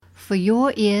For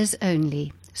Your Ears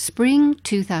Only, Spring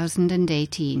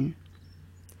 2018.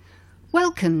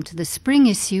 Welcome to the spring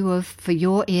issue of For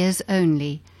Your Ears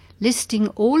Only, listing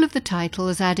all of the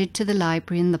titles added to the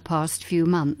library in the past few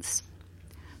months.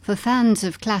 For fans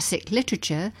of classic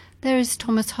literature, there is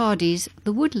Thomas Hardy's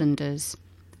The Woodlanders,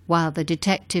 while the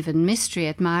detective and mystery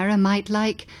admirer might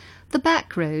like The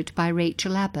Back Road by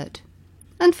Rachel Abbott.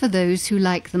 And for those who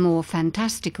like the more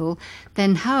fantastical,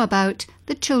 then how about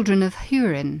The Children of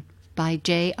Hurin by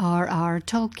J.R.R.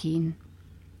 Tolkien?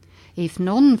 If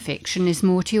non-fiction is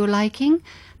more to your liking,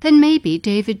 then maybe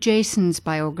David Jason's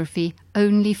biography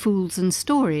Only Fools and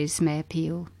Stories may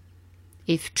appeal.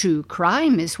 If true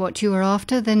crime is what you are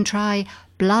after, then try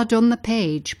Blood on the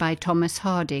Page by Thomas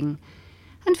Harding.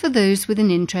 And for those with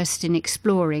an interest in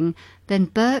exploring, then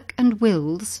Burke and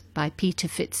Wills by Peter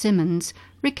Fitzsimmons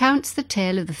recounts the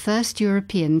tale of the first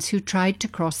Europeans who tried to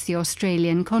cross the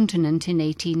Australian continent in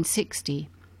 1860.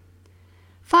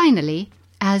 Finally,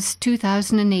 as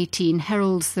 2018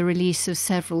 heralds the release of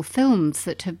several films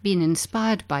that have been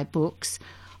inspired by books,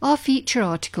 our feature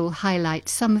article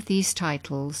highlights some of these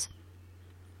titles.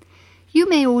 You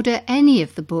may order any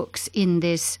of the books in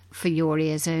this For Your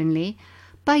Ears Only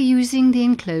by using the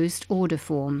enclosed order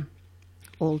form.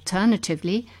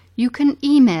 Alternatively, you can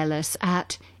email us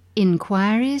at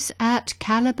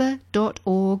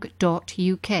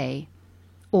inquiries@calibre.org.uk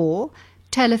or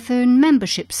telephone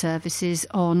membership services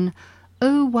on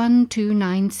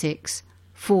 01296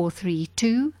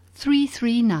 432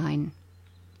 339.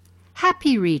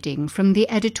 Happy reading from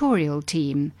the editorial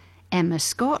team, Emma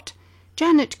Scott,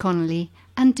 Janet Connolly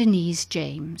and Denise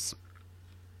James.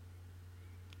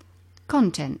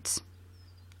 Contents.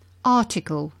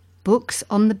 Article, Books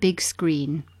on the Big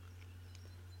Screen.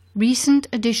 Recent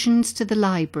additions to the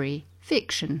library,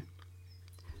 fiction.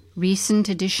 Recent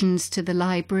additions to the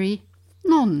library,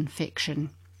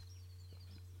 non-fiction.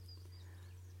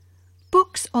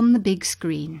 Books on the Big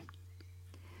Screen.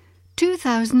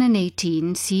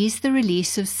 2018 sees the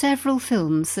release of several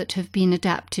films that have been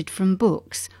adapted from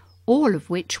books, all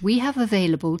of which we have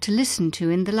available to listen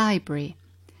to in the library.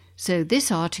 So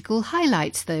this article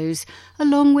highlights those,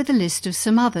 along with a list of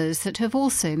some others that have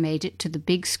also made it to the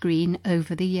big screen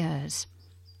over the years.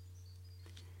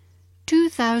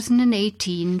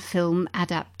 2018 film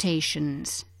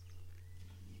adaptations.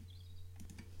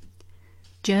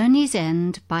 Journey's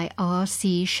End by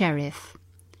R.C. Sherriff,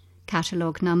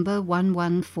 catalogue number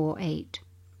 1148.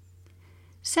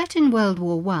 Set in World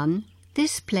War I,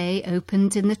 this play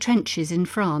opens in the trenches in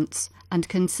France and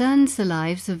concerns the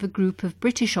lives of a group of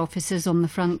British officers on the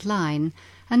front line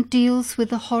and deals with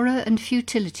the horror and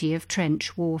futility of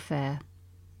trench warfare.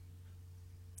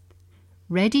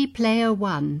 Ready Player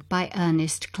One by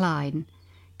Ernest Cline,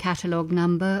 catalogue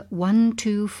number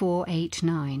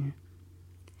 12489.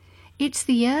 It's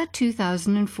the year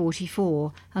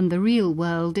 2044 and the real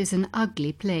world is an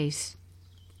ugly place.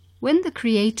 When the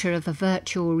creator of a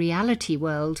virtual reality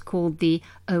world called the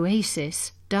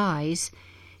Oasis dies,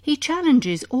 he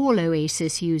challenges all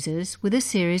Oasis users with a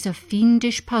series of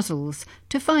fiendish puzzles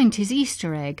to find his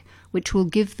Easter egg, which will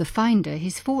give the finder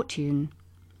his fortune.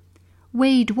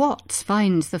 Wade Watts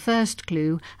finds the first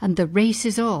clue and the race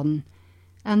is on,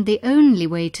 and the only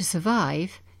way to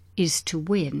survive is to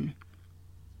win.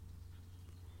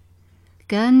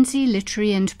 Guernsey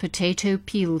Literary and Potato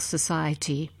Peel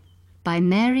Society by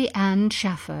Mary Ann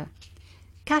Schaffer,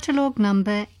 catalogue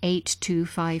number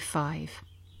 8255.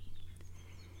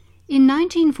 In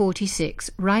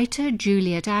 1946, writer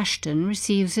Juliet Ashton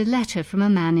receives a letter from a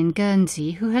man in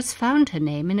Guernsey who has found her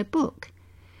name in a book.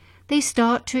 They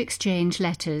start to exchange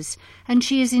letters, and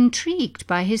she is intrigued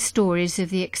by his stories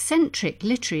of the eccentric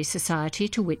literary society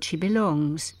to which he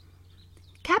belongs.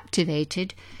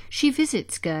 Captivated, she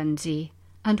visits Guernsey,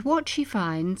 and what she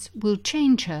finds will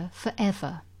change her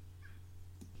forever.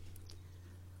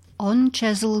 On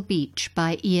Chesil Beach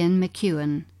by Ian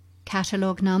McEwan,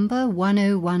 catalogue number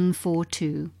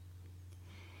 10142.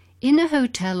 In a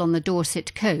hotel on the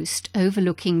Dorset coast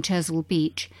overlooking Chesil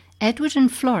Beach, Edward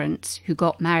and Florence, who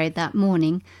got married that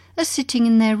morning, are sitting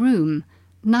in their room,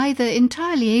 neither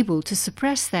entirely able to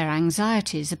suppress their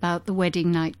anxieties about the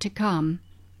wedding night to come.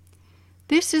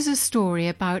 This is a story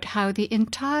about how the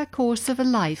entire course of a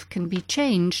life can be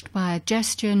changed by a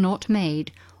gesture not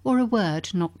made or a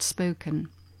word not spoken.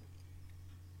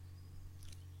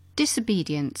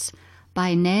 Disobedience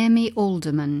by Naomi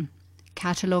Alderman,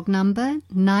 catalogue number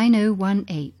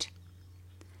 9018.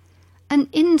 An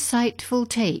insightful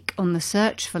take on the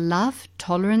search for love,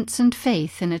 tolerance and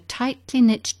faith in a tightly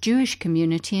knit Jewish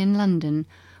community in London,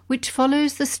 which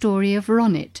follows the story of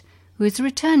Ronit, who is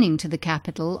returning to the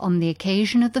capital on the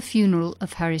occasion of the funeral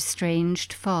of her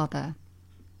estranged father.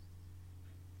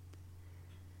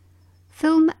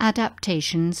 Film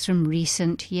adaptations from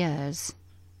recent years.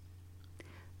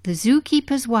 The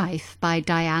Zookeeper's Wife by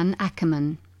Diane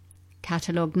Ackerman,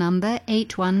 catalogue number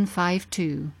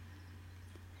 8152.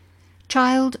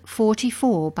 Child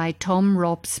 44 by Tom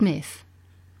Rob Smith,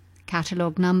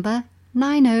 catalogue number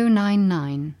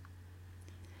 9099.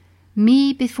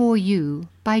 Me Before You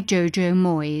by Jojo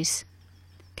Moyes,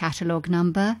 catalogue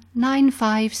number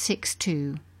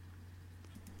 9562.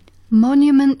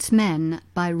 Monument Men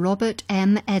by Robert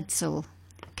M. Edsel,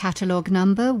 catalogue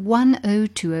number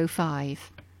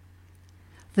 10205.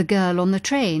 The Girl on the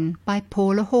Train by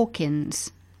Paula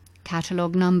Hawkins,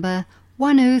 catalogue number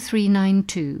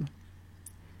 10392.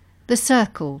 The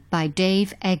Circle by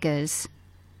Dave Eggers,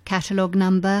 catalogue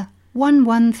number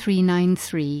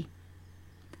 11393.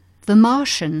 The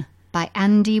Martian by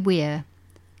Andy Weir,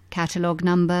 catalogue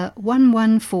number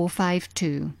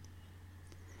 11452.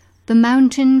 The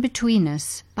Mountain Between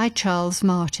Us by Charles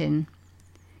Martin,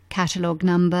 catalogue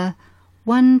number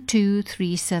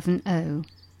 12370.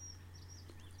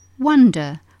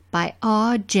 Wonder by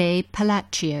R. J.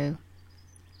 Palacio,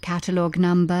 catalogue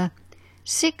number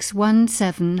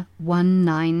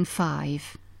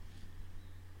 617195.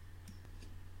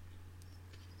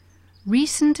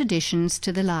 Recent additions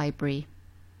to the library.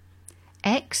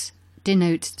 X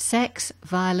denotes sex,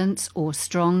 violence or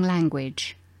strong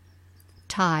language.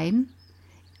 Time,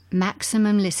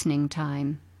 maximum listening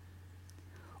time.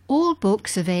 All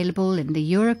books available in the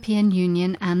European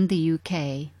Union and the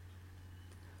UK.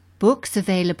 Books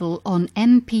available on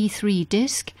MP3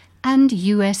 disc and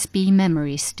USB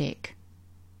memory stick.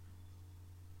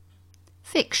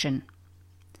 Fiction.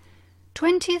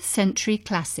 20th Century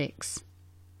Classics.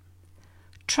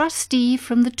 Trustee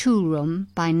from the Tool Room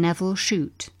by Neville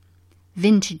Shute,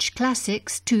 Vintage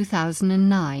Classics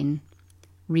 2009.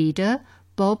 Reader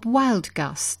Bob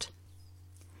Wildgust.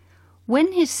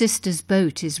 When his sister's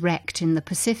boat is wrecked in the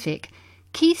Pacific,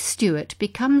 Keith Stewart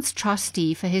becomes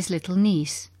trustee for his little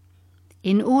niece.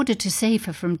 In order to save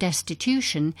her from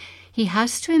destitution, he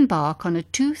has to embark on a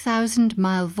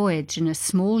 2,000-mile voyage in a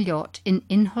small yacht in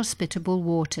inhospitable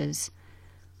waters.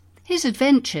 His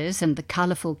adventures and the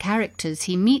colourful characters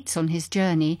he meets on his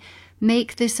journey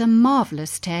make this a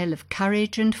marvellous tale of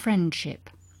courage and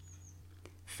friendship.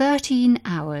 13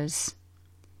 Hours,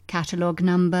 catalogue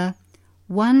number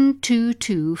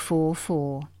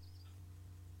 12244.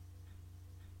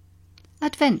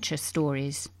 Adventure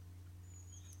Stories.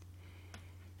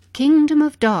 Kingdom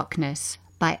of Darkness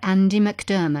by Andy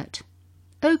McDermott,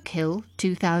 Oak Hill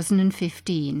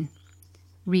 2015.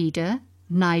 Reader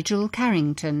Nigel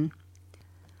Carrington.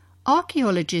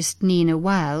 Archaeologist Nina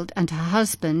Wilde and her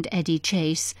husband Eddie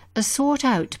Chase are sought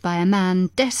out by a man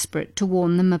desperate to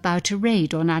warn them about a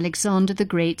raid on Alexander the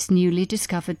Great's newly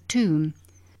discovered tomb.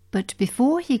 But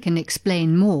before he can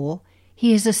explain more,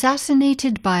 he is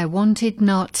assassinated by a wanted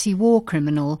Nazi war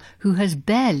criminal who has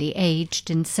barely aged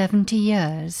in 70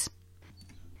 years.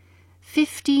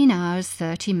 15 hours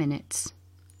 30 minutes.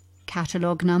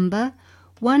 Catalogue number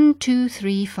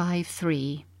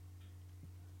 12353.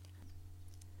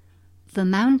 The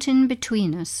Mountain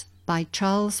Between Us by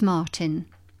Charles Martin,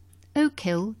 Oak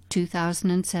Hill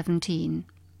 2017.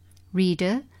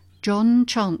 Reader John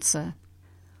Chancer.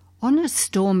 On a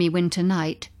stormy winter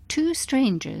night, two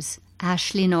strangers,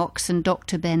 Ashley Knox and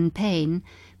Dr. Ben Payne,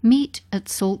 meet at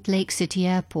Salt Lake City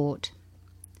Airport.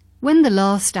 When the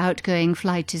last outgoing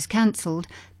flight is cancelled,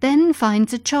 Ben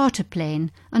finds a charter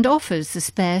plane and offers the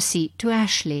spare seat to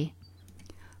Ashley.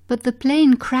 But the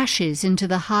plane crashes into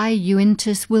the high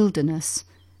Uintas wilderness.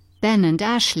 Ben and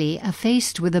Ashley are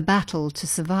faced with a battle to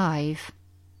survive.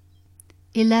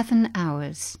 11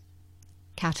 Hours.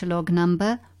 Catalogue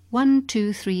number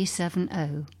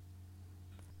 12370.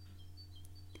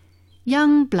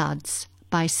 Young Bloods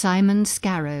by Simon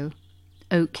Scarrow,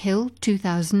 Oak Hill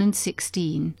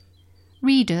 2016.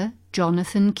 Reader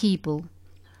Jonathan Keeble.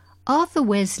 Arthur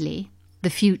Wesley, the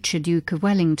future Duke of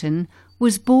Wellington,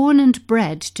 was born and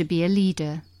bred to be a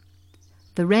leader.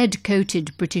 The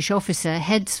red-coated British officer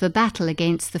heads for battle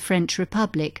against the French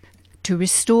Republic to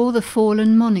restore the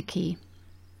fallen monarchy.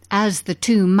 As the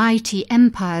two mighty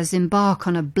empires embark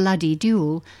on a bloody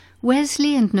duel,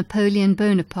 Wesley and Napoleon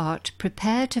Bonaparte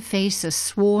prepare to face a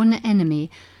sworn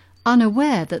enemy,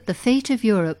 unaware that the fate of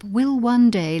Europe will one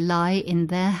day lie in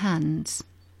their hands.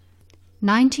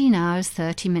 19 hours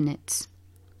 30 minutes.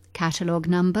 Catalogue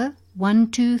number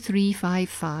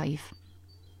 12355.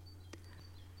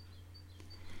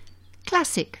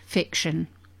 Classic fiction.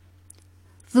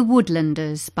 The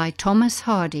Woodlanders by Thomas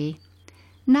Hardy,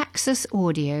 Naxos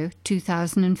Audio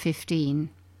 2015.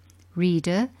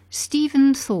 Reader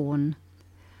Stephen Thorne.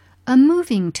 A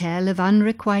moving tale of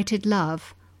unrequited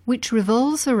love, which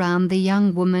revolves around the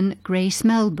young woman Grace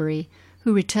Melbury,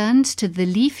 who returns to the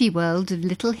leafy world of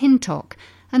Little Hintock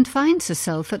and finds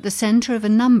herself at the centre of a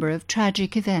number of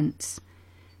tragic events.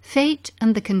 Fate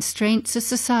and the constraints of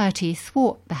society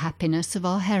thwart the happiness of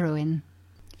our heroine.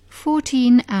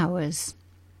 14 Hours.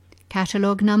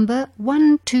 Catalogue number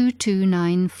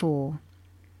 12294.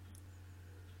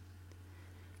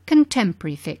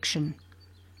 Contemporary fiction.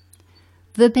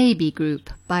 The Baby Group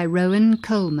by Rowan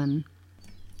Coleman.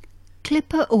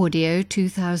 Clipper Audio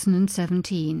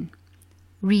 2017.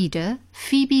 Reader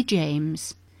Phoebe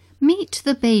James. Meet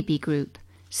the Baby Group,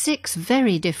 6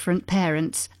 very different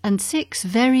parents and 6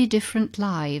 very different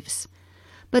lives.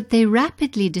 But they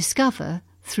rapidly discover,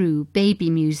 through baby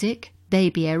music,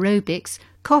 baby aerobics,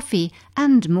 coffee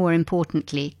and, more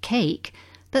importantly, cake,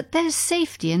 that there's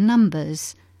safety in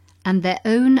numbers, and their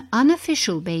own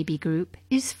unofficial baby group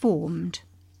is formed.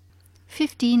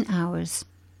 15 Hours.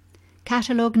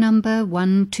 Catalogue number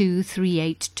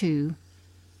 12382.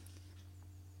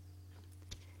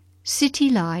 City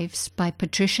Lives by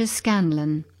Patricia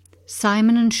Scanlon.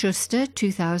 Simon & Schuster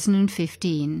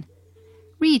 2015.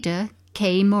 Reader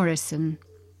Kay Morrison.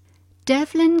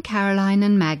 Devlin, Caroline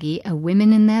and Maggie are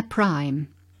women in their prime.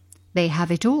 They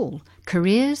have it all: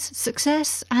 careers,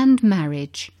 success and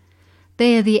marriage.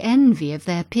 They are the envy of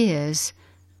their peers,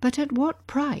 but at what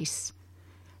price?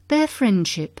 Their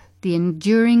friendship, the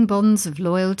enduring bonds of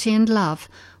loyalty and love,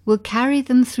 will carry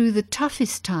them through the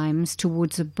toughest times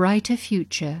towards a brighter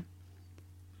future.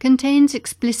 Contains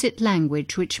explicit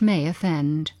language which may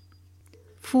offend.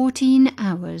 14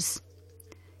 Hours.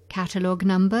 Catalogue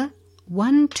number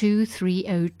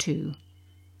 12302.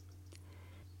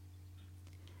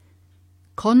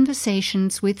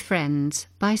 Conversations with Friends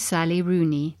by Sally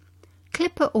Rooney.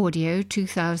 Clipper Audio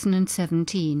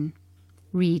 2017.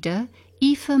 Reader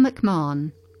Aoife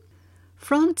McMahon.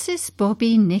 Francis,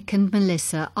 Bobby, Nick and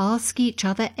Melissa ask each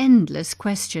other endless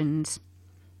questions.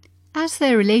 As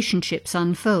their relationships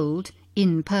unfold,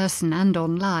 in person and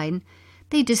online,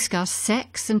 they discuss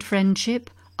sex and friendship,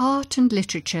 art and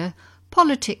literature,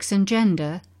 politics and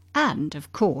gender, and,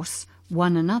 of course,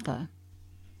 one another.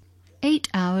 8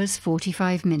 hours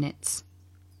 45 minutes.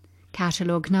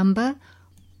 Catalogue number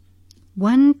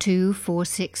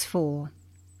 12464.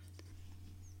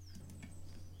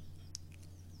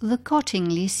 The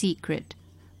Cottingley Secret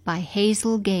by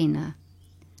Hazel Gaynor.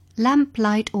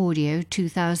 Lamplight Audio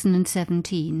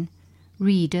 2017.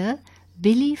 Reader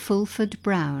Billy Fulford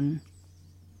Brown.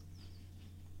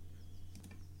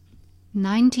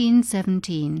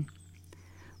 1917.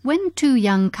 When 2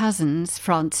 young cousins,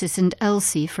 Francis and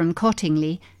Elsie from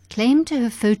Cottingley, claim to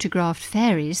have photographed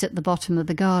fairies at the bottom of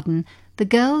the garden, the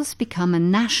girls become a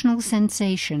national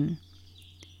sensation.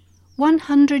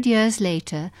 100 years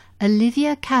later,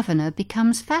 Olivia Kavanagh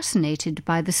becomes fascinated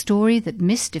by the story that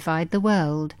mystified the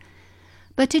world.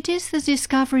 But it is the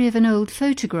discovery of an old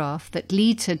photograph that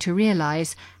leads her to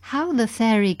realise how the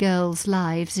fairy girls'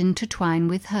 lives intertwine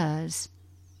with hers.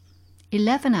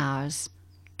 11 Hours.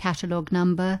 Catalogue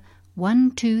number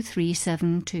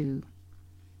 12372.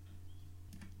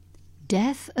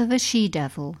 Death of a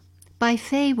She-Devil by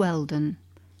Fay Weldon.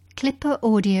 Clipper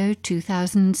Audio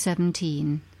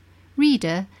 2017.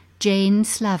 Reader Jane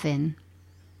Slavin.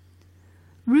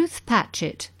 Ruth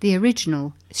Patchett, the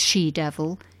original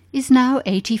She-Devil, is now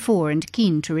 84 and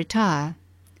keen to retire.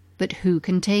 But who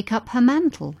can take up her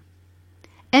mantle?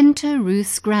 Enter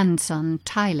Ruth's grandson,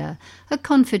 Tyler, a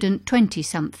confident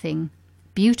 20-something,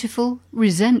 beautiful,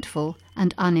 resentful,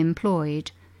 and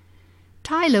unemployed.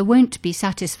 Tyler won't be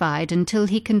satisfied until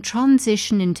he can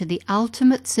transition into the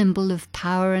ultimate symbol of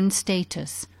power and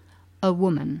status, a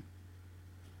woman.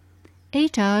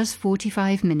 8 hours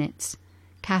 45 minutes.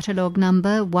 Catalogue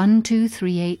number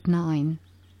 12389.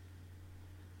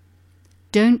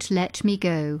 Don't Let Me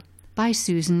Go by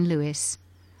Susan Lewis.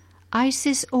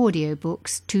 Isis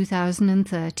Audiobooks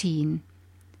 2013.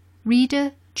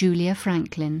 Reader Julia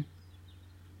Franklin.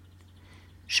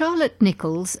 Charlotte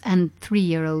Nichols and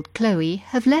 3-year-old Chloe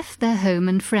have left their home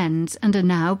and friends and are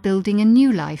now building a new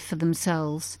life for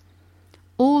themselves.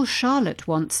 All Charlotte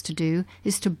wants to do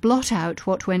is to blot out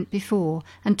what went before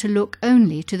and to look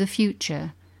only to the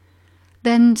future.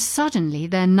 Then suddenly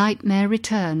their nightmare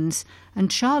returns,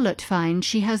 and Charlotte finds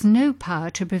she has no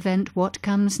power to prevent what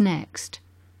comes next.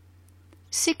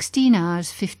 16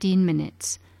 hours 15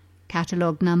 minutes.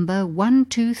 Catalogue number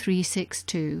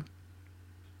 12362.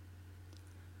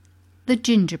 The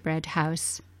Gingerbread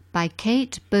House by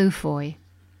Kate Beaufoy.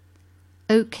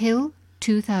 Oak Hill,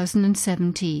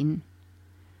 2017.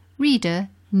 Reader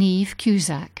Niamh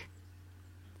Cusack.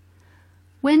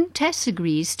 When Tess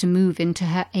agrees to move into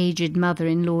her aged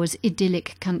mother-in-law's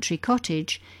idyllic country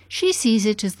cottage, she sees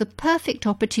it as the perfect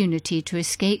opportunity to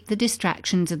escape the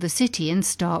distractions of the city and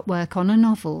start work on a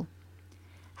novel.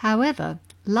 However,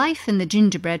 life in the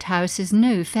gingerbread house is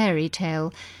no fairy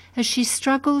tale, as she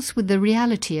struggles with the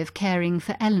reality of caring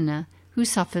for Eleanor, who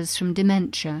suffers from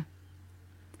dementia.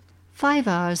 5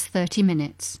 hours 30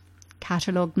 minutes.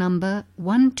 Catalogue number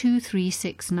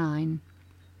 12369.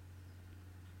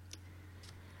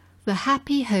 The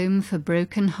Happy Home for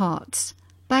Broken Hearts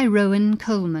by Rowan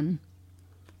Coleman.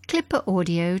 Clipper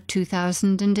Audio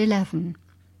 2011.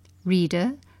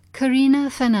 Reader Karina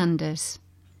Fernandez.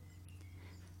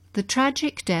 The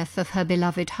tragic death of her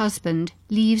beloved husband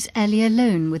leaves Ellie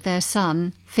alone with their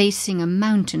son, facing a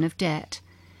mountain of debt.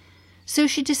 So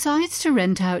she decides to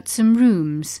rent out some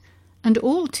rooms, and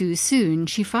all too soon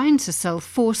she finds herself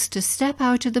forced to step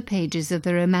out of the pages of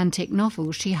the romantic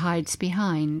novel she hides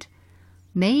behind.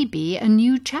 Maybe a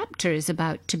new chapter is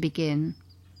about to begin.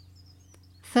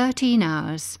 13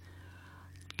 hours.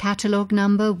 Catalogue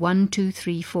number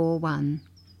 12341.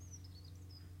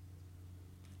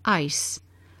 Ice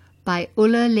by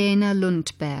Ulla-Lena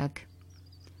Lundberg.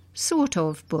 Sort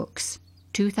of Books,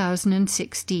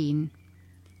 2016.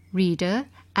 Reader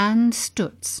Anne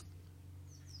Stutz.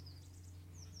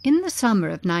 In the summer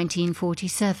of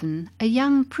 1947, a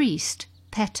young priest,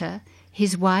 Petter,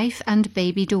 his wife and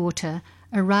baby daughter,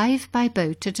 arrive by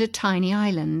boat at a tiny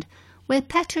island, where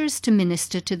Petter is to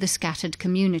minister to the scattered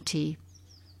community.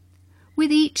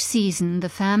 With each season, the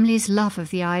family's love of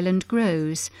the island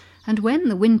grows, and when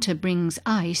the winter brings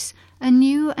ice, a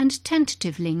new and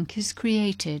tentative link is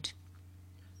created.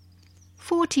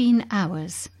 14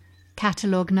 hours.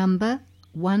 Catalogue number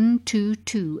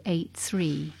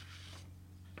 12283.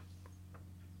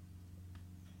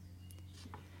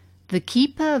 The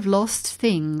Keeper of Lost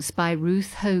Things by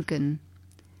Ruth Hogan.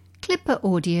 Clipper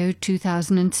Audio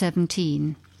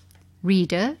 2017.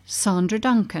 Reader Sandra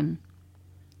Duncan.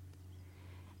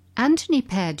 Anthony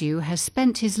Perdue has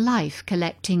spent his life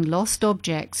collecting lost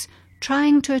objects,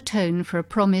 trying to atone for a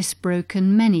promise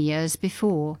broken many years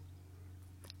before.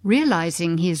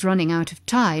 Realizing he is running out of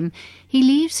time, he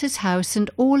leaves his house and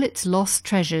all its lost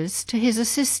treasures to his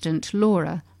assistant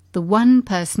Laura, the one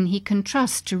person he can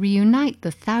trust to reunite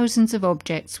the thousands of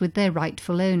objects with their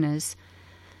rightful owners.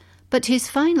 But his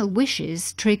final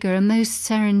wishes trigger a most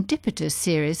serendipitous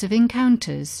series of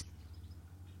encounters.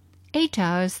 8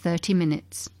 hours 30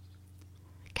 minutes.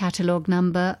 Catalogue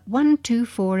number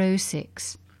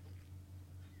 12406.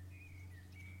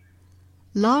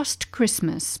 Last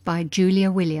Christmas by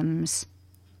Julia Williams.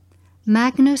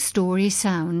 Magna Story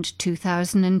Sound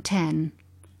 2010.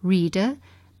 Reader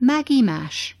Maggie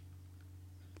Mash.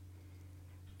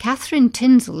 Catherine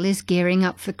Tinsel is gearing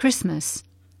up for Christmas,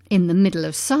 in the middle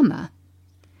of summer.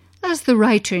 As the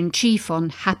writer-in-chief on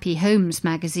Happy Homes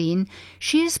magazine,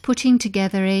 she is putting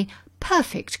together a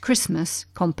Perfect Christmas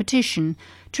competition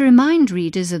to remind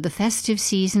readers of the festive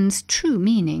season's true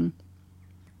meaning.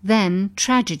 Then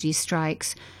tragedy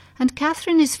strikes, and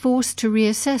Catherine is forced to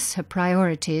reassess her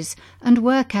priorities and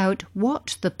work out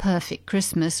what the perfect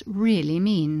Christmas really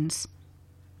means.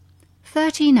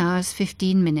 13 hours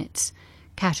 15 minutes.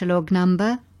 Catalogue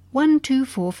number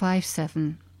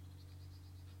 12457.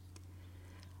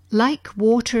 Like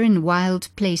Water in Wild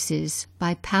Places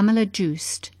by Pamela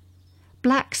Joost.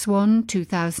 Black Swan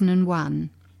 2001.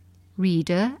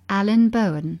 Reader Alan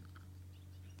Bowen.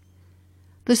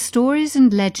 The stories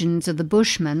and legends of the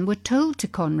Bushmen were told to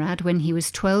Conrad when he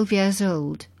was 12 years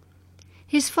old.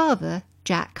 His father,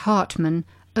 Jack Hartman,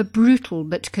 a brutal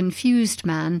but confused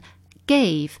man,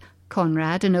 gave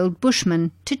Conrad an old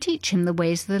bushman to teach him the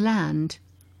ways of the land.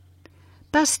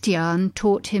 Bastian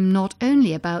taught him not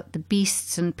only about the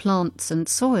beasts and plants and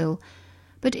soil,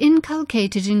 but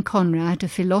inculcated in Conrad a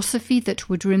philosophy that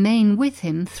would remain with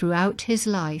him throughout his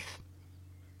life.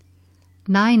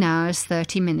 9 hours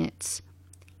 30 minutes.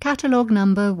 Catalogue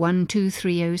number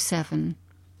 12307.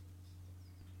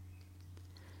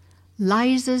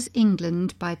 Liza's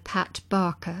England by Pat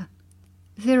Barker.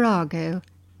 Virago,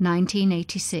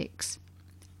 1986.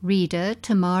 Reader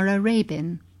Tamara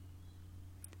Rabin.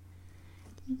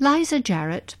 Liza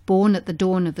Jarrett, born at the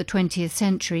dawn of the 20th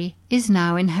century, is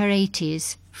now in her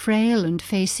 80s, frail and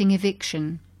facing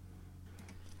eviction.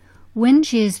 When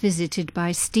she is visited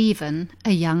by Stephen,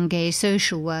 a young gay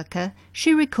social worker,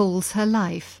 she recalls her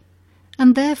life,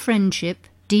 and their friendship,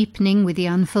 deepening with the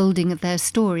unfolding of their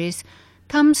stories,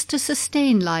 comes to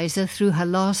sustain Liza through her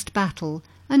last battle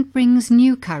and brings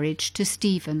new courage to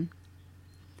Stephen.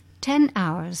 10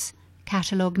 hours.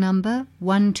 catalogue number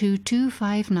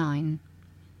 12259.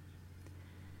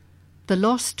 The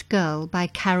Lost Girl by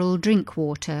Carol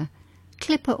Drinkwater,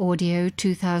 Clipper Audio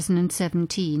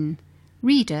 2017.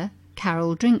 Reader,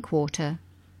 Carol Drinkwater.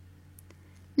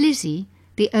 Lizzie,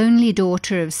 the only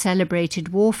daughter of celebrated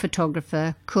war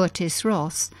photographer Curtis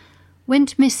Ross,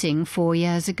 went missing 4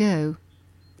 years ago.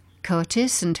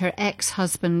 Curtis and her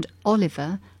ex-husband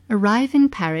Oliver arrive in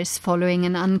Paris following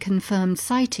an unconfirmed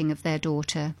sighting of their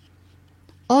daughter.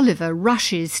 Oliver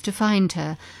rushes to find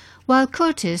her, while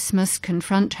Curtis must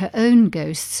confront her own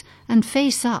ghosts and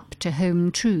face up to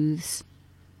home truths.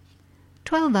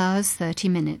 12 hours 30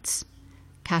 minutes.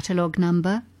 Catalogue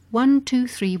number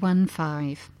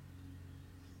 12315.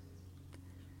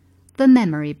 The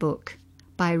Memory Book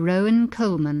by Rowan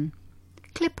Coleman,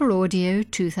 Clipper Audio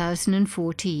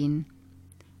 2014.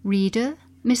 Reader,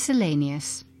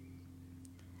 Miscellaneous.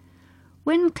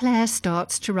 When Claire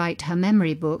starts to write her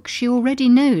memory book, she already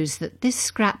knows that this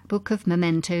scrapbook of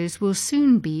mementos will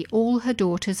soon be all her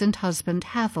daughters and husband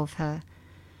have of her.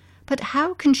 But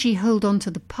how can she hold on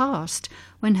to the past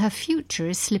when her future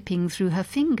is slipping through her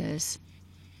fingers?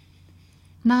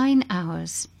 9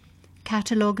 hours.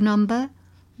 Catalogue number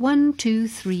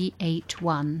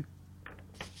 12381.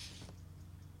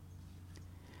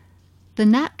 The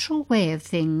Natural Way of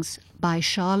Things by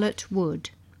Charlotte Wood.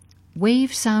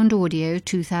 Wave Sound Audio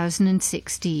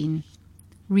 2016.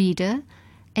 Reader,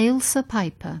 Ailsa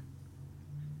Piper.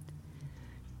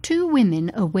 2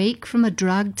 women awake from a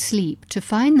drugged sleep to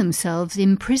find themselves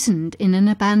imprisoned in an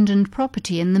abandoned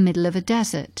property in the middle of a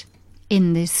desert.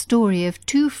 In this story of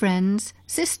 2 friends,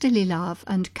 sisterly love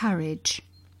and courage.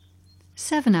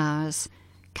 7 hours.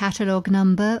 Catalogue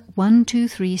number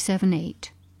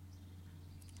 12378.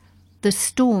 The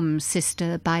Storm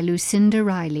Sister by Lucinda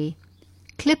Riley.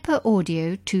 Clipper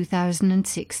Audio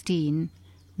 2016.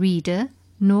 Reader,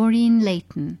 Noreen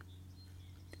Layton.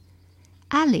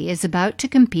 Ali is about to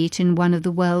compete in one of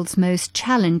the world's most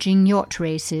challenging yacht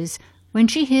races when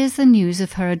she hears the news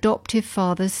of her adoptive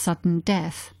father's sudden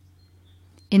death.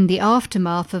 In the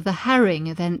aftermath of the harrowing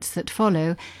events that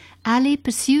follow, Ali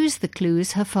pursues the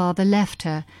clues her father left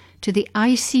her to the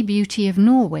icy beauty of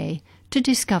Norway to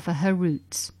discover her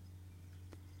roots.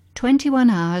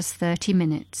 21 hours 30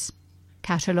 minutes.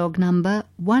 Catalogue number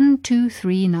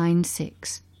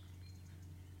 12396.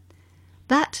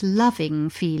 That Loving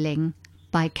Feeling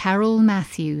by Carol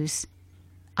Matthews.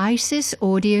 Isis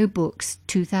Audio Books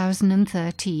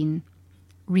 2013.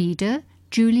 Reader,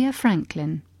 Julia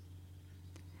Franklin.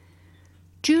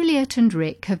 Juliet and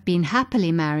Rick have been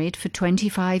happily married for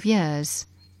 25 years,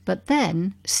 but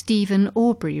then Stephen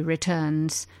Aubrey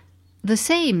returns. The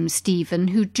same Stephen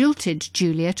who jilted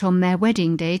Juliet on their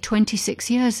wedding day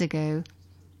 26 years ago.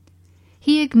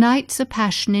 He ignites a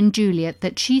passion in Juliet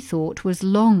that she thought was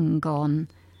long gone.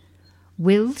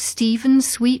 Will Stephen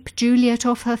sweep Juliet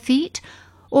off her feet,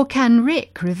 or can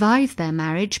Rick revive their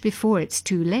marriage before it's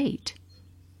too late?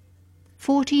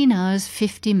 14 hours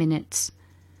 50 minutes.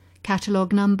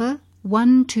 Catalogue number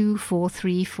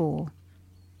 12434.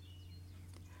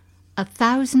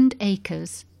 1,000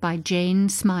 Acres by Jane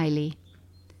Smiley.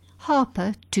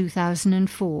 Harper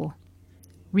 2004.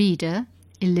 Reader,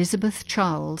 Elizabeth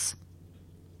Charles.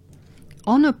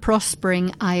 On a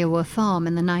prospering Iowa farm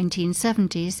in the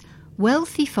 1970s,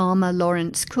 wealthy farmer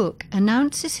Lawrence Cook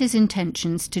announces his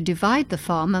intentions to divide the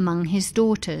farm among his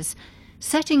daughters,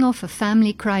 setting off a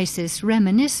family crisis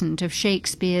reminiscent of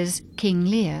Shakespeare's King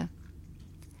Lear.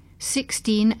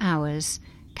 16 hours.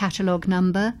 Catalogue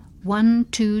number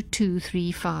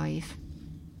 12235.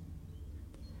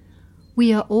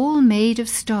 We Are All Made of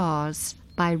Stars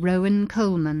by Rowan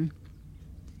Coleman.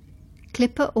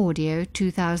 Clipper Audio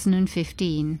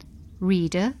 2015.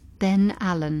 Reader, Ben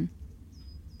Allen.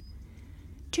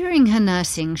 During her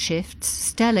nursing shifts,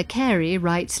 Stella Carey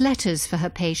writes letters for her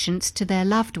patients to their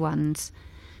loved ones,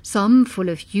 some full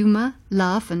of humour,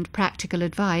 love and practical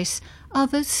advice,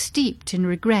 others steeped in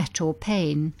regret or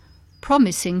pain,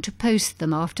 promising to post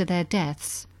them after their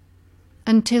deaths.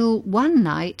 Until one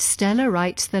night Stella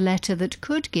writes the letter that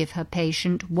could give her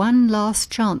patient one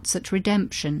last chance at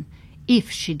redemption,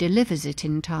 if she delivers it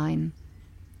in time.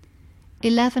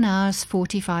 11 hours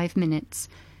 45 minutes.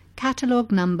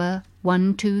 Catalogue number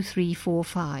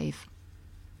 12345.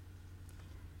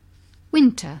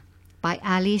 Winter by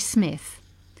Ali Smith.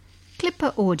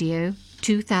 Clipper Audio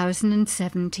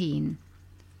 2017.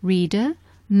 Reader,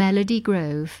 Melody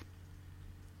Grove.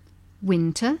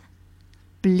 Winter?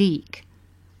 Bleak.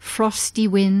 Frosty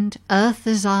wind, earth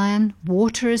as iron,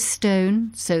 water as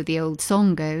stone, so the old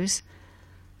song goes.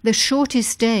 The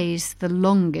shortest days, the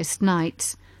longest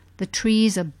nights. The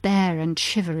trees are bare and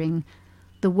shivering.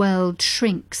 The world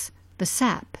shrinks, the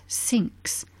sap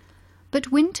sinks.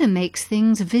 But winter makes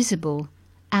things visible,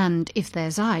 and if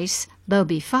there's ice, there'll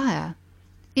be fire.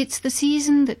 It's the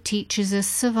season that teaches us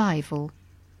survival.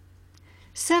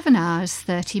 7 hours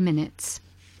 30 minutes.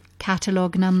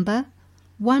 Catalogue number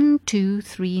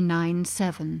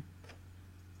 12397.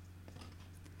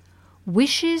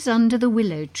 Wishes Under the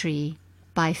Willow Tree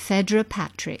by Phedra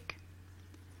Patrick.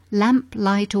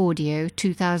 Lamplight Audio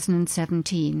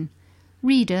 2017.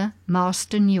 Reader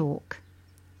Marston York.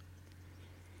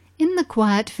 In the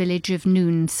quiet village of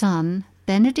Noon Sun,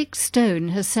 Benedict Stone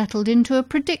has settled into a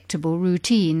predictable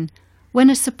routine when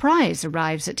a surprise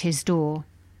arrives at his door.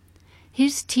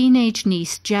 His teenage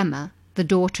niece Gemma, the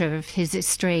daughter of his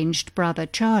estranged brother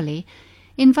Charlie,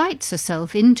 invites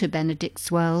herself into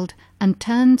Benedict's world and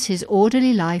turns his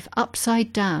orderly life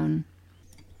upside down.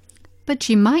 But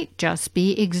she might just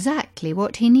be exactly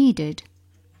what he needed.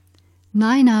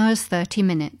 9 hours 30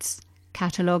 minutes.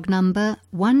 Catalogue number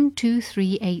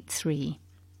 12383.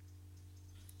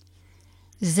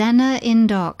 Zena in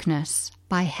Darkness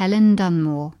by Helen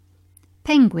Dunmore.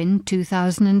 Penguin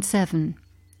 2007.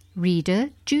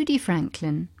 Reader Judy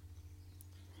Franklin.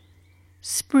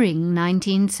 Spring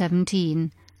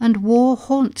 1917, and war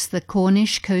haunts the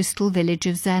Cornish coastal village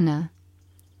of Zena.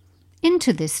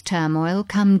 Into this turmoil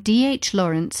come D.H.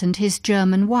 Lawrence and his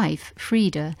German wife,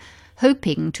 Frida,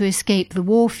 hoping to escape the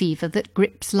war fever that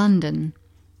grips London.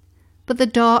 But the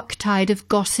dark tide of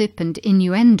gossip and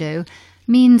innuendo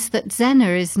means that Zena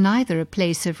is neither a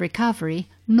place of recovery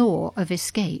nor of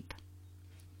escape.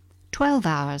 12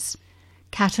 hours.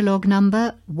 Catalogue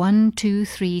number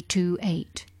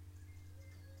 12328.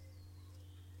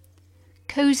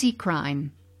 Cosy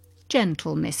Crime.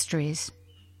 Gentle Mysteries.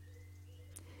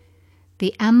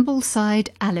 The Ambleside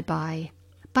Alibi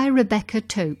by Rebecca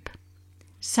Tope.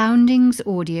 Soundings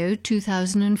Audio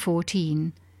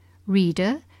 2014.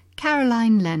 Reader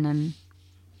Caroline Lennon.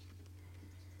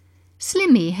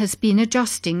 Slimmy has been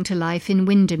adjusting to life in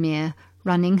Windermere,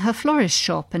 running her florist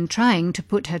shop and trying to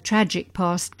put her tragic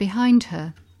past behind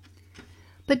her.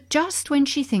 But just when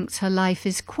she thinks her life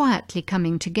is quietly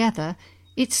coming together,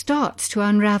 it starts to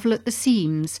unravel at the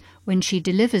seams when she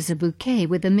delivers a bouquet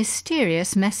with a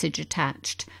mysterious message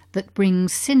attached that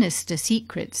brings sinister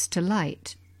secrets to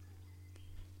light.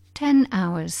 10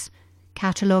 hours.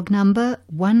 Catalogue number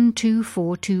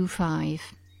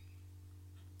 12425.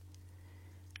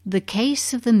 The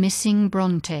Case of the Missing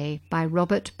Bronte by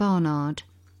Robert Barnard.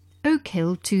 Oak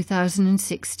Hill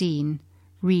 2016.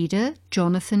 Reader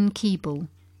Jonathan Keeble.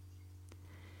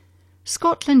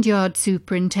 Scotland Yard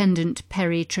Superintendent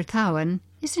Perry Trethowan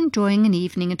is enjoying an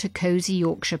evening at a cosy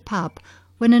Yorkshire pub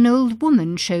when an old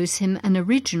woman shows him an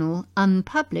original,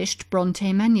 unpublished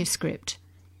Bronte manuscript.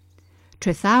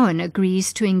 Trethowan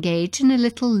agrees to engage in a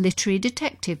little literary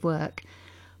detective work,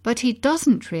 but he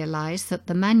doesn't realise that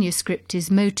the manuscript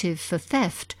is motive for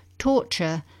theft,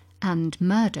 torture and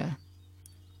murder.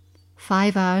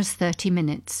 5 hours 30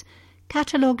 minutes.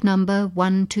 Catalogue number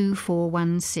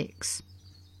 12416.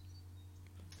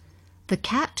 The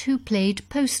Cat Who Played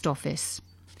Post Office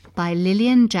by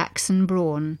Lillian Jackson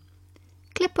Braun.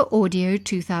 Clipper Audio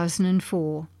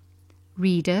 2004.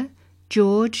 Reader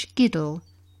George Giddle.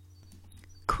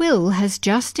 Quill has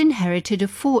just inherited a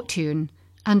fortune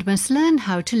and must learn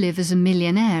how to live as a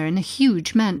millionaire in a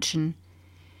huge mansion.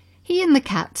 He and the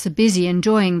cats are busy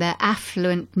enjoying their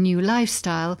affluent new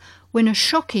lifestyle when a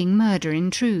shocking murder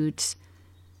intrudes.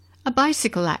 A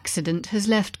bicycle accident has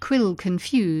left Quill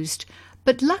confused,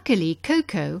 but luckily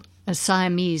Coco, a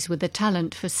Siamese with a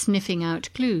talent for sniffing out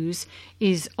clues,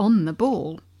 is on the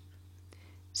ball.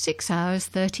 6 hours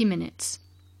 30 minutes.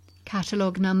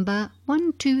 Catalogue number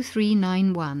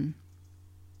 12391.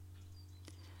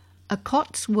 A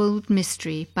Cotswold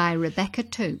Mystery by Rebecca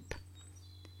Tope.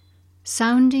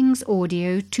 Soundings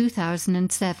Audio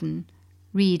 2007.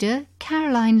 Reader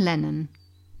Caroline Lennon.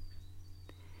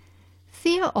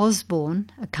 Thea Osborne,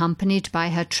 accompanied by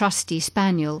her trusty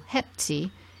spaniel,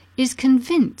 Hepsy, is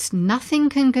convinced nothing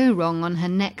can go wrong on her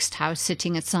next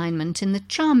house-sitting assignment in the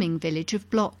charming village of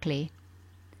Blockley.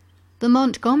 The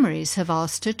Montgomerys have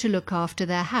asked her to look after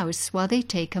their house while they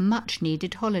take a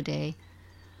much-needed holiday.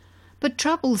 But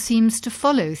trouble seems to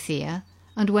follow Thea,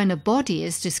 and when a body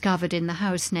is discovered in the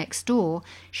house next door,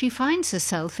 she finds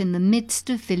herself in the midst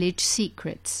of village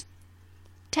secrets.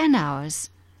 10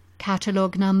 hours.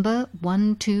 Catalogue number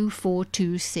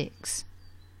 12426.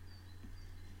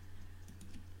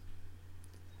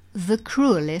 The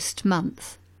Cruelest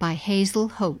Month by Hazel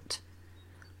Holt.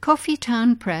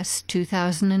 Coffeetown Press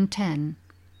 2010.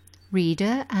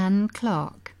 Reader Anne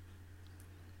Clark.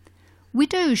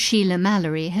 Widow Sheila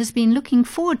Mallory has been looking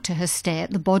forward to her stay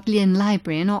at the Bodleian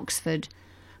Library in Oxford,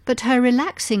 but her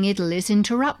relaxing idyll is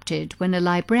interrupted when a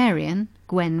librarian,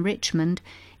 Gwen Richmond,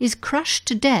 is crushed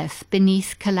to death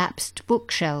beneath collapsed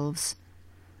bookshelves.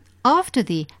 After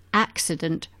the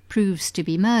accident proves to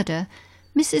be murder,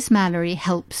 Mrs. Mallory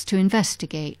helps to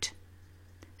investigate.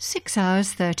 6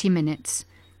 hours 30 minutes.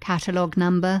 Catalogue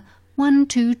number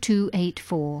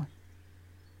 12284.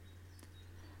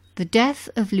 The Death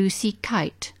of Lucy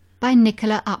Kite by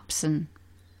Nicola Upson.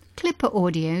 Clipper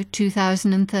Audio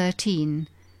 2013.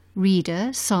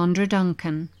 Reader Sandra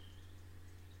Duncan.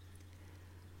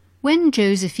 When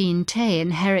Josephine Tay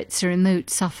inherits a remote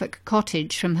Suffolk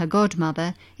cottage from her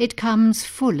godmother, it comes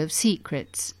full of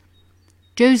secrets.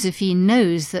 Josephine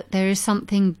knows that there is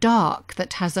something dark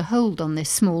that has a hold on this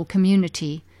small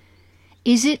community.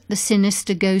 Is it the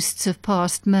sinister ghosts of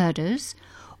past murders,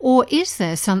 or is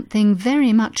there something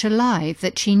very much alive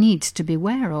that she needs to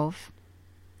beware of?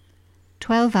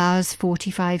 12 hours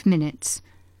 45 minutes.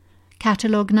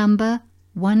 Catalogue number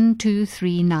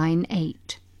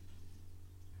 12398.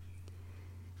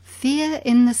 Fear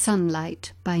in the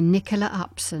Sunlight by Nicola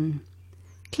Upson.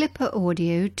 Clipper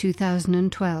Audio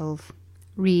 2012.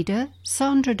 Reader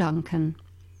Sandra Duncan.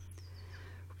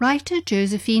 Writer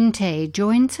Josephine Tay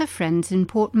joins her friends in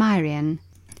Portmeirion,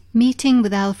 meeting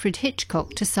with Alfred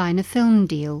Hitchcock to sign a film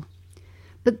deal.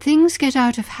 But things get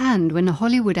out of hand when a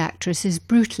Hollywood actress is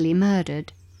brutally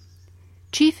murdered.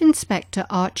 Chief Inspector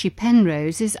Archie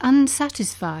Penrose is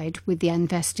unsatisfied with the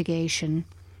investigation.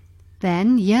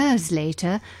 Then, years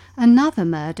later, another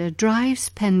murder drives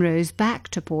Penrose back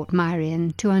to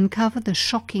Portmeirion to uncover the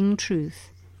shocking truth.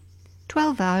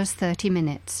 12 hours 30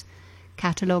 minutes.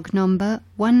 Catalogue number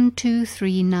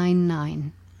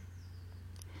 12399.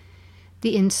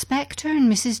 The Inspector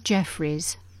and Mrs.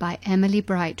 Jeffreys by Emily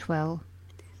Brightwell.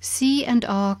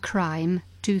 C&R Crime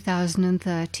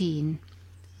 2013.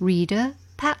 Reader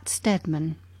Pat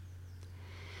Stedman.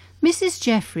 Mrs.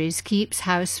 Jeffreys keeps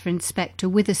house for Inspector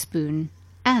Witherspoon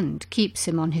and keeps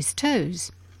him on his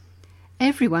toes.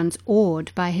 Everyone's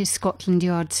awed by his Scotland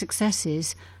Yard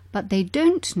successes, but they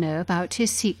don't know about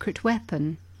his secret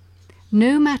weapon.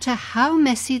 No matter how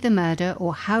messy the murder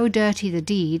or how dirty the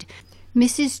deed,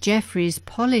 Mrs. Jeffreys'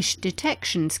 polished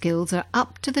detection skills are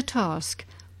up to the task,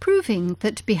 proving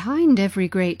that behind every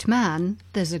great man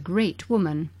there's a great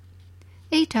woman.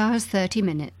 8 hours 30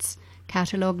 minutes.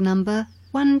 Catalogue number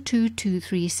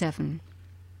 12237.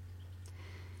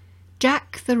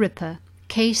 Jack the Ripper,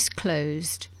 Case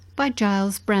Closed by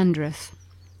Giles Brandreth.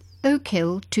 Oak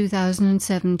Hill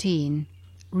 2017.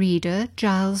 Reader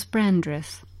Giles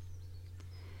Brandreth.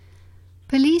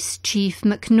 Police Chief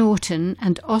Macnaughton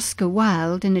and Oscar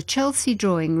Wilde in a Chelsea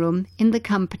drawing room in the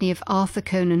company of Arthur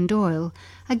Conan Doyle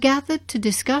are gathered to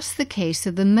discuss the case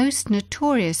of the most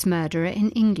notorious murderer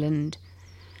in England.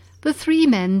 The three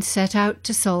men set out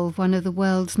to solve one of the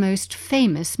world's most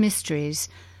famous mysteries,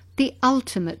 the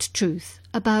ultimate truth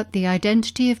about the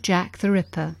identity of Jack the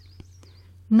Ripper.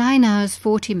 9 hours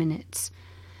 40 minutes.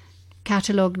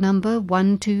 Catalogue number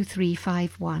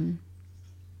 12351.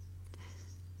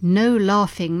 No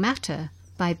Laughing Matter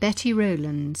by Betty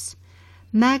Rowlands.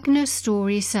 Magna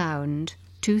Story Sound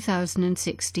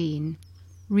 2016.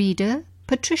 Reader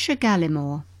Patricia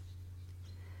Gallimore.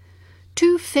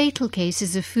 Two fatal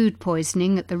cases of food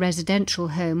poisoning at the residential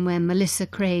home where Melissa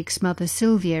Craig's mother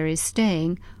Sylvia is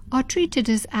staying are treated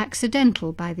as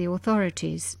accidental by the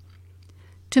authorities.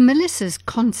 To Melissa's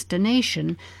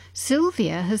consternation,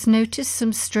 Sylvia has noticed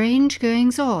some strange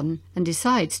goings-on and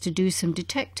decides to do some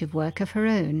detective work of her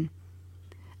own.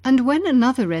 And when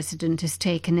another resident is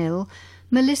taken ill,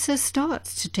 Melissa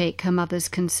starts to take her mother's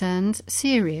concerns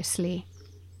seriously.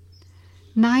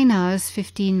 9 hours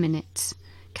 15 minutes.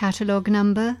 Catalogue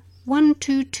number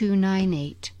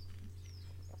 12298.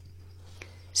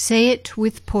 Say It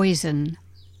With Poison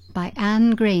by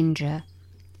Anne Granger.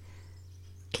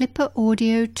 Clipper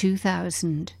Audio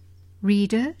 2000.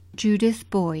 Reader Judith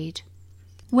Boyd.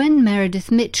 When Meredith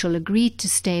Mitchell agreed to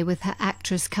stay with her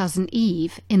actress cousin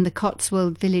Eve in the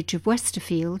Cotswold village of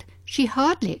Westerfield, she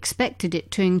hardly expected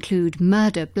it to include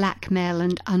murder, blackmail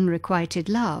and unrequited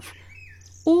love,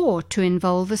 or to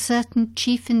involve a certain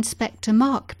Chief Inspector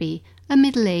Markby, a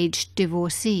middle-aged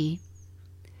divorcee.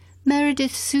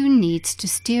 Meredith soon needs to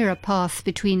steer a path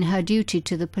between her duty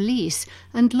to the police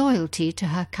and loyalty to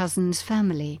her cousin's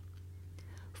family.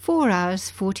 4 hours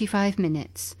 45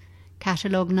 minutes.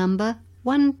 Catalogue number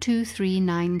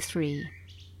 12393.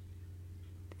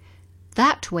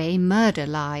 That Way Murder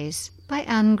Lies by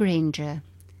Anne Granger.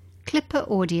 Clipper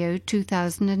Audio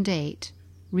 2008.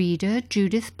 Reader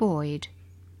Judith Boyd.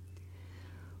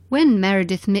 When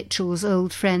Meredith Mitchell's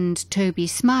old friend Toby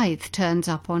Smythe turns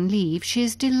up on leave, she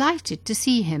is delighted to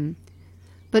see him.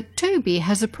 But Toby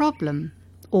has a problem,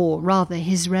 or rather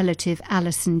his relative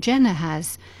Alison Jenner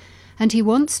has, and he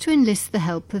wants to enlist the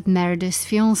help of Meredith's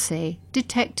fiancé,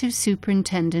 Detective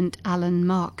Superintendent Alan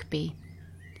Markby.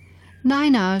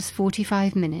 9 hours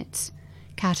 45 minutes.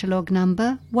 Catalogue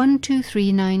number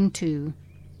 12392.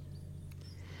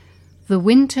 The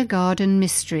Winter Garden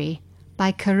Mystery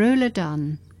by Carola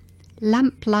Dunn.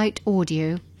 Lamplight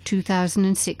Audio,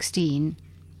 2016.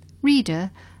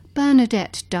 Reader,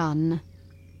 Bernadette Dunn.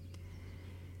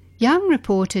 Young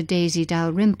reporter Daisy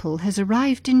Dalrymple has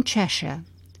arrived in Cheshire.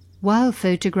 While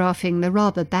photographing the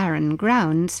rather barren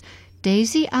grounds,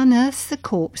 Daisy unearths the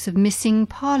corpse of missing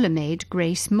parlourmaid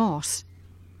Grace Moss.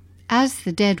 As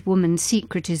the dead woman's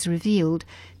secret is revealed,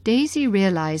 Daisy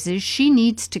realises she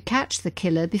needs to catch the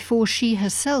killer before she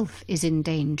herself is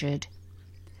endangered.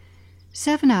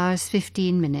 7 hours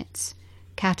 15 minutes.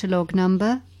 Catalogue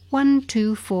number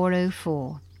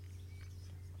 12404.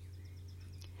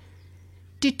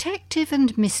 Detective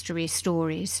and Mystery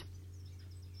Stories.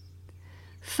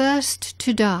 First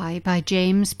to Die by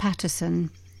James Patterson.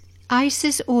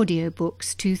 ISIS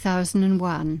Audiobooks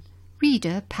 2001.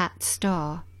 Reader Pat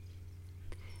Starr.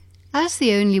 As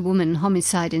the only woman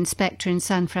homicide inspector in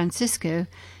San Francisco,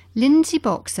 Lindsay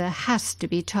Boxer has to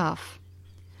be tough.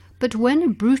 But when a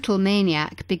brutal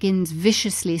maniac begins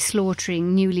viciously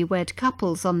slaughtering newlywed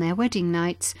couples on their wedding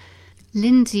nights,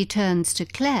 Lindsay turns to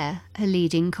Claire, a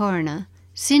leading coroner,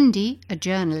 Cindy, a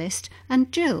journalist,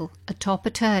 and Jill, a top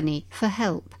attorney, for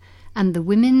help, and the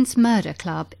Women's Murder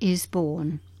Club is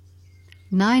born.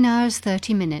 9 hours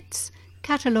 30 minutes.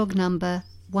 Catalogue number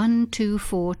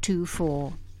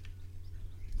 12424.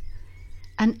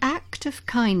 An Act of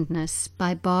Kindness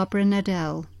by Barbara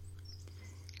Nadell.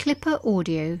 Clipper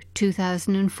Audio,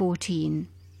 2014.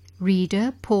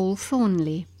 Reader Paul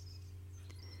Thornley.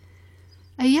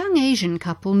 A young Asian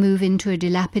couple move into a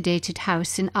dilapidated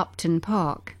house in Upton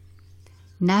Park.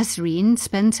 Nazreen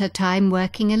spends her time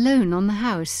working alone on the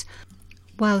house,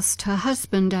 whilst her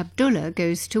husband Abdullah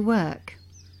goes to work.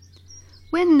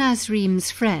 When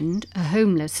Nazreen's friend, a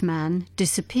homeless man,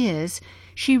 disappears,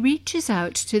 she reaches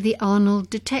out to the Arnold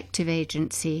Detective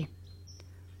Agency.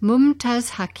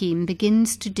 Mumtaz Hakim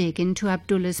begins to dig into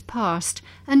Abdullah's past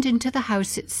and into the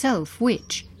house itself,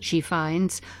 which, she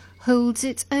finds, holds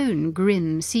its own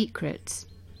grim secrets.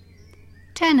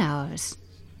 10 hours.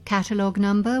 Catalogue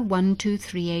number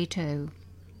 12380.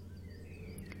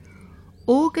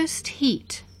 August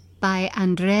Heat by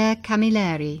Andrea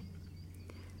Camilleri.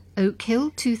 Oak Hill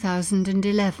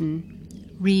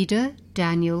 2011. Reader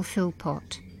Daniel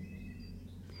Philpott.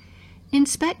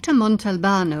 Inspector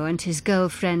Montalbano and his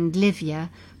girlfriend Livia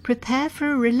prepare for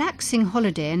a relaxing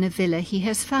holiday in a villa he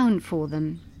has found for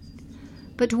them.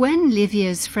 But when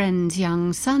Livia's friend's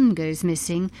young son goes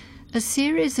missing, a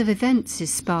series of events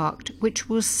is sparked which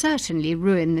will certainly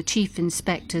ruin the Chief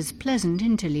Inspector's pleasant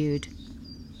interlude.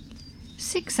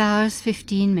 6 hours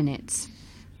 15 minutes.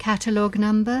 Catalogue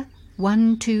number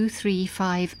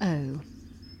 12350.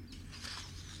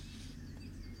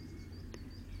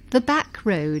 The Back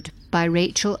Road by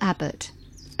Rachel Abbott.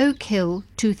 Oak Hill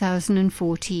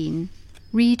 2014.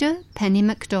 Reader Penny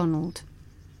MacDonald.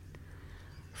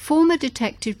 Former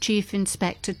Detective Chief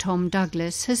Inspector Tom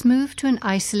Douglas has moved to an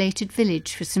isolated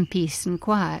village for some peace and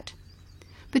quiet.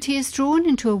 But he is drawn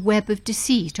into a web of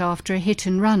deceit after a hit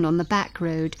and run on the back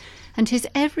road, and his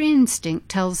every instinct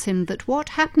tells him that what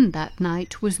happened that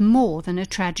night was more than a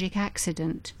tragic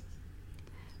accident.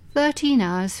 13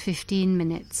 hours 15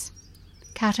 minutes.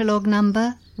 Catalogue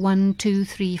number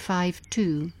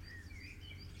 12352.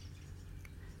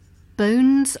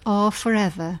 Bones Are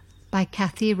Forever by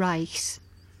Kathy Reichs.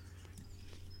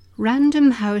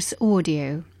 Random House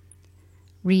Audio.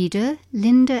 Reader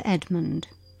Linda Edmond.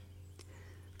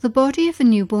 The body of a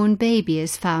newborn baby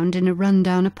is found in a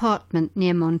rundown apartment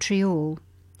near Montreal.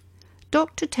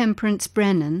 Dr. Temperance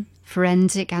Brennan,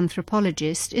 forensic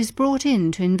anthropologist, is brought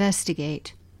in to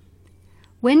investigate.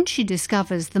 When she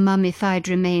discovers the mummified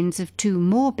remains of 2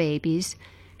 more babies,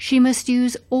 she must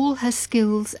use all her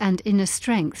skills and inner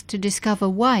strength to discover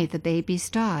why the babies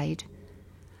died.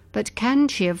 But can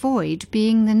she avoid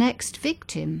being the next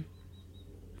victim?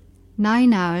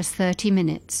 9 hours 30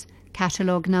 minutes.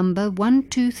 Catalogue number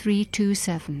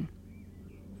 12327.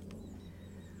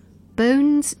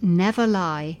 Bones Never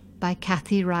Lie by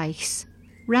Kathy Reichs.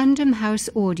 Random House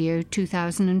Audio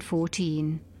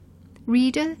 2014.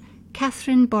 Reader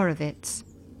Catherine Borovitz.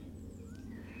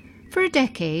 For a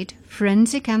decade,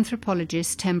 forensic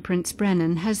anthropologist Temperance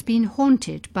Brennan has been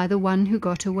haunted by the one who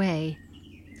got away,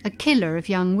 a killer of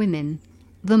young women,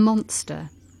 The Monster.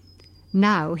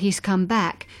 Now he's come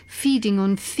back, feeding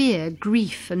on fear,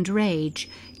 grief and rage,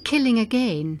 killing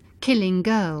again, killing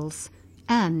girls,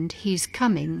 and he's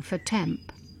coming for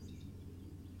Temp.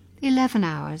 11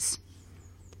 hours.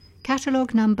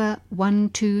 Catalogue number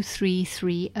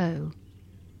 12330.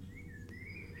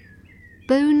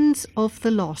 Bones of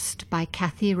the Lost by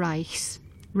Kathy Reichs.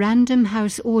 Random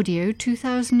House Audio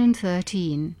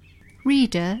 2013.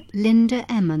 Reader Linda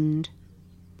Emmond.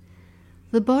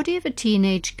 The body of a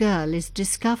teenage girl is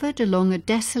discovered along a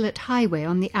desolate highway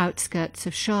on the outskirts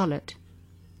of Charlotte.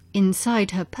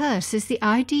 Inside her purse is the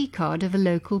ID card of a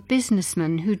local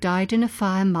businessman who died in a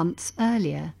fire months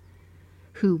earlier.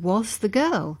 Who was the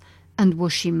girl, and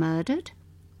was she murdered?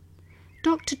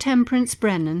 Dr. Temperance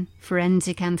Brennan,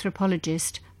 forensic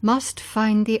anthropologist, must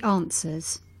find the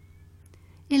answers.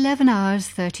 11 hours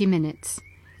 30 minutes.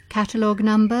 Catalogue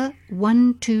number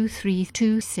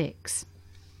 12326.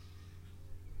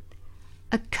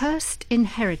 A Cursed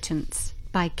Inheritance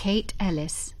by Kate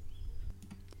Ellis.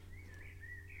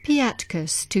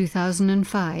 Piatkus,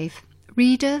 2005.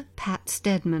 Reader Pat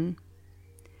Stedman.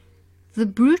 The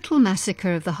brutal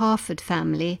massacre of the Harford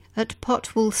family at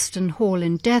Potwolston Hall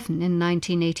in Devon in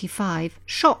 1985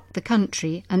 shocked the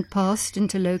country and passed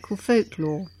into local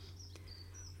folklore.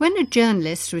 When a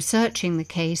journalist researching the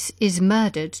case is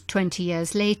murdered 20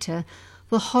 years later,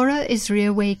 the horror is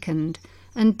reawakened,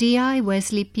 and D.I.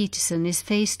 Wesley Peterson is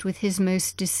faced with his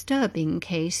most disturbing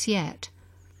case yet.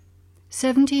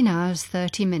 17 hours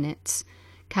 30 minutes.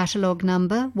 Catalogue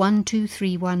number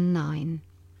 12319.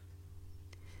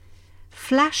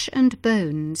 Flesh and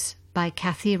Bones by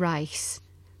Kathy Reichs.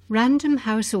 Random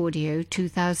House Audio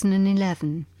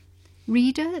 2011.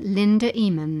 Reader Linda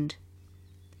Emmond.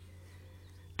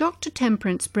 Dr.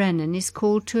 Temperance Brennan is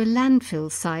called to a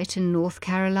landfill site in North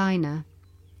Carolina.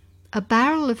 A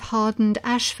barrel of hardened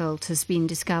asphalt has been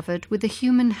discovered with a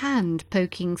human hand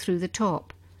poking through the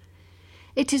top.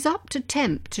 It is up to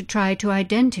Temp to try to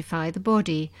identify the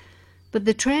body, but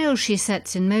the trail she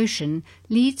sets in motion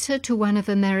leads her to one of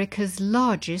America's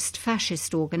largest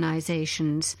fascist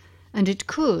organizations, and it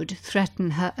could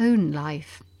threaten her own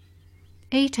life.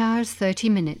 8 hours 30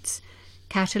 minutes.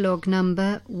 Catalogue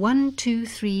number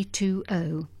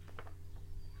 12320.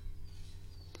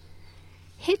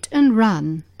 Hit and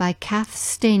Run by Kath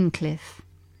Staincliffe.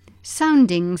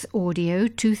 Soundings Audio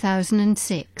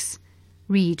 2006.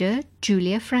 Reader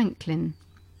Julia Franklin.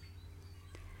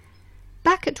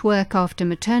 Back at work after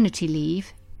maternity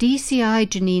leave, DCI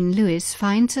Janine Lewis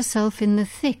finds herself in the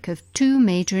thick of two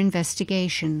major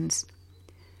investigations.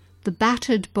 The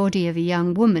battered body of a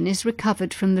young woman is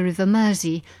recovered from the River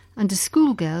Mersey, and a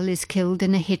schoolgirl is killed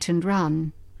in a hit and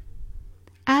run.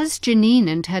 As Janine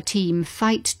and her team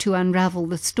fight to unravel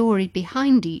the story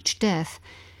behind each death,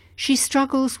 she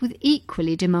struggles with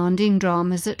equally demanding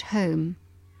dramas at home.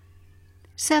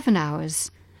 7 hours.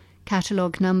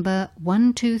 Catalogue number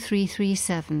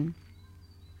 12337.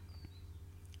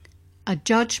 A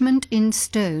Judgment in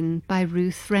Stone by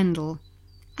Ruth Rendell.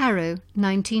 Arrow,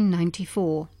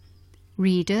 1994.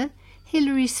 Reader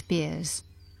Hilary Spears.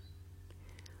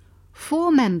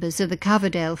 4 members of the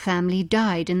Coverdale family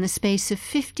died in the space of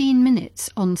 15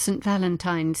 minutes on St.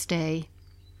 Valentine's Day.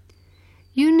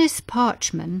 Eunice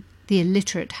Parchman, the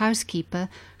illiterate housekeeper,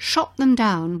 shot them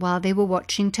down while they were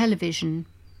watching television.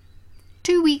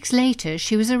 2 weeks later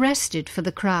she was arrested for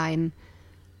the crime,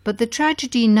 but the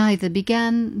tragedy neither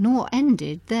began nor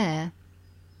ended there.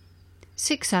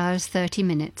 6 hours 30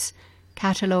 minutes.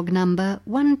 Catalogue number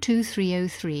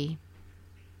 12303.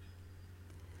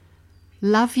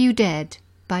 Love You Dead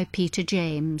by Peter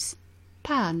James.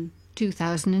 Pan,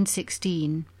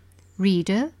 2016.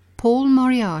 Reader Paul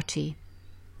Moriarty.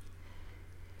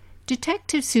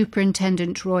 Detective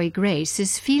Superintendent Roy Grace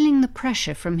is feeling the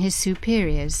pressure from his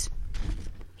superiors.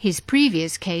 His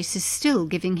previous case is still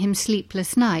giving him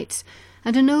sleepless nights,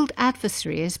 and an old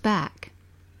adversary is back.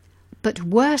 But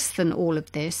worse than all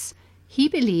of this, he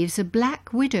believes a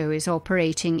black widow is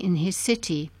operating in his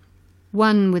city,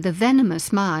 one with a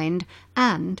venomous mind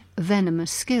and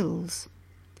venomous skills.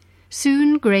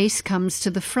 Soon Grace comes to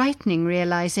the frightening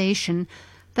realization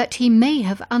that he may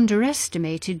have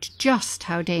underestimated just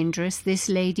how dangerous this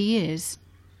lady is.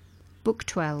 Book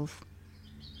 12.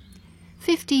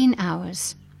 15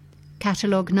 hours.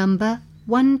 Catalogue number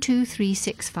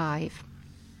 12365.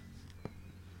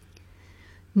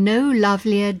 No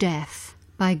Lovelier Death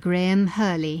by Graham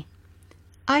Hurley.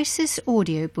 Isis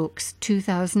Audiobooks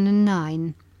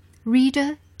 2009.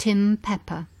 Reader Tim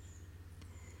Pepper.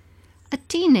 A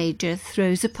teenager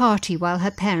throws a party while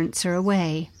her parents are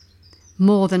away.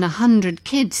 More than 100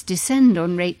 kids descend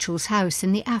on Rachel's house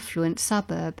in the affluent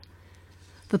suburb.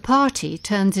 The party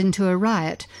turns into a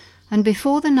riot, and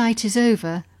before the night is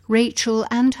over, Rachel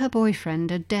and her boyfriend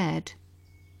are dead.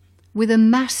 With a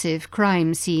massive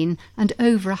crime scene and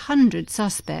over 100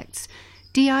 suspects,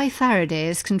 D.I. Faraday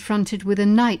is confronted with a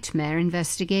nightmare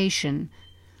investigation.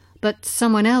 But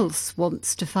someone else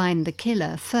wants to find the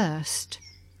killer first.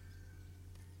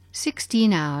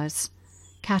 16 Hours,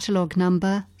 catalogue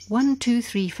number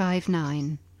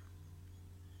 12359.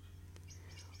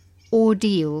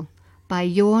 Ordeal by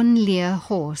Jorn Lear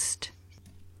Horst.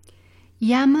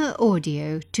 Yammer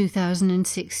Audio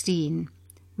 2016.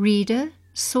 Reader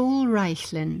Saul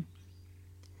Reichlin.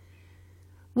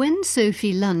 When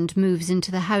Sophie Lund moves into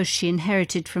the house she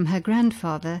inherited from her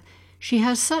grandfather, she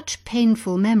has such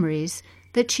painful memories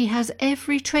that she has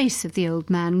every trace of the old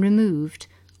man removed,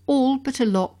 all but a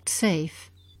locked safe.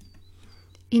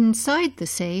 Inside the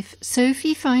safe,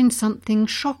 Sophie finds something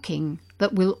shocking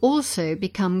that will also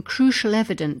become crucial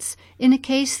evidence in a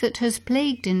case that has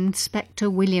plagued Inspector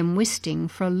William Wisting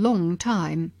for a long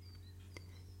time.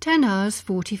 10 hours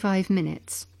 45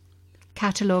 minutes.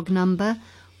 Catalogue number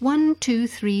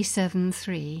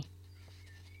 12373.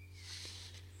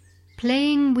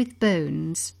 Playing with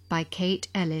Bones by Kate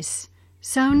Ellis.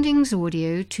 Soundings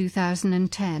Audio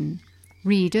 2010.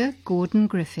 Reader Gordon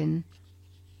Griffin.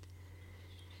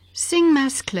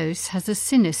 Singmas Close has a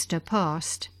sinister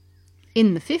past.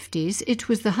 In the 50s, it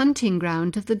was the hunting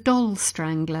ground of the Doll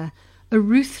Strangler, a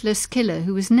ruthless killer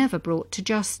who was never brought to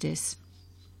justice.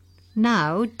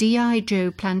 Now, D.I.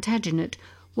 Joe Plantagenet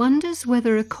wonders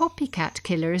whether a copycat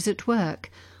killer is at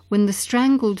work when the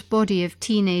strangled body of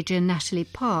teenager Natalie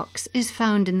Parks is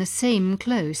found in the same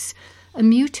close, a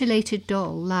mutilated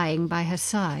doll lying by her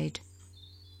side.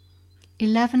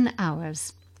 11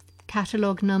 Hours.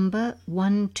 Catalogue number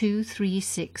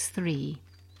 12363.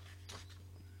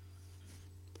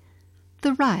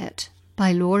 The Riot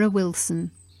by Laura Wilson.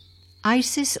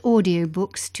 ISIS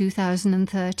Audiobooks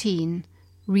 2013.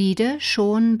 Reader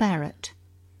Sean Barrett.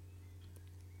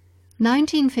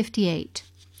 1958.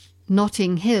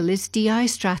 Notting Hill is D.I.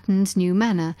 Stratton's new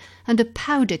manor and a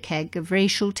powder keg of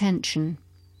racial tension.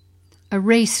 A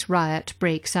race riot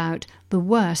breaks out, the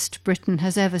worst Britain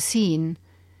has ever seen.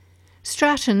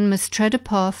 Stratton must tread a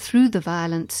path through the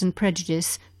violence and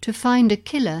prejudice to find a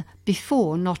killer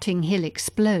before Notting Hill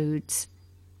explodes.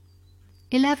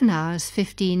 11 hours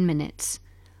 15 minutes.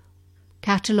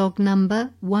 Catalogue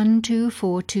number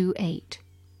 12428.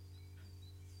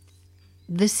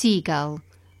 The Seagull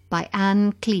by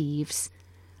Anne Cleeves.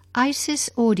 ISIS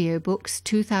Audiobooks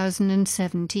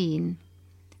 2017.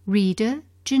 Reader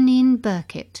Janine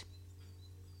Burkett.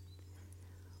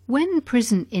 When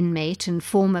prison inmate and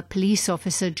former police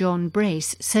officer John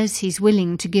Brace says he's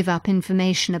willing to give up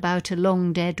information about a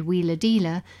long-dead wheeler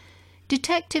dealer,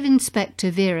 Detective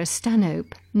Inspector Vera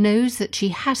Stanhope knows that she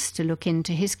has to look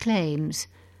into his claims.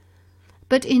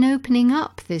 But in opening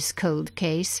up this cold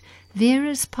case,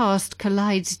 Vera's past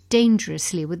collides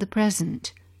dangerously with the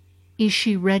present. Is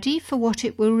she ready for what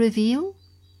it will reveal?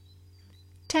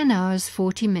 10 hours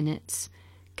 40 minutes.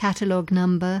 Catalogue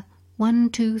number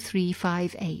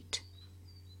 12358.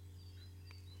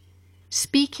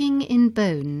 Speaking in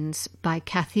Bones by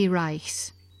Kathy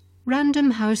Reichs.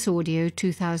 Random House Audio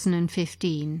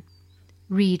 2015.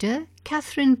 Reader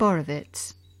Catherine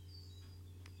Borovitz.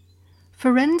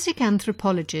 Forensic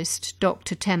anthropologist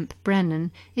Dr. Temp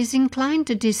Brennan is inclined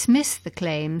to dismiss the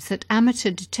claims that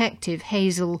amateur detective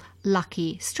Hazel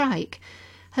Lucky Strike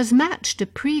has matched a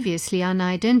previously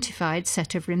unidentified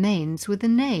set of remains with a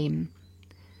name.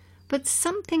 But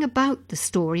something about the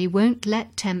story won't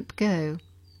let Temp go,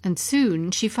 and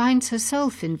soon she finds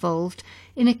herself involved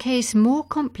in a case more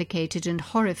complicated and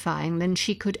horrifying than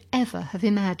she could ever have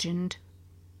imagined.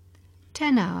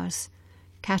 10 hours.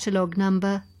 Catalogue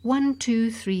number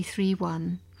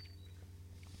 12331.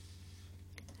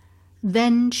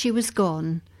 Then She Was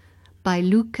Gone by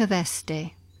Luca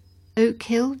Veste. Oak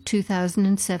Hill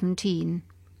 2017.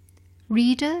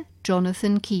 Reader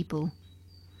Jonathan Keeble.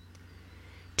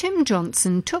 Tim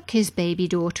Johnson took his baby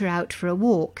daughter out for a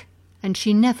walk, and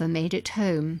she never made it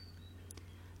home.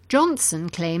 Johnson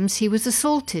claims he was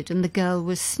assaulted and the girl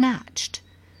was snatched.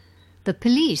 The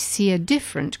police see a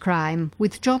different crime,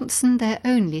 with Johnson their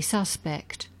only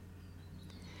suspect.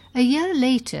 A year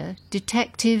later,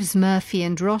 detectives Murphy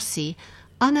and Rossi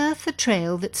unearth a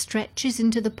trail that stretches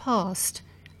into the past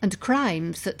and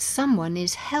crimes that someone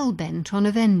is hell-bent on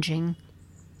avenging.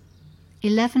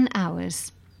 11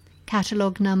 hours.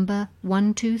 Catalogue number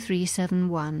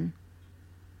 12371.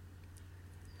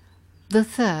 The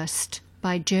Thirst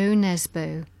by Joe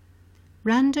Nesbo.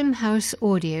 Random House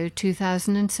Audio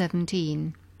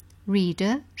 2017.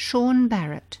 Reader Sean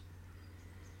Barrett.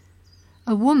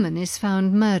 A woman is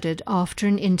found murdered after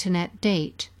an internet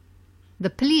date. The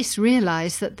police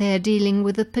realise that they are dealing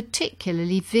with a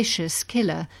particularly vicious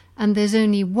killer, and there's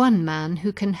only one man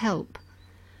who can help.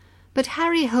 But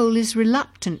Harry Hole is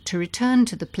reluctant to return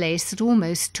to the place that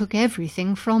almost took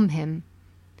everything from him,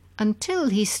 until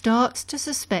he starts to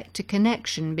suspect a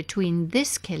connection between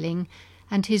this killing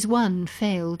and his one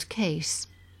failed case.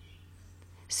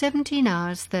 17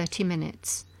 hours 30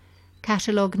 minutes.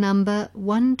 Catalogue number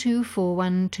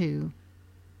 12412.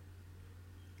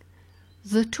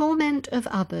 The Torment of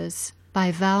Others by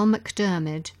Val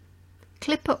McDermid.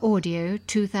 Clipper Audio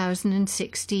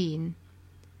 2016.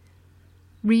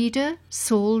 Reader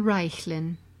Saul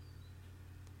Reichlin.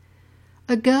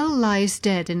 A girl lies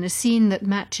dead in a scene that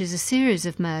matches a series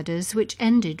of murders which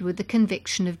ended with the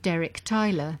conviction of Derek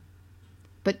Tyler.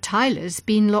 But Tyler's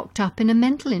been locked up in a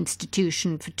mental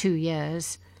institution for 2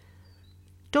 years.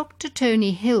 Dr.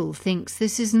 Tony Hill thinks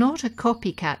this is not a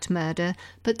copycat murder,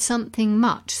 but something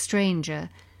much stranger,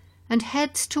 and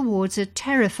heads towards a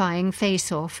terrifying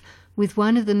face-off with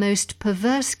one of the most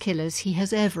perverse killers he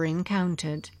has ever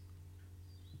encountered.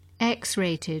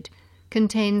 X-rated,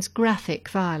 contains graphic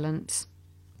violence.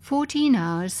 14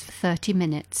 hours 30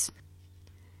 minutes.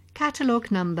 Catalogue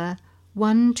number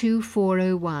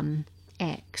 12401.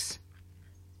 X.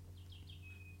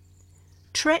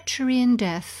 Treachery and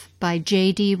Death by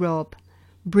J.D. Robb.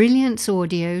 Brilliance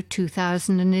Audio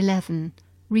 2011.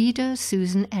 Reader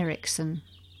Susan Erickson.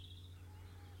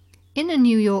 In a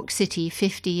New York City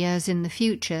 50 years in the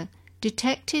future,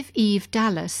 Detective Eve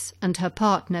Dallas and her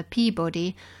partner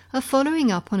Peabody are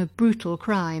following up on a brutal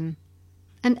crime.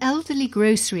 An elderly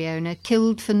grocery owner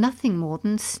killed for nothing more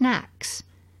than snacks.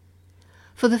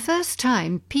 For the first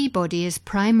time, Peabody is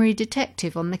primary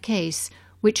detective on the case,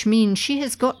 which means she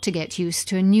has got to get used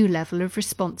to a new level of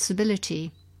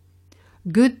responsibility.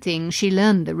 Good thing she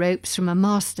learned the ropes from a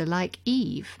master like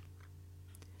Eve.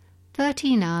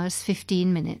 13 hours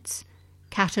 15 minutes.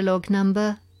 Catalogue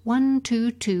number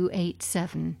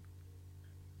 12287.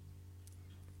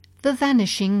 The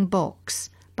Vanishing Box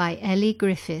by Ellie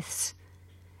Griffiths.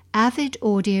 Avid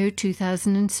Audio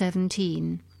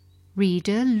 2017.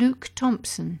 Reader Luke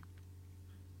Thompson.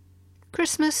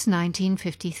 Christmas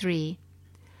 1953.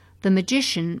 The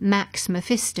magician Max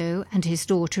Mephisto and his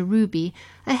daughter Ruby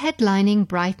are headlining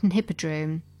Brighton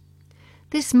Hippodrome.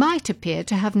 This might appear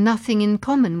to have nothing in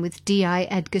common with D.I.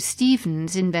 Edgar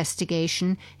Stevens'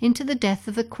 investigation into the death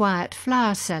of a quiet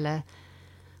flower seller,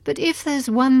 but if there's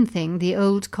one thing the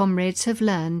old comrades have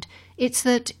learned, it's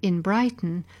that, in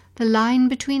Brighton, the line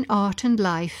between art and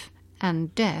life,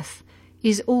 and death,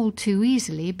 is all too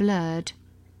easily blurred.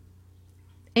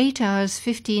 8 hours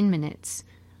 15 minutes.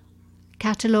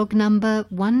 Catalogue number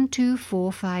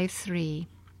 12453.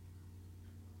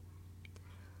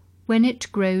 When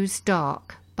It Grows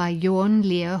Dark by Jorn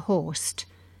Lear Horst.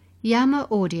 Yammer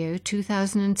Audio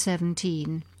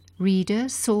 2017. Reader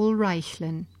Saul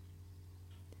Reichlin.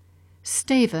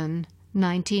 Stavern,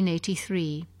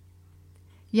 1983.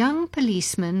 Young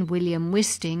policeman William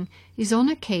Wisting is on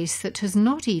a case that has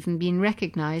not even been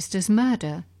recognised as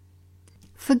murder.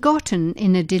 Forgotten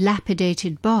in a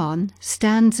dilapidated barn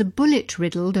stands a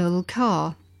bullet-riddled old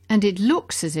car, and it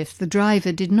looks as if the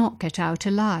driver did not get out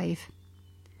alive.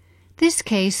 This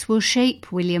case will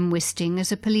shape William Wisting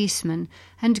as a policeman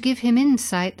and give him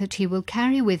insight that he will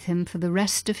carry with him for the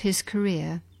rest of his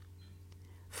career.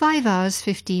 5 hours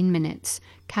 15 minutes.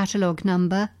 Catalogue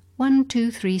number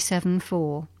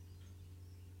 12374.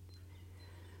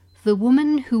 The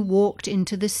Woman Who Walked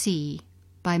into the Sea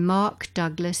by Mark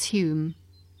Douglas Hume.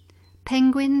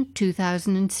 Penguin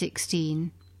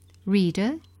 2016.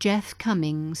 Reader Jeff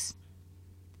Cummings.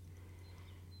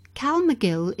 Cal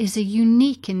McGill is a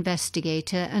unique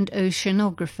investigator and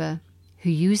oceanographer who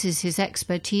uses his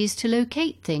expertise to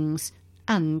locate things,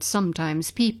 and sometimes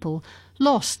people,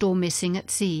 lost or missing at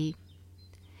sea.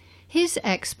 His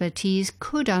expertise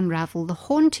could unravel the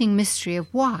haunting mystery of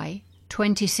why,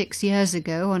 26 years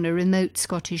ago on a remote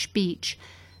Scottish beach,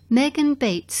 Megan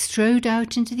Bates strode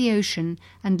out into the ocean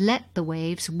and let the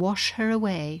waves wash her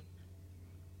away.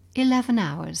 11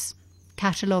 hours.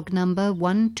 Catalogue number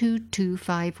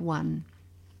 12251.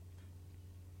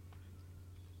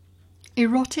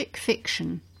 Erotic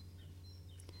fiction.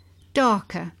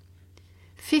 Darker.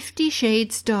 50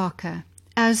 Shades Darker,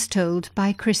 as told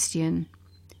by Christian,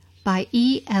 by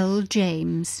E. L.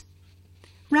 James.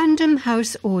 Random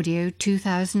House Audio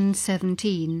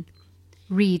 2017.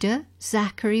 Reader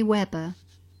Zachary Webber.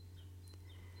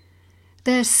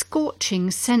 Their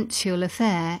scorching sensual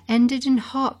affair ended in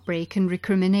heartbreak and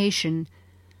recrimination,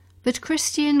 but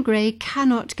Christian Grey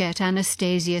cannot get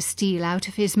Anastasia Steele out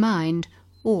of his mind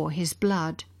or his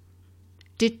blood.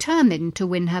 Determined to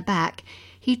win her back,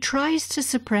 he tries to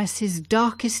suppress his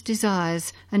darkest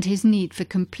desires and his need for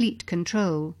complete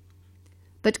control.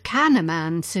 But can a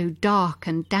man so dark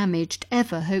and damaged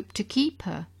ever hope to keep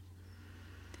her?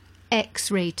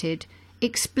 X-rated,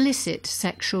 explicit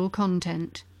sexual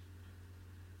content.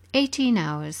 18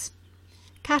 hours.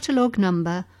 Catalogue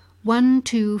number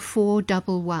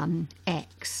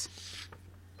 12411X.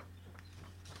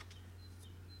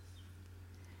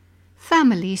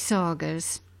 Family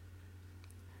Sagas.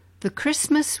 The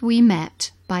Christmas We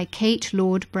Met by Kate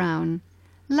Lord Brown.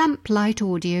 Lamplight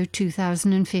Audio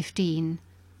 2015.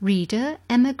 Reader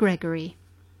Emma Gregory.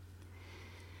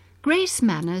 Grace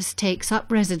Manners takes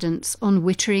up residence on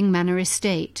Wittering Manor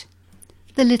Estate.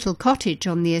 The little cottage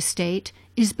on the estate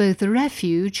is both a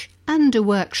refuge and a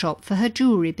workshop for her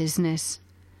jewellery business.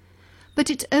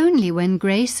 But it's only when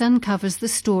Grace uncovers the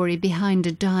story behind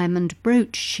a diamond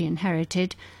brooch she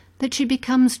inherited that she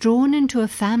becomes drawn into a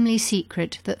family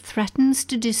secret that threatens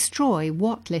to destroy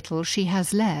what little she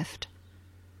has left.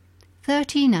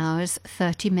 13 hours,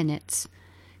 30 minutes.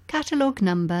 Catalogue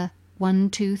number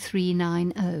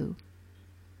 12390.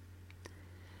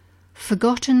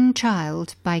 Forgotten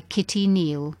Child by Kitty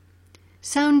Neal.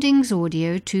 Soundings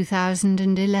Audio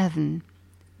 2011.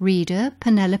 Reader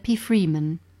Penelope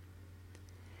Freeman.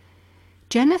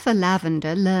 Jennifer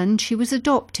Lavender learned she was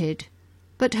adopted,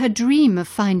 but her dream of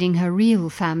finding her real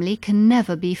family can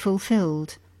never be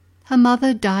fulfilled. Her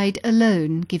mother died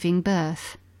alone giving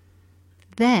birth.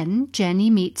 Then Jenny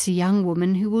meets a young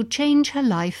woman who will change her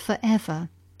life forever.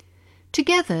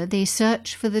 Together they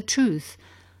search for the truth,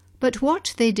 but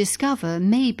what they discover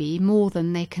may be more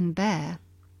than they can bear.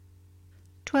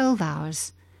 12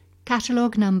 hours.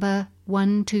 Catalogue number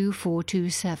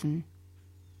 12427.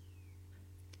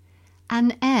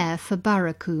 An Heir for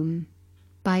Barracombe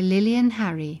by Lillian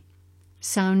Harry.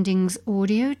 Soundings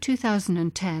Audio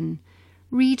 2010.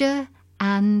 Reader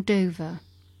Anne Dover.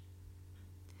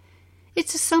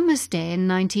 It's a summer's day in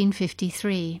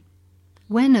 1953.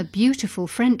 When a beautiful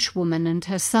Frenchwoman and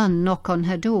her son knock on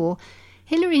her door,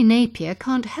 Hilary Napier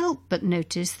can't help but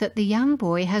notice that the young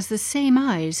boy has the same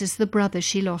eyes as the brother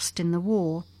she lost in the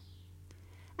war.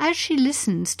 As she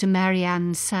listens to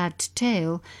Marianne's sad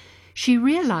tale, she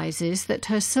realises that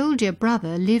her soldier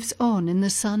brother lives on in the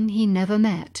son he never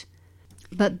met.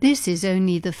 But this is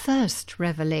only the first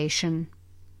revelation.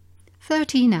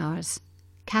 13 hours.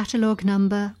 Catalogue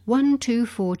number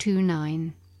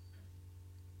 12429.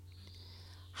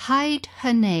 Hide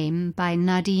Her Name by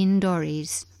Nadine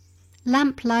Dorries.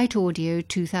 Lamplight Audio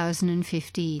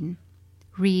 2015.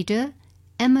 Reader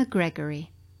Emma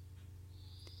Gregory.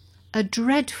 A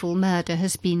dreadful murder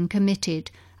has been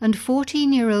committed, and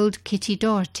 14-year-old Kitty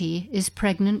Doherty is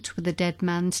pregnant with a dead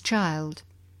man's child.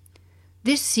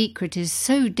 This secret is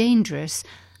so dangerous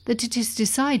that it is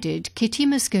decided Kitty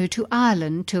must go to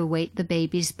Ireland to await the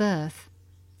baby's birth.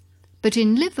 But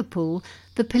in Liverpool,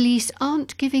 the police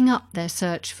aren't giving up their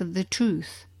search for the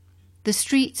truth. The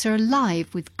streets are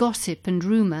alive with gossip and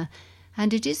rumour,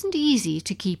 and it isn't easy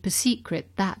to keep a secret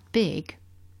that big.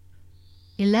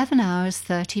 11 hours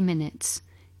 30 minutes.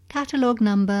 Catalogue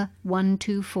number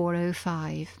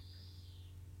 12405.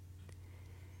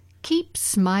 Keep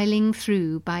Smiling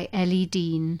Through by Ellie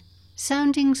Dean.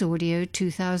 Soundings Audio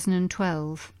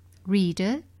 2012.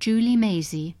 Reader Julie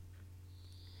Maisie.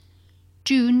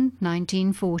 June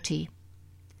 1940.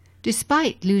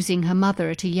 Despite losing her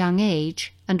mother at a young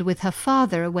age, and with her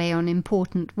father away on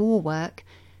important war work,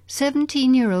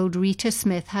 17-year-old Rita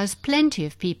Smith has plenty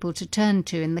of people to turn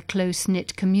to in the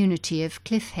close-knit community of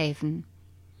Cliffhaven.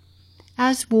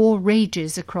 As war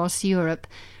rages across Europe,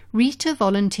 Rita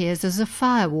volunteers as a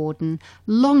fire warden,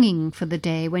 longing for the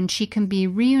day when she can be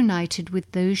reunited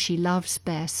with those she loves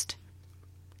best.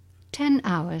 10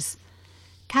 hours.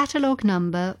 Catalogue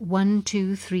number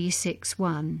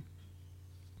 12361.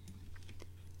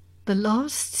 The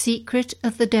Lost Secret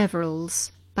of the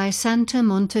Deverells by Santa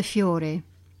Montefiore.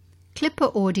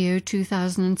 Clipper Audio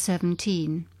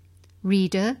 2017.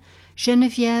 Reader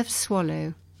Geneviève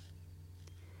Swallow.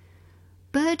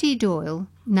 Birdie Doyle,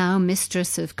 now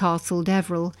mistress of Castle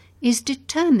Deverell, is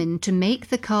determined to make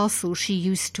the castle she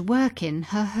used to work in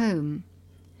her home.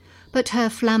 But her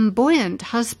flamboyant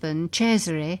husband,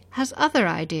 Cesare, has other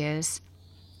ideas.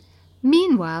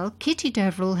 Meanwhile, Kitty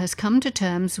Deverell has come to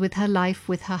terms with her life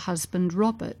with her husband,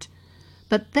 Robert.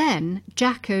 But then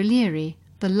Jack O'Leary,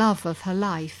 the love of her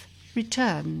life,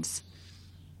 returns.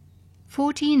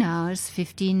 14 hours,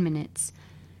 15 minutes.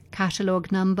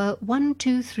 Catalogue number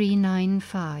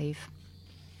 12395.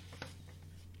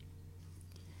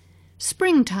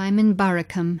 Springtime in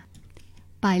Barracombe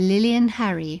by Lillian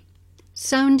Harry.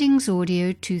 Soundings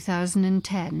Audio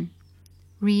 2010.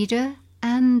 Reader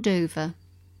Anne Dover.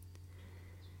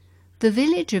 The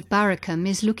village of Barracombe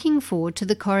is looking forward to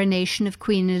the coronation of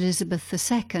Queen Elizabeth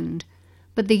II,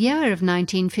 but the year of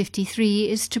 1953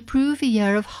 is to prove a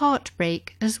year of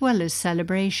heartbreak as well as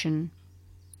celebration.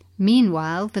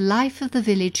 Meanwhile, the life of the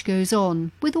village goes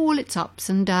on, with all its ups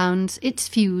and downs, its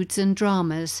feuds and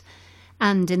dramas,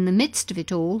 and in the midst of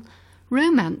it all,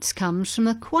 romance comes from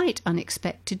a quite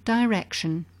unexpected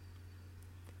direction.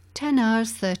 10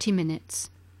 hours 30 minutes.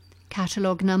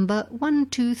 Catalogue number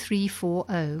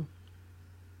 12340.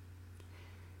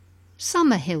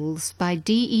 Summer Hills by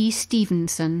D. E.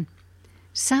 Stevenson.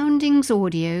 Soundings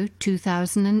Audio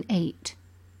 2008.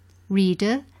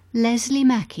 Reader Leslie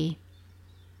Mackey.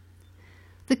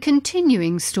 The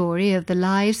continuing story of the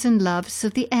lives and loves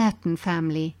of the Ayrton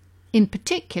family, in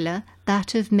particular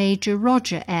that of Major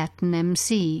Roger Ayrton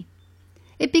MC.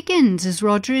 It begins as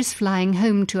Roger is flying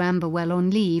home to Amberwell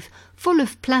on leave, full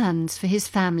of plans for his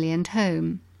family and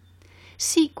home.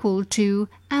 Sequel to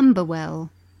Amberwell.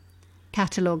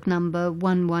 Catalogue number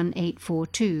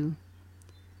 11842.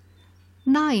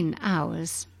 9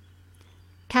 hours.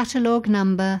 Catalogue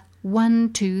number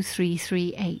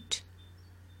 12338.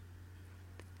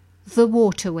 The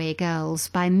Waterway Girls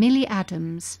by Millie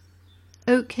Adams.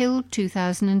 Oak Hill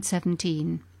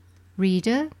 2017.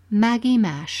 Reader Maggie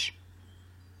Mash.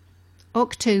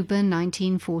 October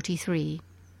 1943.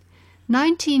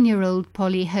 19-year-old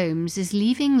Polly Holmes is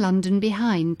leaving London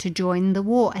behind to join the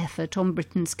war effort on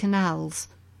Britain's canals.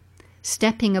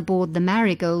 Stepping aboard the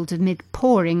Marigold amid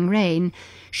pouring rain,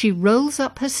 she rolls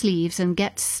up her sleeves and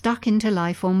gets stuck into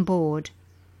life on board.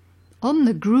 On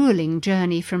the gruelling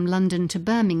journey from London to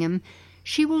Birmingham,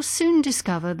 she will soon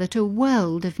discover that a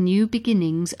world of new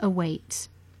beginnings awaits.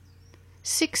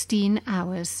 16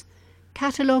 hours.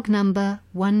 Catalogue number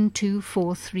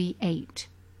 12438.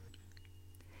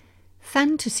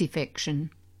 Fantasy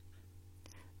fiction.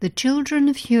 The Children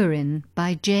of Hurin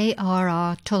by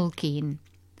J.R.R. Tolkien.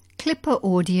 Clipper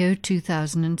Audio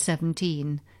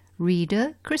 2017.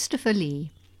 Reader Christopher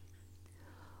Lee.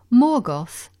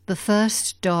 Morgoth, the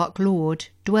first Dark Lord,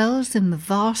 dwells in the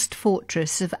vast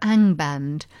fortress of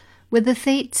Angband, where the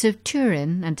fates of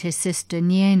Turin and his sister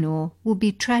Nienor will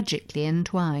be tragically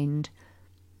entwined.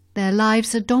 Their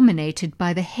lives are dominated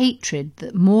by the hatred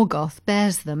that Morgoth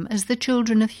bears them as the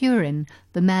children of Hurin,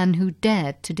 the man who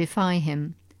dared to defy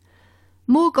him.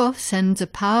 Morgoth sends a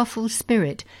powerful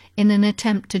spirit in an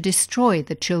attempt to destroy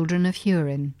the children of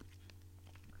Hurin.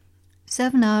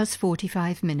 7 hours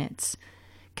 45 minutes.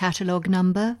 Catalogue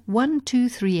number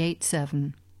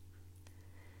 12387.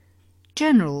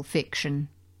 General fiction.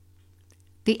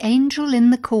 The Angel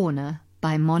in the Corner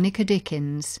by Monica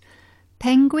Dickens.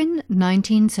 Penguin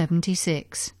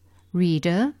 1976.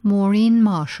 Reader Maureen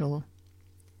Marshall.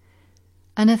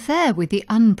 An affair with the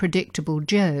unpredictable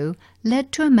Joe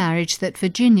led to a marriage that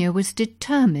Virginia was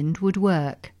determined would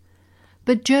work.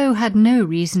 But Joe had no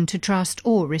reason to trust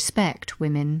or respect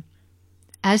women.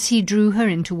 As he drew her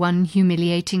into one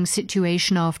humiliating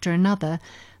situation after another,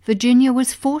 Virginia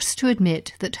was forced to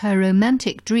admit that her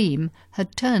romantic dream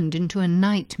had turned into a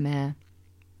nightmare.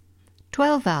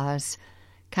 12 hours.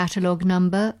 Catalogue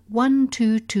number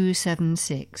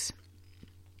 12276.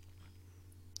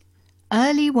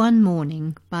 Early One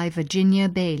Morning by Virginia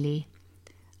Bailey.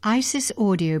 Isis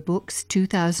Audiobooks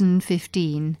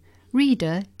 2015.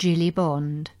 Reader Gilly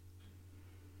Bond.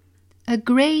 A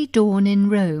Grey Dawn in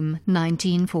Rome,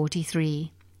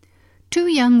 1943. Two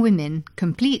young women,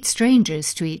 complete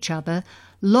strangers to each other,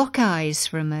 lock eyes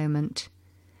for a moment.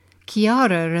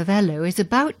 Chiara Ravello is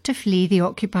about to flee the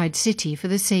occupied city for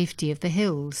the safety of the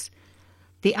hills.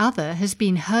 The other has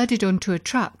been herded onto a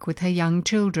truck with her young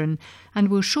children and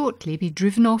will shortly be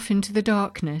driven off into the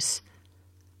darkness.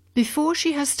 Before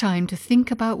she has time to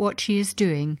think about what she is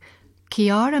doing,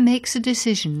 Chiara makes a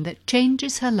decision that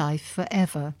changes her life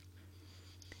forever.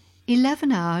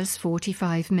 11 hours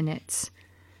 45 minutes.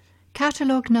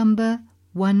 Catalogue number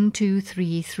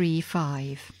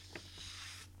 12335.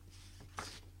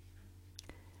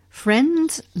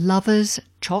 Friends, Lovers,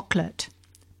 Chocolate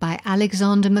by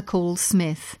Alexander McCall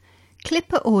Smith.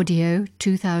 Clipper Audio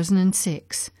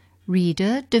 2006.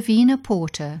 Reader Davina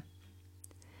Porter.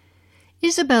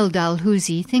 Isabel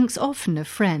Dalhousie thinks often of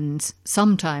friends,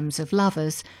 sometimes of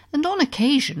lovers, and on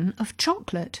occasion of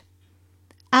chocolate.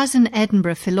 As an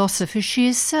Edinburgh philosopher, she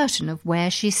is certain of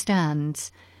where she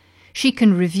stands. She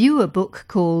can review a book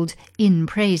called In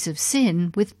Praise of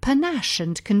Sin with panache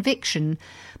and conviction,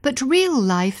 but real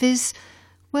life is,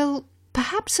 well,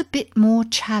 perhaps a bit more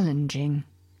challenging.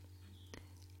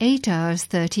 8 hours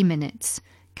 30 minutes.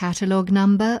 Catalogue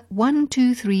number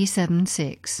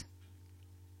 12376.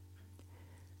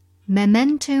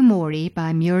 Memento Mori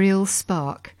by Muriel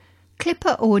Spark,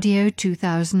 Clipper Audio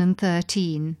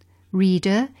 2013.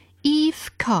 Reader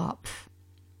Eve Karpf.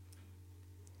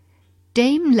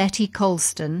 Dame Letty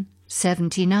Colston,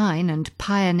 79 and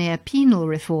pioneer penal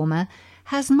reformer,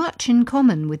 has much in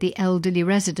common with the elderly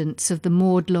residents of the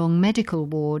Maudlong Medical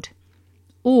Ward.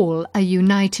 All are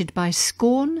united by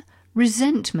scorn,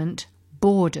 resentment,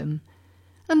 boredom,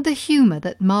 and the humour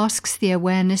that masks the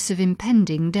awareness of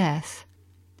impending death.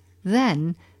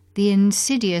 Then the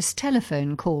insidious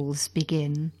telephone calls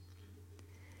begin.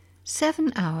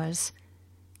 7 hours.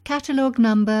 Catalogue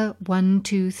number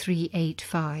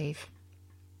 12385.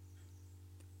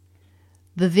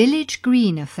 The Village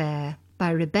Green Affair by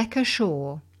Rebecca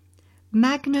Shaw.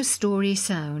 Magna Story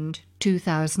Sound,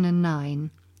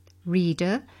 2009.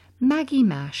 Reader Maggie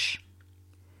Mash.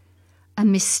 A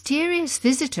mysterious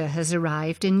visitor has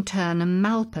arrived in Turnham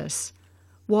Malpas.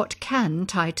 What can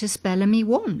Titus Bellamy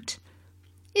want?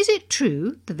 Is it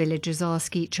true, the villagers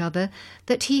ask each other,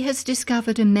 that he has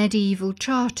discovered a medieval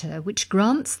charter which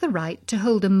grants the right to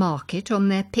hold a market on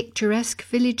their picturesque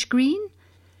village green?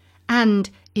 And,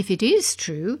 if it is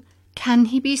true, can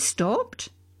he be stopped?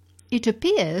 It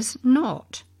appears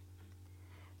not.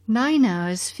 9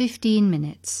 hours 15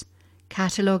 minutes.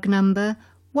 Catalogue number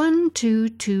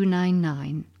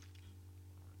 12299.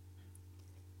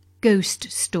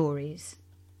 Ghost Stories.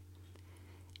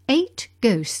 8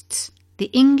 Ghosts, the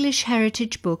English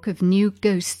Heritage Book of New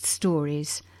Ghost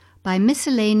Stories, by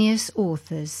Miscellaneous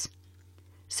Authors.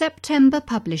 September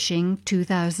Publishing,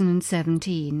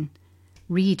 2017.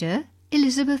 Reader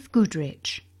Elizabeth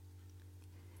Goodrich.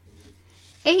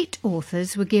 8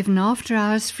 authors were given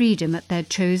after-hours freedom at their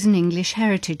chosen English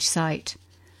heritage site.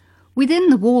 Within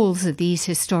the walls of these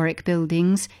historic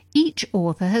buildings, each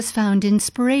author has found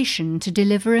inspiration to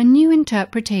deliver a new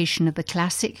interpretation of the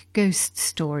classic ghost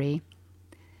story.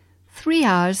 3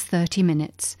 hours 30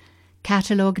 minutes.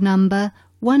 Catalogue number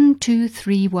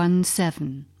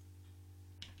 12317.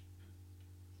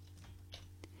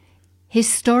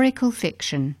 Historical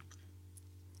Fiction.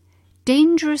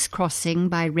 Dangerous Crossing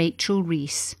by Rachel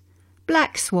Reese.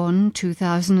 Black Swan,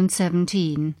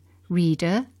 2017.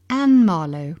 Reader Anne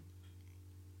Marlowe.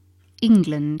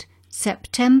 England,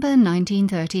 September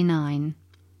 1939.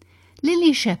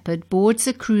 Lily Shepherd boards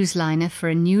a cruise liner for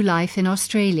a new life in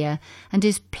Australia and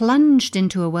is plunged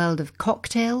into a world of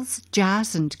cocktails,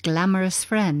 jazz and glamorous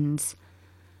friends.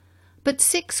 But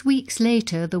 6 weeks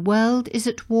later the world is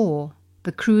at war,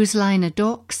 the cruise liner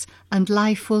docks, and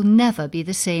life will never be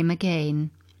the same again.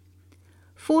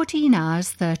 14 hours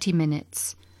 30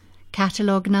 minutes.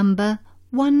 Catalogue number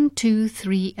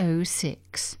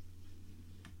 12306.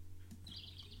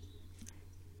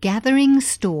 Gathering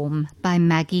Storm by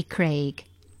Maggie Craig.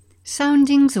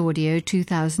 Soundings Audio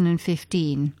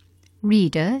 2015.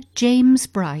 Reader James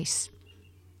Bryce.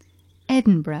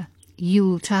 Edinburgh,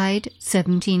 Yuletide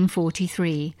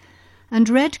 1743, and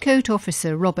Redcoat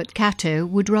officer Robert Cato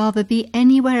would rather be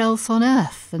anywhere else on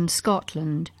earth than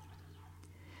Scotland.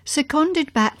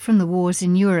 Seconded back from the wars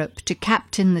in Europe to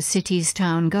captain the city's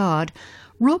town guard,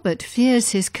 Robert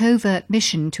fears his covert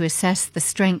mission to assess the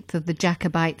strength of the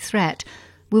Jacobite threat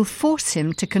will force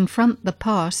him to confront the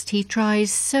past he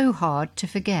tries so hard to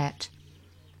forget.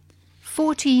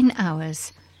 14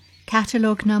 hours.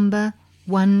 Catalogue number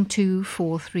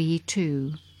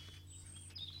 12432.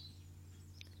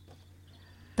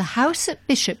 The House at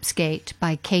Bishopsgate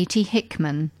by Katie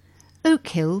Hickman. Oak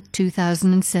Hill,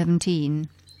 2017.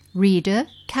 Reader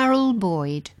Carol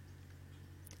Boyd.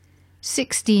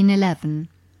 1611.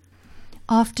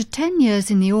 After 10 years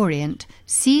in the Orient,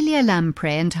 Celia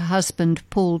Lamprey and her husband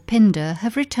Paul Pinder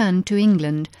have returned to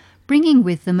England, bringing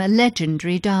with them a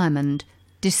legendary diamond,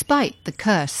 despite the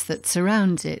curse that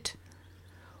surrounds it.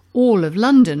 All of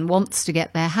London wants to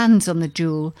get their hands on the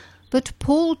jewel, but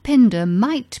Paul Pinder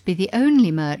might be the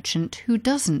only merchant who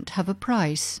doesn't have a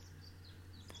price.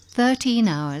 13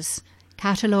 hours.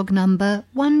 Catalogue number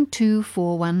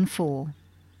 12414.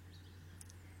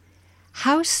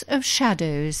 House of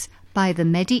Shadows by the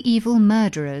Medieval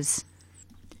Murderers.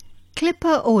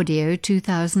 Clipper Audio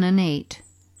 2008.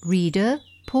 Reader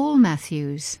Paul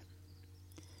Matthews.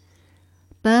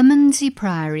 Bermondsey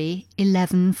Priory,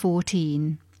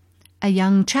 1114. A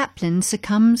young chaplain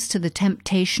succumbs to the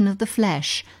temptation of the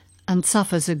flesh and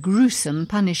suffers a gruesome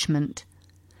punishment.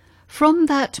 From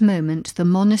that moment the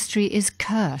monastery is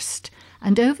cursed,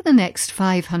 and over the next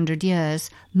 500 years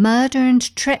murder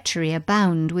and treachery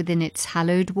abound within its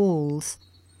hallowed walls.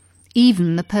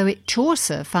 Even the poet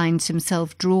Chaucer finds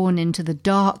himself drawn into the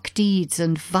dark deeds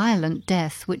and violent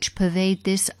death which pervade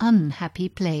this unhappy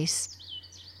place.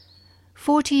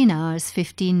 14 hours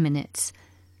 15 minutes.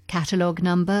 Catalogue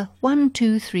number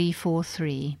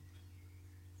 12343.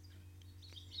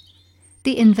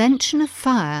 The Invention of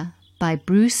Fire by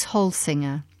Bruce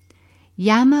Holsinger.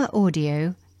 Yammer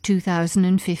Audio,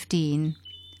 2015.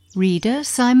 Reader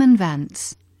Simon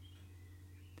Vance.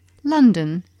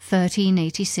 London,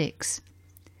 1386.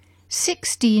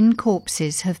 16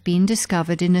 corpses have been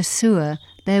discovered in a sewer,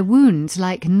 their wounds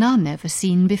like none ever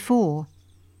seen before.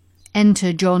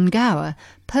 Enter John Gower,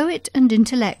 poet and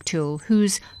intellectual,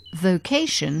 whose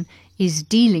vocation is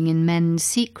dealing in men's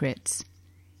secrets.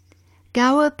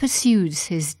 Gower pursues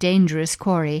his dangerous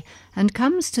quarry and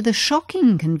comes to the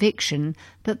shocking conviction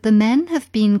that the men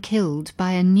have been killed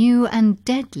by a new and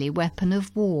deadly weapon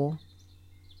of war.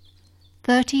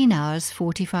 13 hours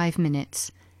 45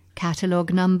 minutes.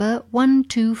 Catalogue number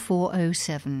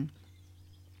 12407.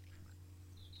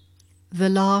 The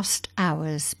Last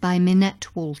Hours by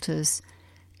Minette Walters.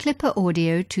 Clipper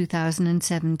Audio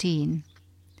 2017.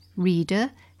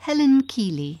 Reader Helen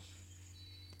Keeley.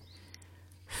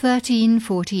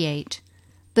 1348.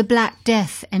 The Black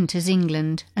Death enters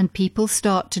England, and people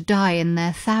start to die in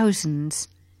their thousands.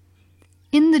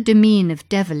 In the demesne of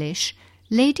Devilish,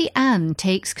 Lady Anne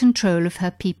takes control of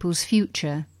her people's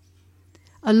future.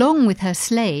 Along with her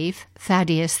slave,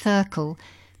 Thaddeus Thurkel,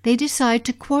 they decide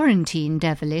to quarantine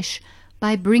Devilish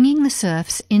by bringing the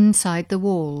serfs inside the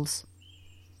walls.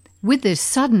 With this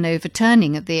sudden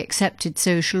overturning of the accepted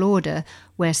social order,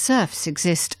 where serfs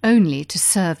exist only to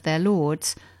serve their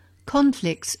lords,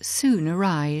 conflicts soon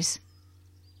arise.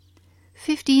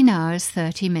 15 hours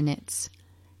 30 minutes.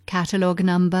 Catalogue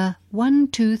number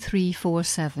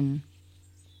 12347.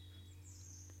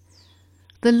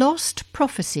 The Lost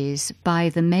Prophecies by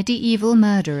the Medieval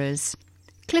Murderers.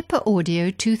 Clipper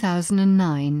Audio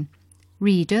 2009.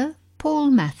 Reader Paul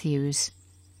Matthews.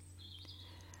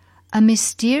 A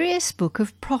mysterious book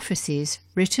of prophecies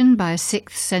written by a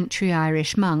 6th century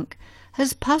Irish monk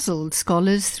has puzzled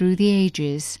scholars through the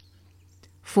ages.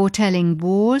 Foretelling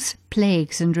wars,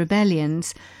 plagues and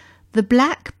rebellions, the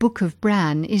Black Book of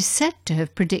Bran is said to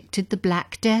have predicted the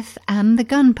Black Death and the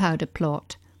Gunpowder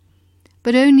Plot.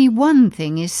 But only one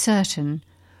thing is certain: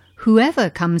 whoever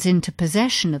comes into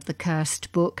possession of the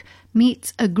cursed book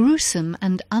meets a gruesome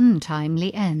and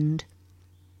untimely end.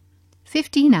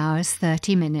 15 hours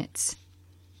 30 minutes.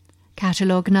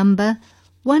 Catalogue number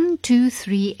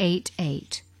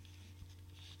 12388.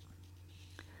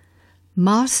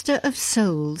 Master of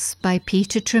Souls by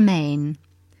Peter Tremaine.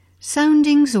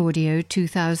 Soundings Audio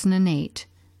 2008.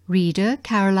 Reader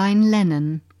Caroline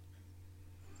Lennon.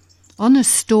 On a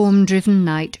storm-driven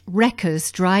night,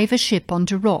 wreckers drive a ship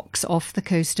onto rocks off the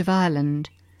coast of Ireland.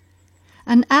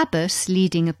 An abbess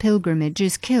leading a pilgrimage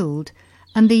is killed,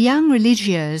 and the young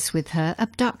religieuse with her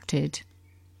abducted.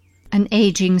 An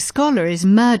ageing scholar is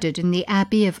murdered in the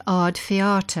Abbey of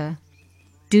Ardfhearta.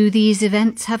 Do these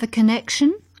events have a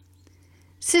connection?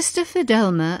 Sister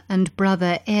Fidelma and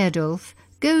brother Eardulf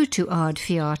go to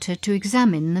Ardfhearta to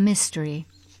examine the mystery.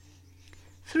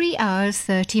 3 hours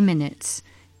 30 minutes.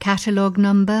 Catalogue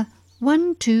number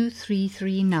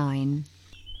 12339.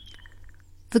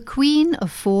 The Queen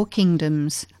of Four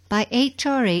Kingdoms by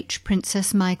H.R.H.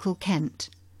 Princess Michael Kent.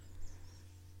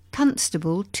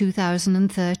 Constable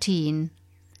 2013.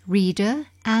 Reader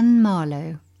Anne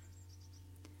Marlowe.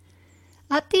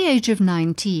 At the age of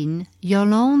 19,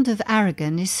 Yolande of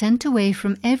Aragon is sent away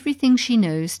from everything she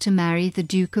knows to marry the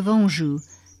Duke of Anjou,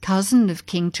 cousin of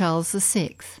King Charles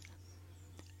VI.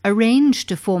 Arranged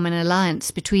to form an alliance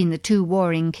between the two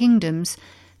warring kingdoms,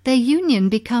 their union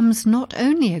becomes not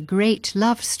only a great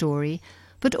love story,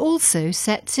 but also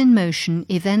sets in motion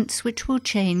events which will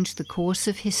change the course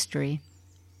of history.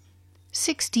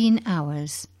 16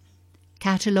 hours.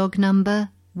 Catalogue number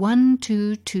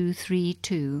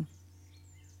 12232.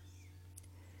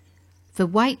 The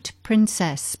White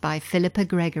Princess by Philippa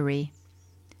Gregory.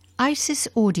 Isis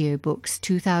Audiobooks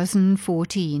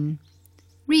 2014.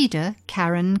 Reader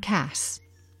Karen Cass.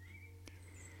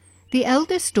 The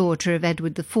eldest daughter of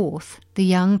Edward IV, the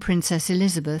young Princess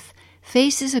Elizabeth,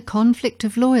 faces a conflict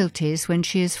of loyalties when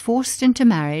she is forced into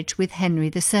marriage with Henry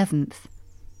VII.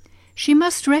 She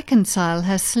must reconcile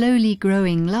her slowly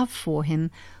growing love for him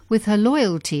with her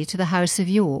loyalty to the House of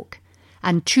York,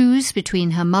 and choose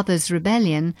between her mother's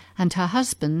rebellion and her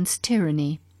husband's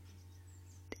tyranny.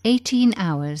 18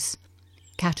 hours.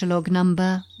 Catalogue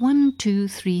number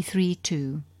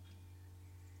 12332.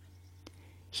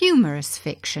 Humorous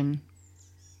fiction.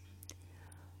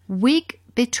 Whig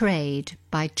Betrayed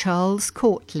by Charles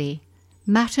Courtley,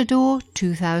 Matador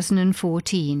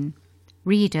 2014.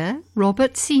 Reader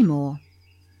Robert Seymour.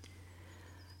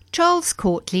 Charles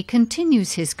Courtley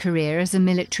continues his career as a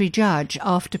military judge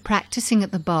after practising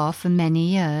at the bar for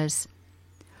many years.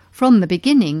 From the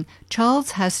beginning,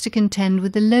 Charles has to contend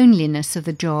with the loneliness of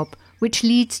the job, which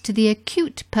leads to the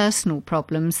acute personal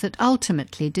problems that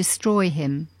ultimately destroy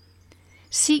him.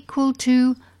 Sequel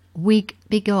to Whig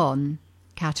Begone,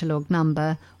 catalogue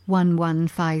number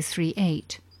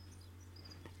 11538.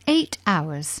 8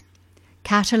 Hours,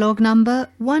 catalogue number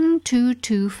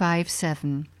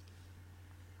 12257.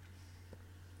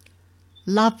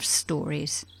 Love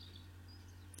Stories.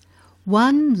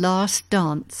 One Last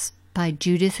Dance by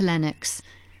Judith Lennox,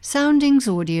 Soundings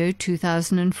Audio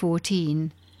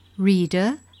 2014.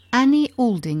 Reader Annie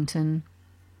Aldington.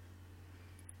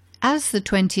 As the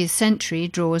 20th century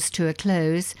draws to a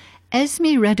close,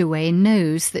 Esme Redaway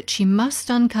knows that she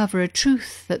must uncover a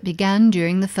truth that began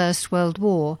during the First World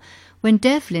War, when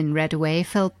Devlin Redaway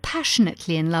fell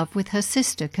passionately in love with her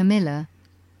sister Camilla.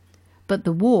 But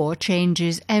the war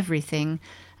changes everything,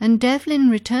 and Devlin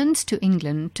returns to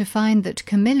England to find that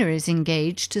Camilla is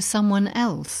engaged to someone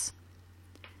else.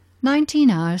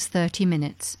 19 hours 30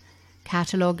 minutes.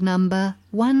 Catalogue number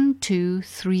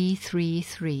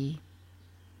 12333.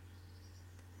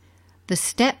 The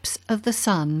Steps of the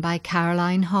Sun by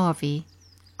Caroline Harvey.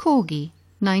 Corgi,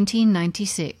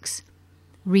 1996.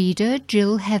 Reader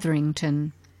Jill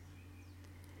Hetherington.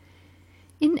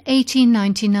 In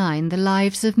 1899, the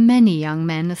lives of many young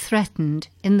men are threatened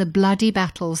in the bloody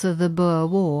battles of the Boer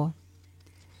War.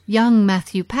 Young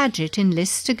Matthew Paget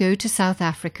enlists to go to South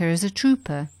Africa as a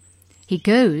trooper. He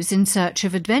goes in search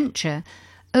of adventure,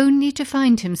 only to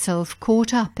find himself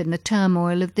caught up in the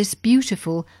turmoil of this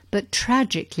beautiful but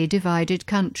tragically divided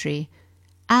country,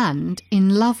 and in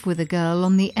love with a girl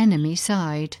on the enemy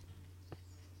side.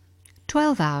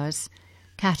 12 Hours,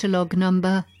 catalogue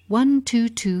number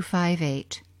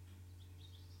 12258.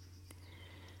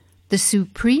 The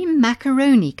Supreme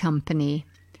Macaroni Company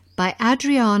by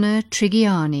Adriana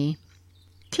Trigiani.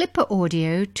 Clipper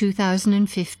Audio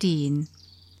 2015.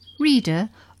 Reader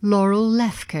Laurel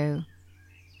Lefko.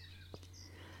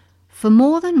 For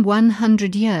more than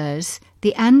 100 years,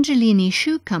 the Angelini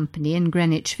Shoe Company in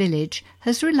Greenwich Village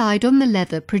has relied on the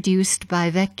leather produced by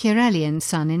Vecchiarelli &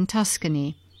 Son in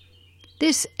Tuscany.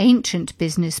 This ancient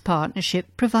business partnership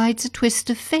provides a twist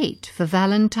of fate for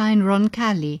Valentine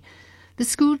Roncalli, the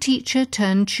schoolteacher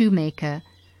turned shoemaker,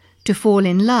 to fall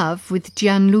in love with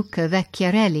Gianluca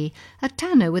Vecchiarelli, a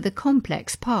tanner with a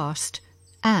complex past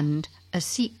and a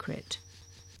secret.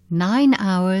 9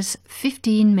 hours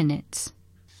 15 minutes.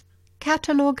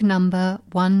 Catalogue number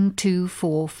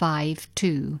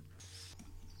 12452.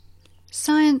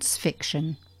 Science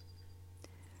Fiction.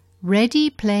 Ready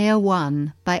Player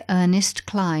One by Ernest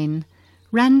Cline.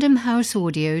 Random House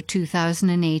Audio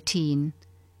 2018.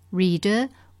 Reader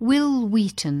Will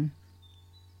Wheaton.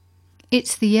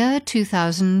 It's the year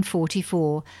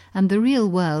 2044, and the real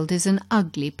world is an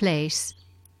ugly place.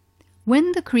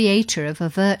 When the creator of a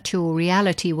virtual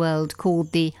reality world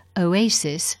called the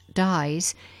Oasis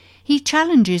dies, he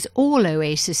challenges all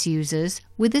Oasis users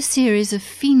with a series of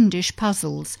fiendish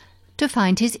puzzles to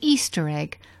find his Easter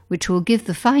egg, which will give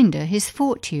the finder his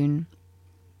fortune.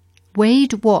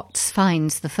 Wade Watts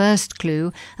finds the first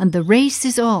clue, and the race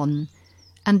is on,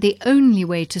 and the only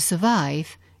way to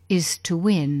survive is to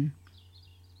win.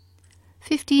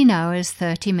 15 hours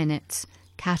 30 minutes.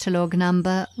 Catalogue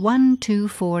number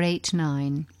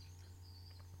 12489.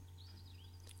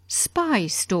 Spy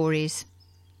Stories.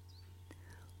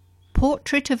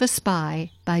 Portrait of a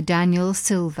Spy by Daniel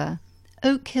Silver.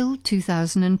 Oak Hill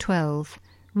 2012.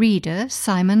 Reader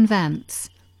Simon Vance.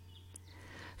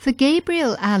 For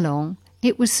Gabriel Allon,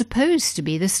 it was supposed to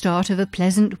be the start of a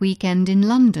pleasant weekend in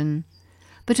London,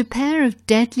 but a pair of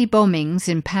deadly bombings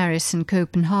in Paris and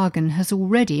Copenhagen has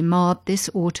already marred this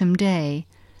autumn day.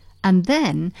 And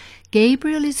then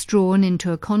Gabriel is drawn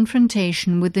into a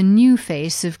confrontation with the new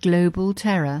face of global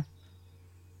terror.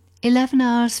 11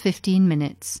 hours 15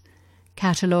 minutes.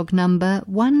 Catalogue number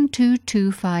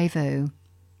 12250.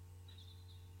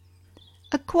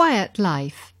 A Quiet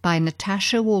Life by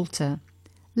Natasha Walter.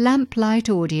 Lamplight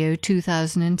Audio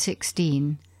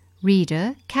 2016.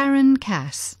 Reader Karen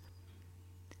Cass.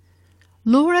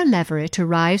 Laura Leverett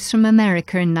arrives from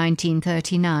America in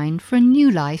 1939 for a new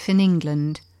life in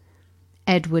England.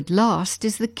 Edward Last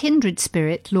is the kindred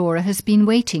spirit Laura has been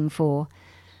waiting for,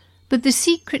 but the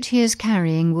secret he is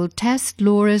carrying will test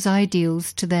Laura's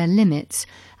ideals to their limits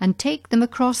and take them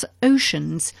across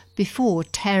oceans before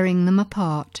tearing them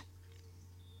apart.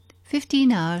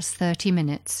 15 hours 30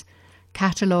 minutes.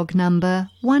 catalogue number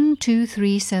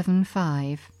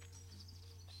 12375.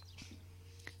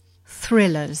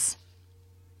 Thrillers.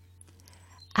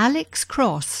 Alex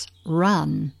Cross,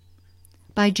 Run,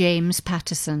 by James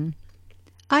Patterson.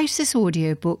 Isis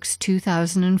Audiobooks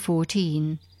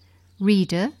 2014.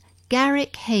 Reader,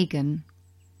 Garrick Hagan.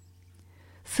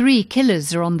 3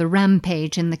 killers are on the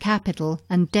rampage in the capital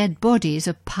and dead bodies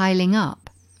are piling up.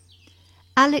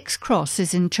 Alex Cross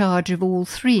is in charge of all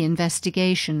 3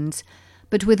 investigations,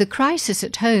 but with a crisis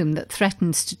at home that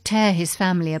threatens to tear his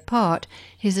family apart,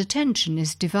 his attention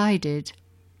is divided.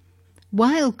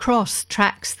 While Cross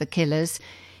tracks the killers,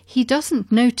 he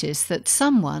doesn't notice that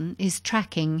someone is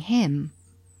tracking him.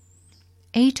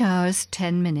 8 hours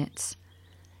 10 minutes.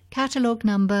 Catalogue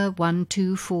number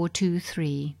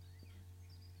 12423.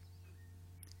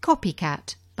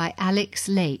 Copycat by Alex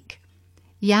Lake.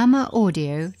 Yama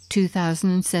Audio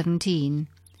 2017.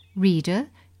 Reader,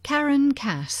 Karen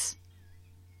Cass.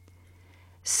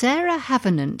 Sarah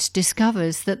Havenant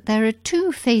discovers that there are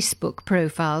 2 Facebook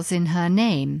profiles in her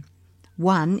name.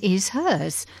 One is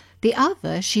hers, the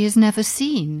other she has never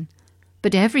seen.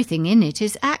 But everything in it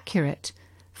is accurate.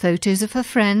 Photos of her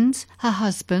friends, her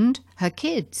husband, her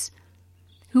kids.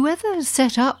 Whoever has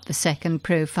set up the second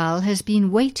profile has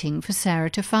been waiting for Sarah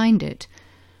to find it.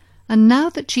 And now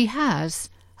that she has,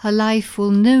 her life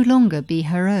will no longer be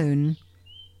her own.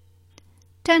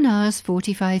 10 hours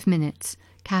 45 minutes.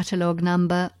 Catalogue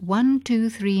number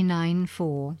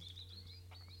 12394.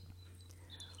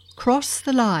 Cross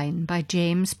the Line by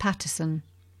James Patterson.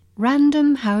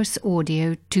 Random House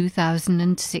Audio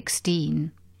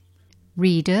 2016.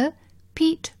 Reader,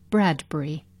 Pete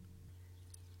Bradbury.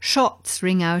 Shots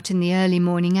ring out in the early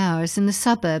morning hours in the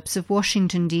suburbs of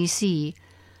Washington, D.C.,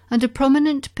 and a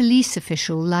prominent police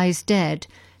official lies dead,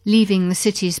 leaving the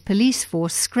city's police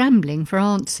force scrambling for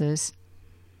answers.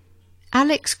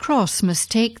 Alex Cross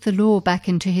must take the law back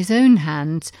into his own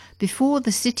hands before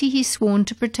the city he's sworn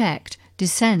to protect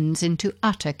descends into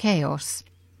utter chaos.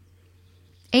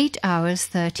 8 hours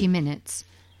 30 minutes.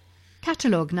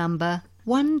 Catalogue number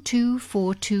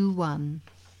 12421.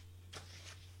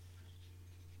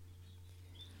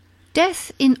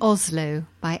 Death in Oslo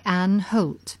by Anne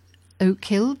Holt. Oak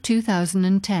Hill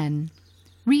 2010.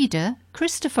 Reader,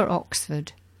 Christopher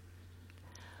Oxford.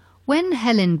 When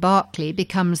Helen Barclay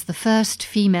becomes the first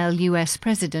female US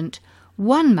president,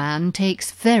 one man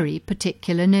takes very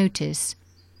particular notice.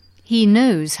 He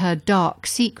knows her dark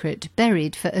secret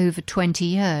buried for over 20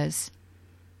 years.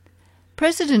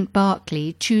 President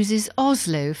Barclay chooses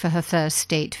Oslo for her first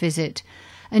state visit,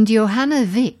 and Johanna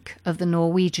Vik of the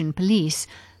Norwegian police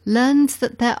learns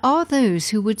that there are those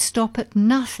who would stop at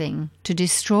nothing to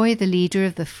destroy the leader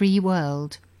of the free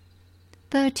world.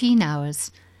 13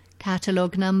 hours.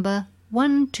 Catalogue number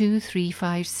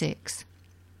 12356.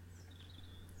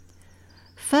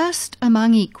 First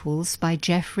Among Equals by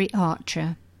Jeffrey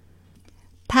Archer.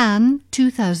 Pan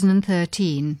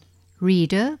 2013.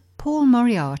 Reader, Paul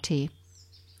Moriarty.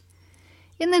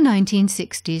 In the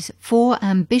 1960s, 4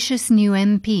 ambitious new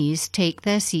MPs take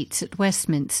their seats at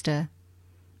Westminster.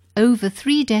 Over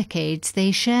 3 decades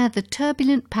they share the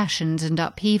turbulent passions and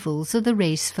upheavals of the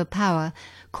race for power,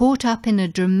 caught up in a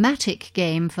dramatic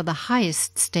game for the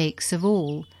highest stakes of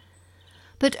all.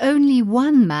 But only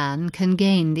one man can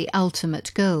gain the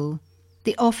ultimate goal,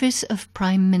 the office of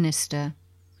Prime Minister.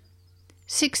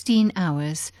 16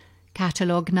 hours.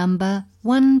 Catalogue number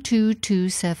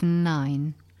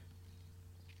 12279.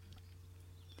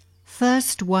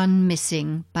 First One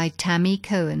Missing by Tammy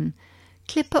Cohen.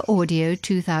 Clipper Audio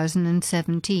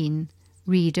 2017.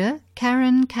 Reader,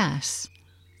 Karen Cass.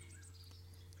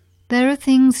 There are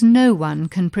things no one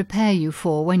can prepare you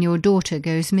for when your daughter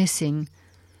goes missing.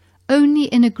 Only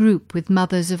in a group with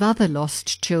mothers of other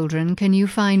lost children can you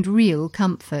find real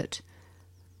comfort.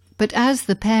 But as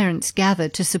the parents gather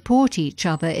to support each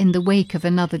other in the wake of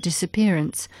another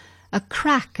disappearance, a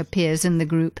crack appears in the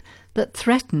group that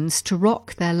threatens to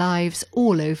rock their lives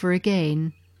all over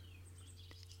again.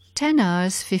 10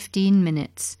 hours 15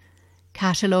 minutes.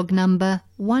 Catalogue number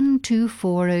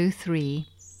 12403.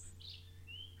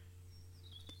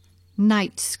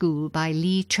 Night School by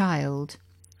Lee Child.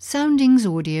 Soundings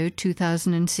Audio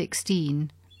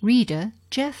 2016. Reader,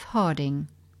 Jeff Harding.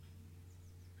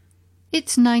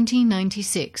 It's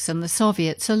 1996 and the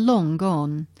Soviets are long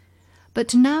gone.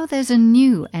 But now there's a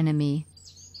new enemy.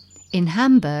 In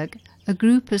Hamburg, a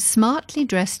group of smartly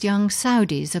dressed young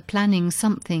Saudis are planning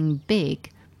something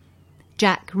big.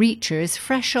 Jack Reacher is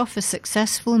fresh off a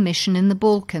successful mission in the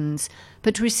Balkans,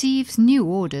 but receives new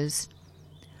orders.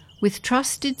 With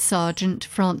trusted Sergeant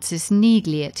Francis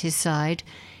Neagley at his side,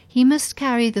 he must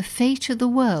carry the fate of the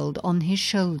world on his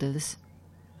shoulders.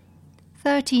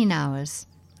 13 hours.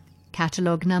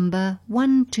 Catalogue number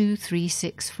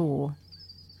 12364.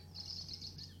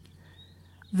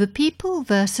 The People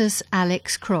vs.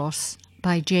 Alex Cross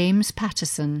by James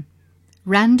Patterson.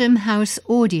 Random House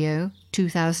Audio,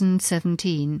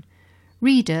 2017.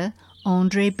 Reader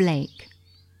Andre Blake.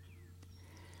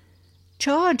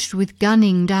 Charged with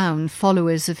gunning down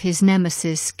followers of his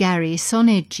nemesis Gary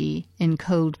Soneggi in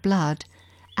cold blood,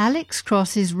 Alex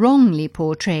Cross is wrongly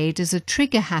portrayed as a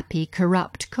trigger-happy,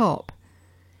 corrupt cop.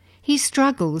 He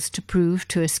struggles to prove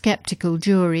to a sceptical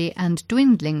jury and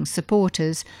dwindling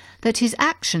supporters that his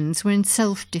actions were in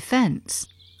self-defence.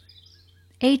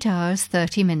 8 hours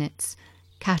 30 minutes.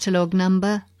 Catalogue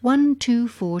number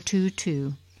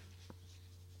 12422.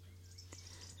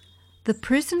 The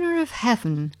Prisoner of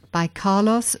Heaven by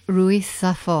Carlos Ruiz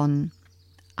Zafón.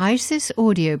 ISIS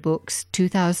Audiobooks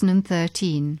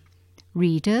 2013.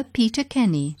 Reader Peter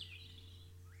Kenny.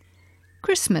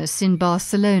 Christmas in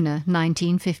Barcelona,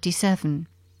 1957.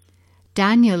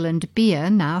 Daniel and Bia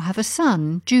now have a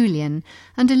son, Julian,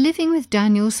 and are living with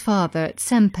Daniel's father at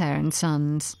Semper &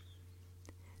 Sons.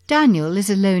 Daniel is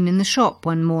alone in the shop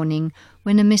one morning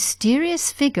when a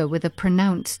mysterious figure with a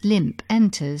pronounced limp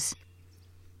enters.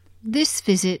 This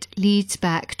visit leads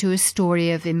back to a story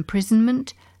of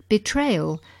imprisonment,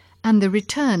 betrayal, and the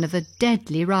return of a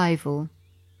deadly rival.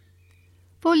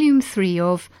 Volume 3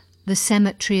 of The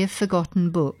Cemetery of Forgotten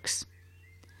Books.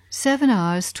 7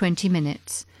 hours 20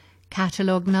 minutes.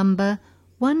 Catalogue number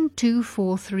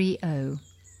 12430.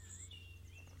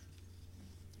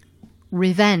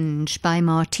 Revenge by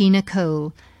Martina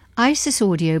Cole. ISIS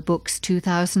Audiobooks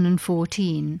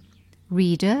 2014.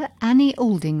 Reader Annie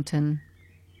Aldington.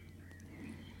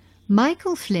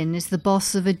 Michael Flynn is the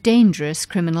boss of a dangerous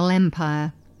criminal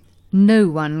empire. No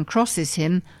one crosses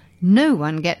him, no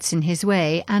one gets in his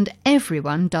way, and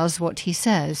everyone does what he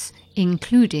says,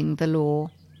 including the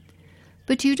law.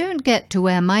 But you don't get to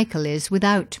where Michael is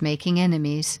without making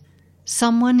enemies.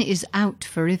 Someone is out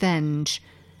for revenge,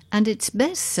 and it's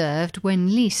best served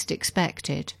when least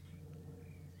expected.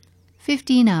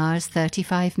 15 hours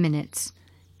 35 minutes.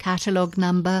 Catalogue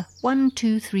number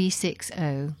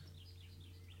 12360.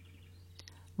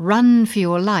 Run for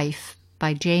Your Life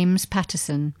by James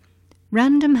Patterson.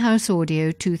 Random House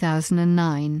Audio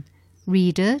 2009.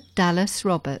 Reader Dallas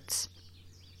Roberts.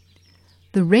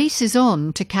 The race is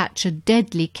on to catch a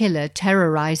deadly killer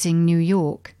terrorizing New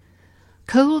York.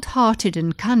 Cold-hearted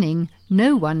and cunning,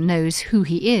 no one knows who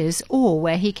he is or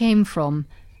where he came from,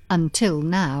 until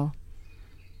now.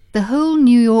 The whole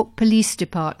New York Police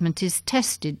Department is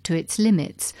tested to its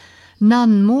limits,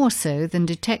 none more so than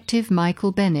Detective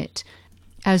Michael Bennett,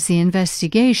 as the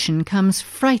investigation comes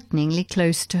frighteningly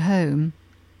close to home.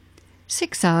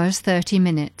 6 hours 30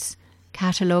 minutes.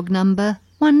 Catalogue number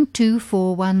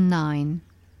 12419.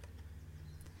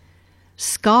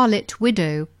 Scarlet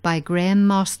Widow by Graham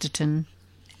Masterton.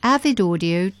 Avid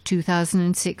Audio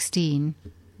 2016.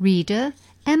 Reader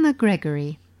Emma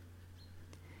Gregory.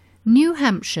 New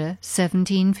Hampshire,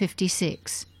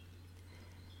 1756.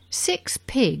 6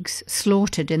 pigs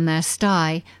slaughtered in their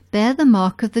sty bear the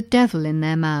mark of the devil in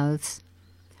their mouths.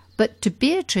 But to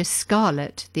Beatrice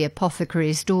Scarlet, the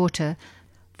apothecary's daughter,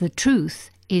 the truth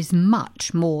is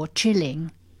much more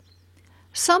chilling.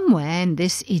 Somewhere in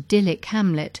this idyllic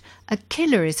hamlet, a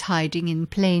killer is hiding in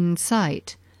plain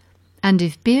sight, and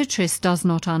if Beatrice does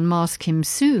not unmask him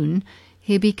soon,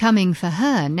 he'll be coming for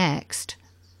her next.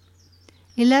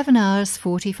 11 hours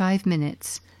 45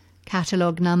 minutes.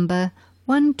 Catalogue number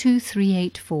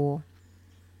 12384.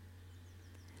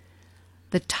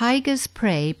 The Tiger's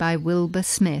Prey by Wilbur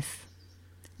Smith.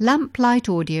 Lamplight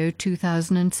Audio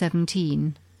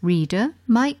 2017. Reader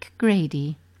Mike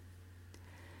Grady.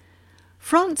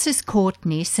 Francis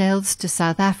Courtney sails to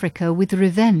South Africa with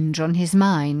revenge on his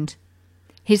mind.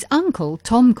 His uncle,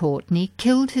 Tom Courtney,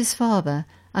 killed his father,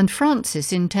 and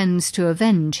Francis intends to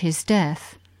avenge his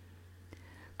death.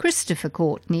 Christopher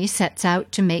Courtney sets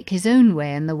out to make his own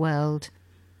way in the world.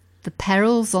 The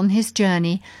perils on his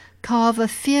journey carve a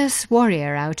fierce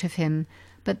warrior out of him,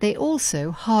 but they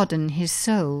also harden his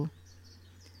soul.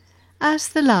 As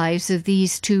the lives of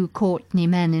these two Courtney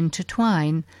men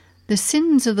intertwine, the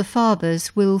sins of the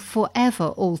fathers will forever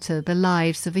alter the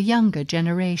lives of a younger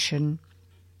generation.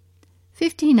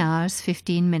 15 hours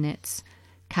 15 minutes.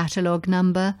 Catalogue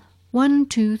number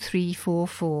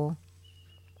 12344.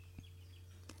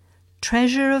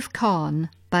 Treasure of Khan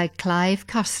by Clive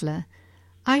Cussler.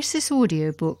 ISIS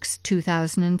Audiobooks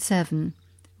 2007.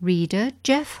 Reader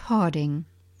Jeff Harding.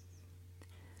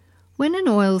 When an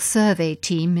oil survey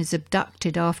team is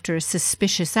abducted after a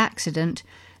suspicious accident,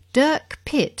 Dirk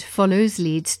Pitt follows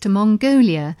leads to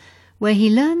Mongolia, where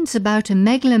he learns about a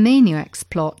megalomaniac's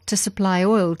plot to supply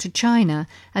oil to China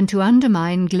and to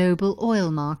undermine global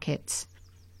oil markets.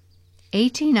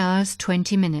 18 hours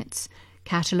 20 minutes,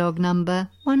 catalogue number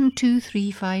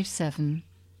 12357.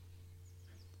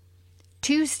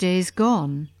 Tuesday's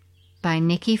Gone by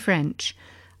Nikki French,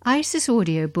 Isis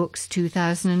Audiobooks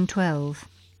 2012.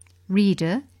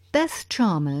 Reader Beth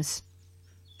Chalmers.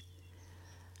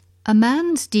 A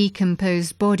man's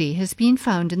decomposed body has been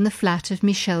found in the flat of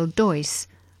Michelle Doyce,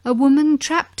 a woman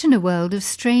trapped in a world of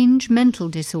strange mental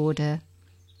disorder.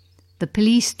 The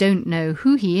police don't know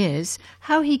who he is,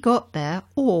 how he got there,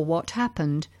 or what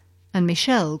happened, and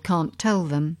Michelle can't tell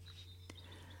them.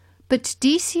 But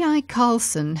DCI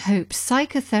Carlson hopes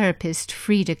psychotherapist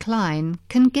Frida Klein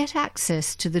can get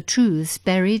access to the truths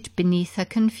buried beneath her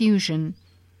confusion.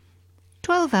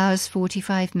 12 hours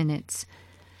 45 minutes.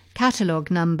 Catalogue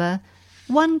number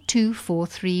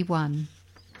 12431.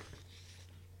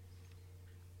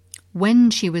 When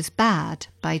She Was Bad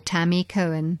by Tammy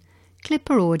Cohen,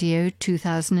 Clipper Audio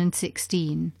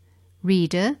 2016.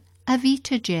 Reader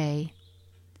Avita J.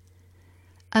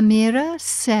 Amira,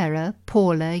 Sarah,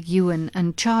 Paula, Ewan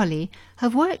and Charlie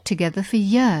have worked together for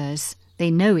years.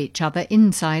 They know each other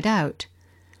inside out.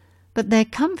 But their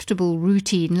comfortable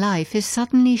routine life is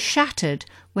suddenly shattered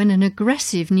when an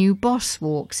aggressive new boss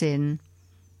walks in.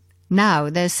 Now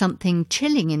there's something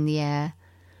chilling in the air.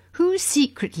 Who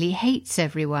secretly hates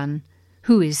everyone?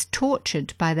 Who is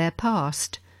tortured by their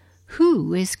past?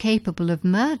 Who is capable of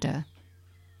murder?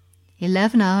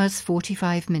 11 hours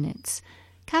 45 minutes.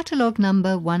 Catalogue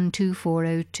number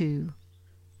 12402.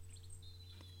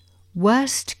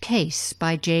 Worst Case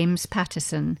by James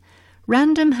Patterson,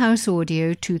 Random House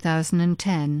Audio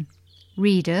 2010.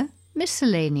 Reader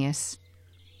Miscellaneous.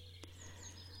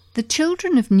 The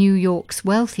children of New York's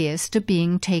wealthiest are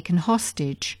being taken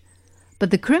hostage.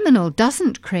 But the criminal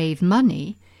doesn't crave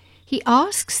money. He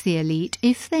asks the elite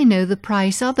if they know the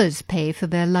price others pay for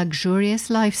their luxurious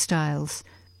lifestyles.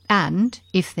 And,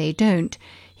 if they don't,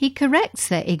 he corrects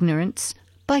their ignorance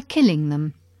by killing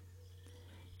them.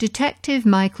 Detective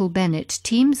Michael Bennett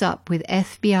teams up with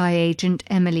FBI agent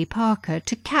Emily Parker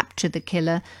to capture the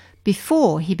killer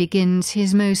before he begins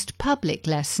his most public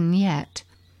lesson yet.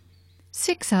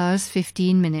 6 hours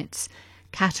 15 minutes.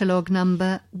 Catalogue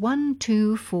number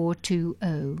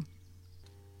 12420.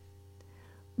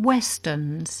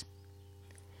 Westerns.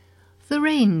 The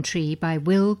Rain Tree by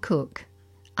Will Cook,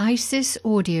 Isis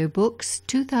Audiobooks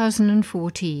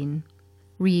 2014.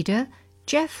 Reader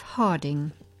Jeff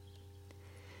Harding.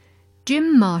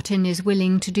 Jim Martin is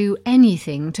willing to do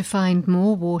anything to find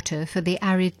more water for the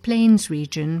arid plains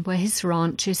region where his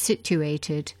ranch is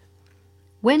situated.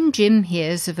 When Jim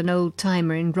hears of an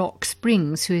old-timer in Rock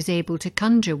Springs who is able to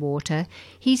conjure water,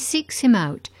 he seeks him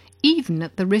out, even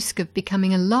at the risk of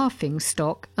becoming a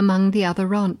laughingstock among the other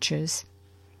ranchers.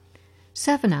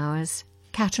 7 hours.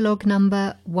 Catalogue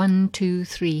number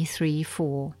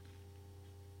 12334.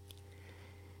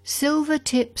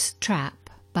 Silvertip's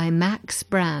Trap by Max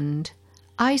Brand,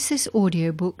 Isis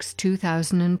Audiobooks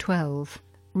 2012.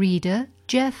 Reader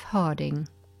Jeff Harding.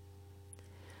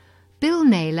 Bill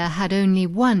Naylor had only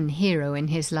one hero in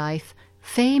his life,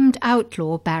 famed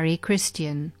outlaw Barry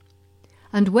Christian.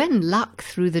 And when luck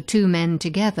threw the two men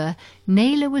together,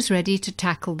 Naylor was ready to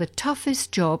tackle the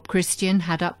toughest job Christian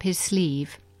had up his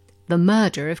sleeve, the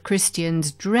murder of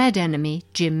Christian's dread enemy,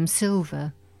 Jim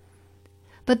Silver.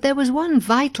 But there was one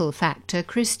vital factor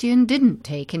Christian didn't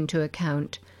take into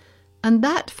account, and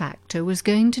that factor was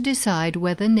going to decide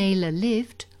whether Naylor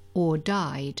lived or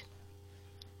died.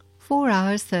 4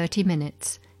 hours 30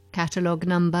 minutes. Catalogue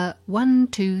number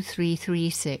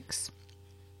 12336.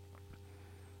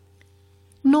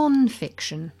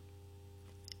 Non-fiction.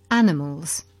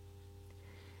 Animals.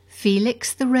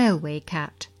 Felix the Railway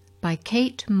Cat by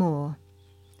Kate Moore.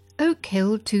 Oak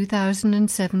Hill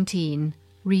 2017.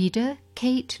 Reader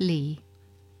Kate Lee.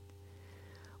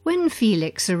 When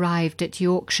Felix arrived at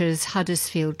Yorkshire's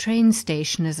Huddersfield train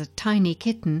station as a tiny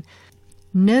kitten,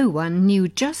 no one knew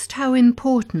just how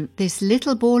important this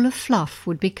little ball of fluff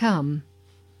would become.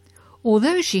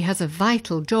 Although she has a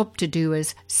vital job to do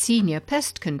as senior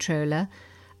pest controller,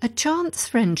 a chance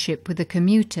friendship with a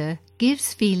commuter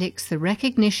gives Felix the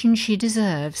recognition she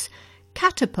deserves,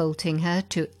 catapulting her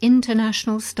to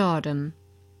international stardom.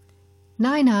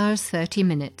 9 hours 30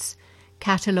 minutes.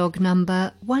 Catalogue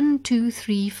number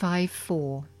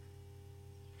 12354.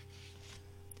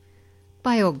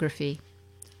 Biography.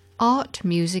 Art,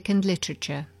 Music and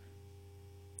Literature.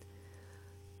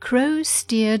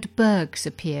 Crow-Steered Bergs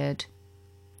appeared.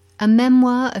 A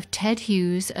memoir of Ted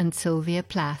Hughes and Sylvia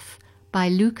Plath by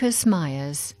Lucas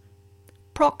Myers.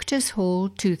 Proctors Hall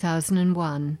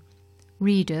 2001.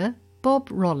 Reader Bob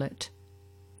Rollett.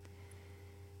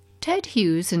 Ted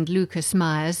Hughes and Lucas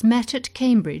Myers met at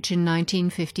Cambridge in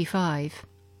 1955.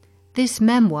 This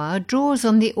memoir draws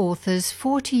on the author's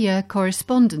 40-year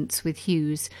correspondence with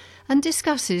Hughes and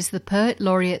discusses the Poet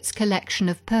Laureate's collection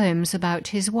of poems about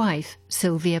his wife,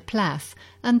 Sylvia Plath,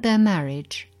 and their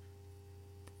marriage.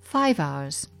 5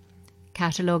 hours.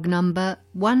 Catalogue number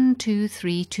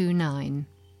 12329.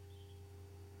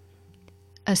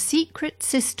 A Secret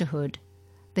Sisterhood.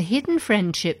 The Hidden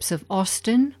Friendships of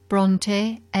Austen,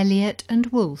 Bronte, Eliot and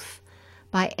Woolf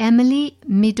by Emily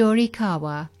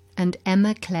Midorikawa and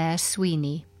Emma Claire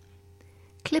Sweeney.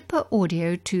 Clipper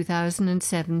Audio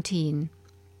 2017.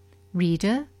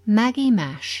 Reader Maggie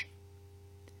Mash.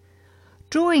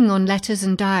 Drawing on letters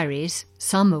and diaries,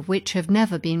 some of which have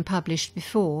never been published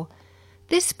before,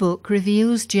 this book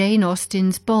reveals Jane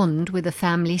Austen's bond with a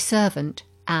family servant,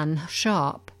 Anne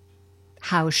Sharp.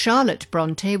 How Charlotte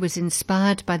Bronte was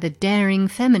inspired by the daring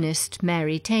feminist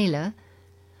Mary Taylor,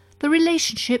 the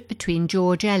relationship between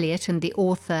George Eliot and the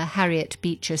author Harriet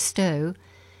Beecher Stowe,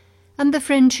 and the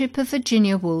friendship of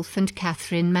Virginia Woolf and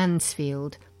Catherine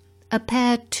Mansfield, a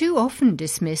pair too often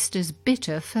dismissed as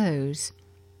bitter foes.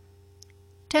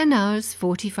 10 hours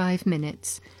 45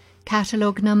 minutes.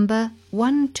 Catalogue number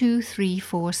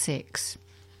 12346.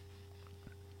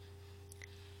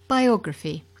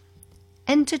 Biography.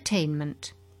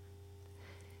 Entertainment.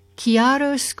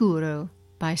 Chiaroscuro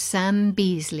by Sam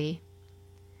Beasley.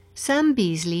 Sam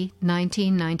Beasley,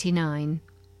 1999.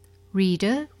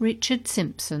 Reader Richard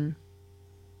Simpson.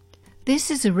 This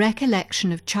is a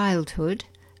recollection of childhood,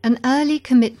 an early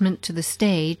commitment to the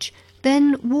stage,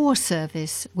 then war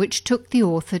service, which took the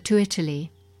author to Italy.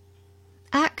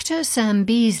 Actor Sam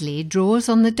Beasley draws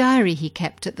on the diary he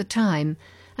kept at the time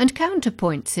and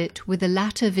counterpoints it with a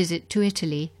latter visit to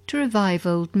Italy to revive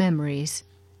old memories.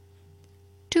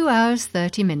 2 hours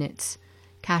 30 minutes.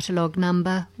 Catalogue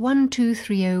number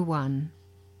 12301.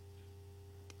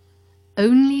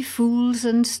 Only Fools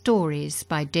and Stories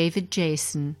by David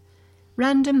Jason.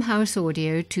 Random House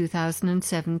Audio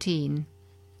 2017.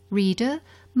 Reader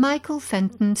Michael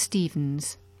Fenton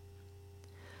Stevens.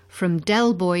 From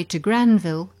Del Boy to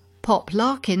Granville, Pop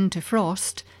Larkin to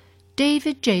Frost,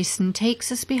 David Jason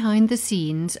takes us behind the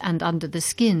scenes and under the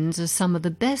skins of some of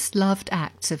the best-loved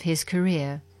acts of his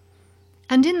career.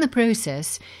 And in the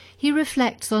process, he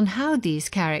reflects on how these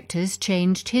characters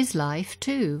changed his life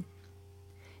too.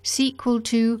 Sequel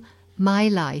to My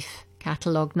Life,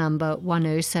 catalogue number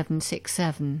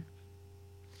 10767.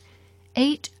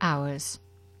 8 hours.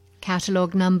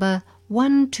 Catalogue number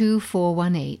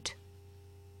 12418.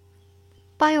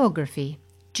 Biography.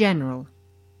 General.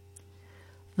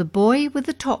 The Boy with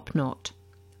the Top Knot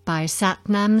by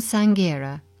Satnam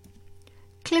Sanghera.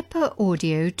 Clipper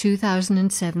Audio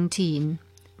 2017.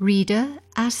 Reader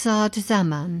Asad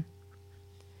Zaman.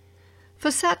 For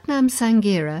Satnam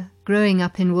Sanghera, growing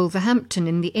up in Wolverhampton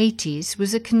in the 80s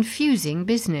was a confusing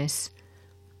business.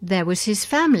 There was his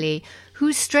family,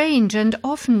 whose strange and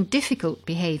often difficult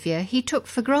behaviour he took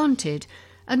for granted,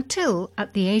 until,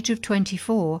 at the age of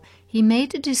 24, he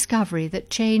made a discovery that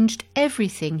changed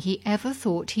everything he ever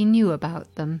thought he knew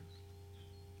about them.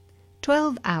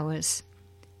 12 hours.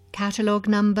 Catalogue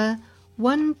number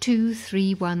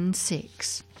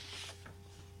 12316.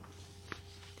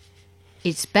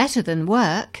 It's Better Than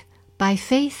Work by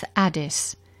Faith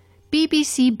Addis.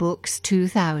 BBC Books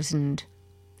 2000.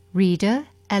 Reader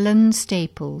Ellen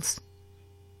Staples.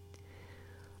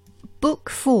 Book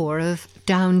 4 of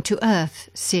Down to Earth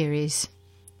series.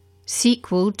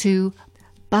 Sequel to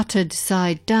Buttered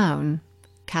Side Down,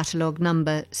 catalogue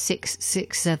number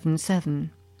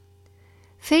 6677.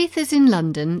 Faith is in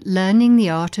London learning the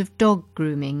art of dog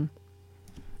grooming.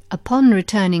 Upon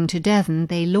returning to Devon,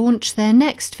 they launch their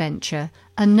next venture,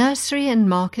 a nursery and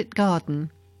market garden.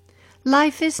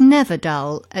 Life is never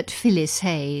dull at Phyllis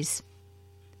Hayes.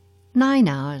 9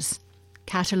 hours.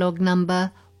 Catalogue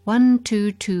number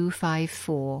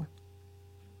 12254.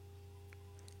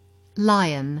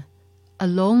 Lion, A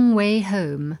Long Way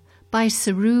Home by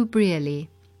Saru Brearley.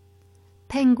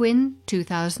 Penguin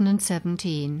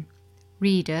 2017.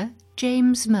 Reader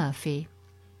James Murphy.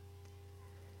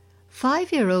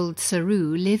 5-year-old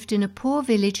Saru lived in a poor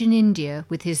village in India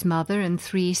with his mother and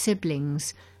 3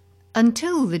 siblings,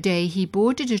 until the day he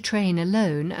boarded a train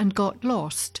alone and got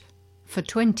lost, for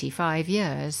 25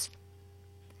 years.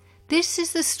 This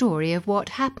is the story of what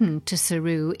happened to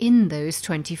Saru in those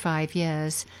 25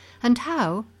 years, and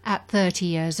how, at 30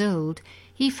 years old,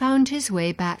 he found his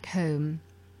way back home.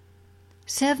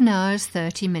 7 hours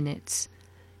 30 minutes.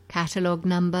 Catalogue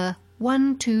number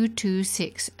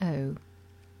 12260.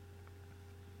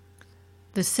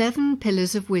 The Seven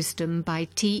Pillars of Wisdom by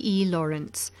T.E.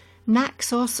 Lawrence,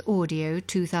 Naxos Audio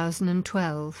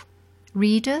 2012.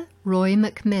 Reader Roy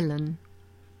Macmillan.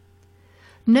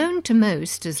 Known to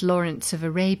most as Lawrence of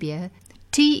Arabia,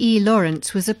 T.E.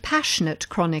 Lawrence was a passionate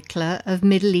chronicler of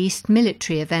Middle East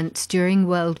military events during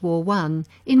World War I,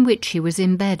 in which he was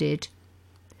embedded.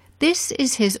 This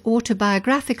is his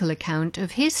autobiographical account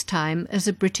of his time as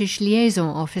a British liaison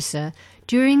officer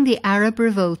during the Arab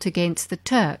revolt against the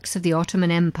Turks of the Ottoman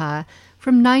Empire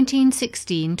from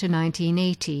 1916 to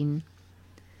 1918.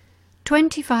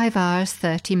 25 hours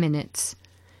 30 minutes.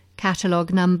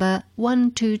 Catalogue number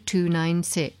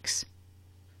 12296.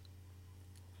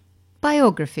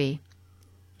 Biography.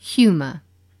 Humour.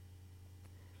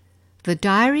 The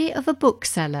Diary of a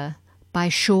Bookseller by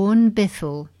Sean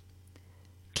Bithell.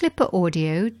 Clipper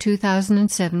Audio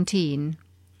 2017.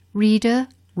 Reader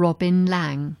Robin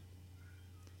Lang.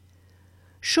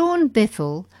 Sean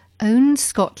Bithell owns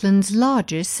Scotland's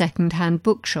largest second-hand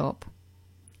bookshop.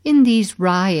 In these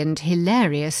wry and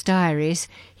hilarious diaries,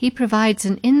 he provides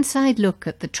an inside look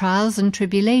at the trials and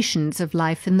tribulations of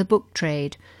life in the book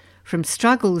trade, from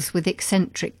struggles with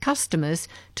eccentric customers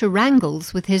to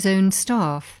wrangles with his own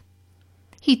staff.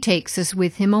 He takes us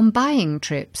with him on buying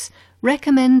trips,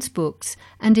 recommends books,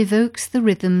 and evokes the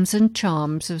rhythms and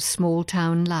charms of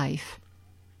small-town life.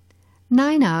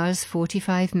 9 hours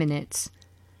 45 minutes.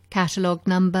 Catalogue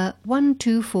number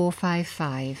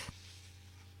 12455.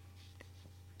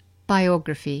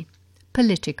 Biography.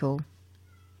 Political.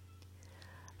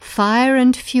 Fire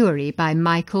and Fury by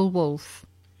Michael Wolff.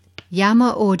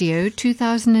 Yammer Audio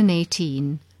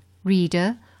 2018.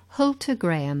 Reader Hulter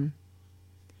Graham.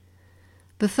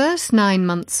 The first 9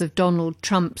 months of Donald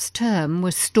Trump's term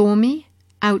were stormy,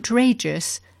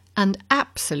 outrageous, and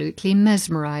absolutely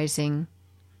mesmerizing.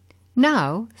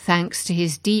 Now, thanks to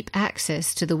his deep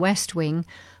access to the West Wing,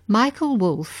 Michael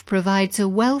Wolff provides a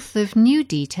wealth of new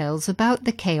details about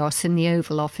the chaos in the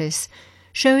Oval Office,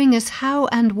 showing us how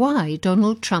and why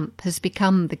Donald Trump has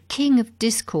become the king of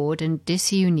discord and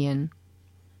disunion.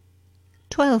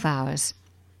 12 hours.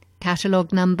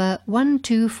 Catalogue number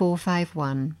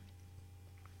 12451.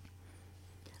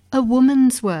 A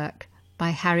Woman's Work by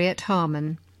Harriet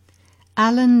Harman.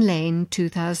 Allen Lane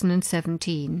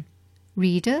 2017.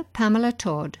 Reader Pamela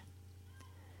Todd.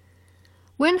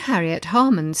 When Harriet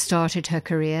Harman started her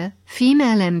career,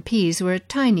 female MPs were a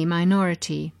tiny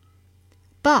minority.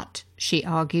 But, she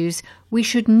argues, we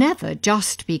should never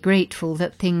just be grateful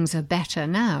that things are better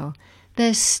now.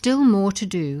 There's still more to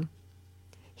do.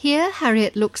 Here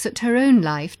Harriet looks at her own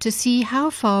life to see how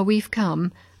far we've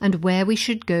come and where we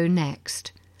should go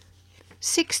next.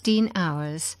 16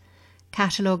 hours.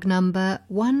 Catalogue number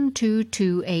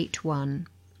 12281.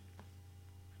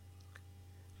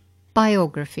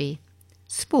 Biography.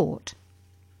 Sport.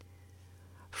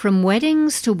 From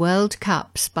Weddings to World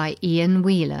Cups by Ian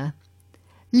Wheeler.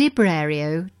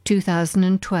 Librario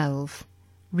 2012.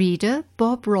 Reader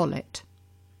Bob Rollett.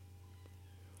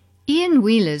 Ian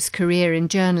Wheeler's career in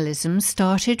journalism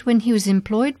started when he was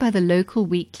employed by the local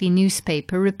weekly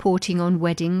newspaper reporting on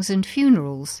weddings and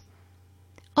funerals.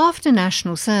 After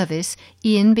national service,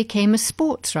 Ian became a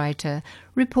sports writer,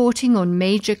 reporting on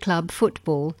major club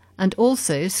football and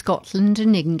also Scotland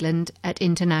and England at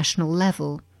international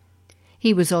level.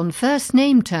 He was on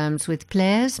first-name terms with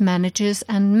players, managers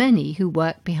and many who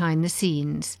work behind the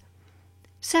scenes.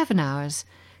 7 hours.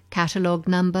 Catalogue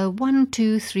number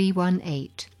 12318.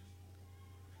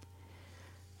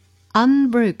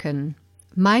 Unbroken.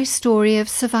 My story of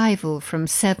survival from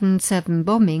 7/7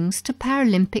 bombings to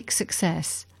Paralympic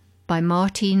success by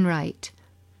Martine Wright.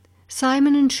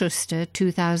 Simon & Schuster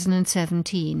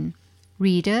 2017.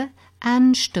 Reader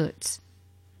Anne Stutz.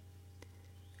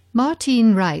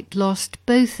 Martine Wright lost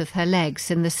both of her legs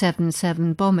in the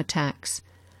 7/7 bomb attacks.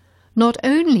 Not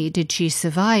only did she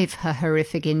survive her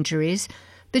horrific injuries,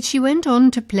 but she went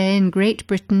on to play in Great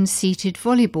Britain's seated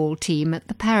volleyball team at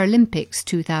the Paralympics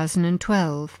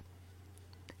 2012.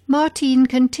 Martine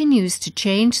continues to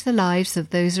change the lives of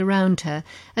those around her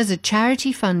as a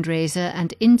charity fundraiser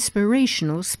and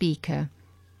inspirational speaker.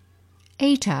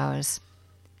 8 hours.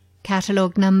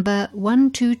 Catalogue number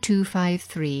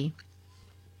 12253.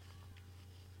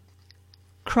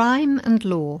 Crime and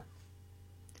Law.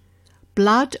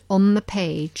 Blood on the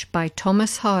Page by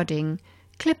Thomas Harding.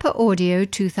 Clipper Audio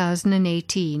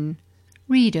 2018.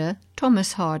 Reader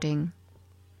Thomas Harding.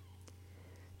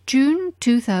 June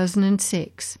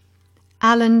 2006.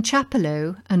 Alan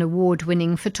Chapelleau, an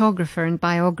award-winning photographer and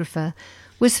biographer,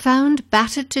 was found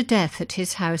battered to death at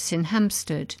his house in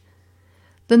Hampstead.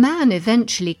 The man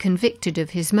eventually convicted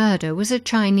of his murder was a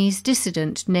Chinese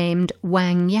dissident named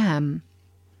Wang Yam.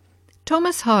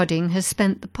 Thomas Harding has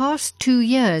spent the past 2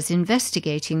 years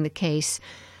investigating the case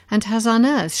and has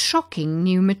unearthed shocking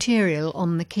new material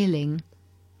on the killing.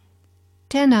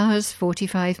 10 hours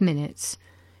 45 minutes.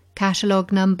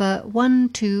 Catalogue number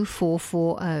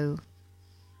 12440.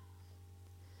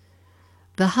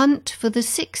 The Hunt for the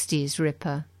 60s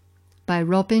Ripper by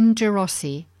Robin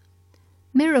Gerossi.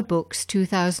 Mirror Books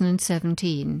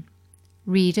 2017.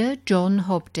 Reader John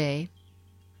Hobday.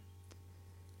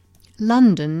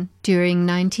 London during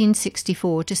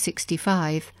 1964 to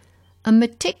 65. A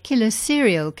meticulous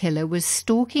serial killer was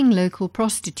stalking local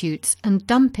prostitutes and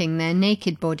dumping their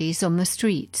naked bodies on the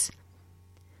streets.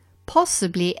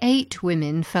 Possibly 8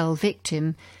 women fell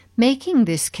victim, making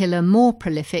this killer more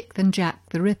prolific than Jack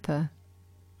the Ripper.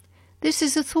 This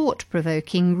is a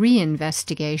thought-provoking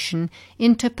re-investigation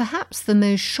into perhaps the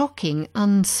most shocking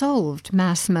unsolved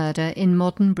mass murder in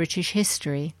modern British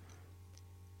history.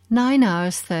 9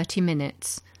 hours 30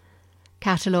 minutes.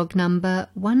 Catalogue number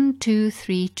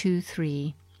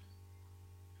 12323.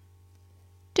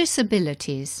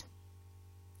 Disabilities.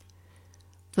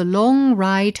 The Long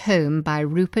Ride Home by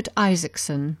Rupert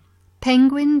Isaacson.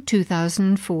 Penguin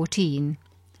 2014.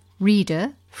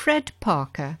 Reader Fred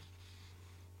Parker.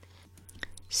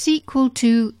 Sequel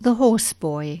to The Horse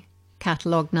Boy.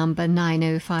 Catalogue number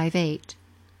 9058.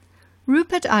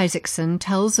 Rupert Isaacson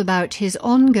tells about his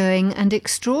ongoing and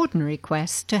extraordinary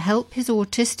quest to help his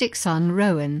autistic son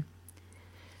Rowan.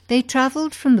 They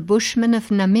travelled from the Bushmen of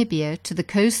Namibia to the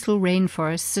coastal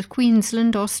rainforests of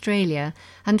Queensland, Australia,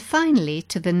 and finally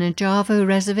to the Najavo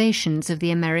reservations of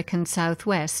the American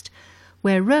Southwest,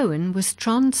 where Rowan was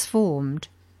transformed.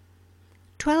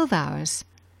 12 hours.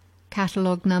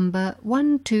 Catalogue number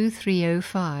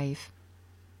 12305.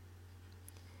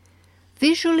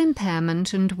 Visual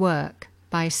Impairment and Work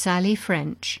by Sally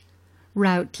French.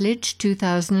 Routledge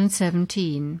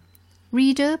 2017.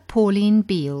 Reader Pauline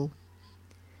Beale.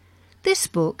 This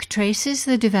book traces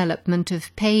the development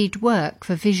of paid work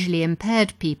for visually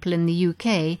impaired people in the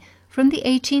UK from the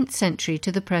 18th century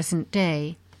to the present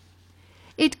day.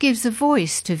 It gives a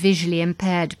voice to visually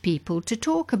impaired people to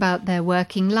talk about their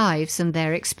working lives and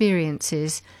their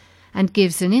experiences, and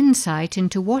gives an insight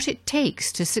into what it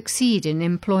takes to succeed in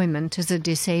employment as a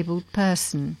disabled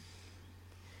person.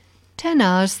 10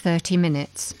 hours 30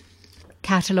 minutes.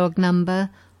 Catalogue number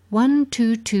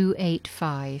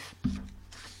 12285.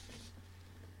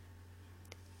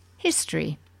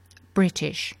 History.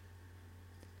 British.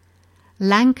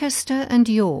 Lancaster and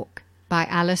York by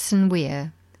Alison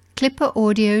Weir. Clipper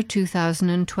Audio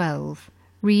 2012.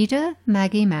 Reader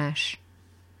Maggie Mash.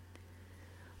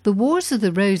 The Wars of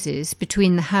the Roses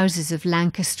between the houses of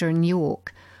Lancaster and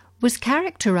York was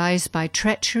characterised by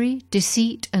treachery,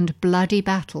 deceit and bloody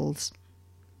battles.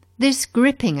 This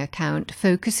gripping account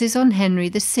focuses on Henry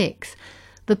VI,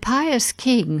 the pious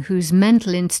king whose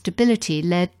mental instability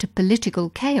led to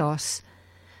political chaos,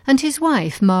 and his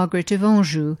wife Margaret of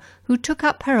Anjou, who took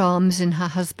up her arms in her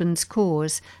husband's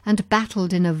cause and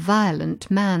battled in a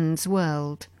violent man's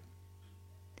world.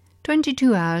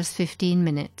 22 hours 15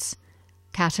 minutes.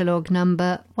 Catalogue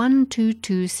number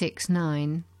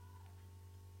 12269.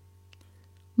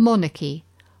 Monarchy.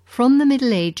 From the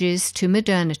Middle Ages to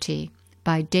Modernity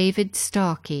by David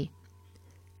Starkey.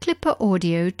 Clipper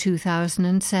Audio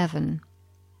 2007.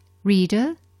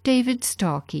 Reader David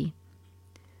Starkey.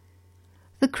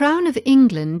 The Crown of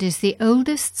England is the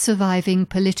oldest surviving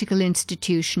political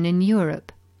institution in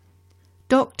Europe.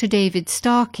 Dr. David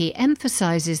Starkey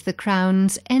emphasises the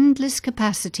Crown's endless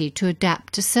capacity to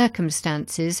adapt to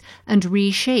circumstances and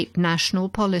reshape national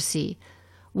policy,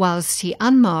 whilst he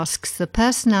unmasks the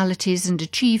personalities and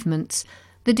achievements,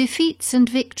 the defeats and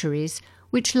victories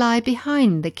which lie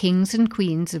behind the kings and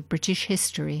queens of British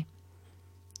history.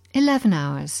 11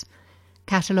 hours.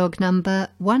 Catalogue number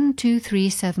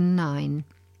 12379.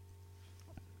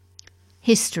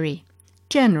 History.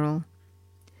 General.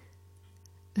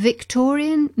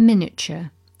 Victorian Miniature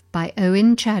by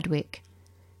Owen Chadwick.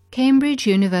 Cambridge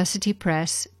University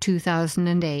Press,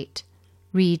 2008.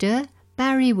 Reader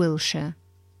Barry Wilshire.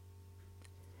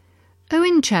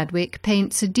 Owen Chadwick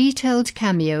paints a detailed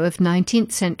cameo of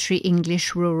 19th century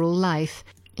English rural life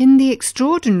in the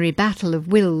extraordinary battle of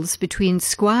wills between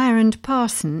squire and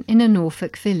parson in a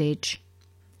Norfolk village.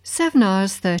 7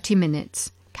 hours 30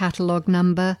 minutes. Catalogue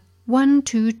number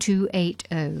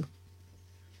 12280.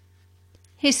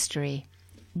 History.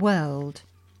 World.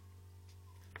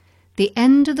 The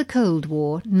End of the Cold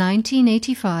War,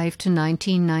 1985 to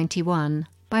 1991,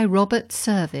 by Robert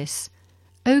Service.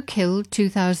 Oak Hill,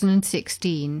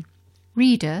 2016.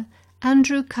 Reader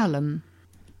Andrew Cullum.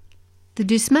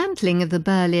 The dismantling of the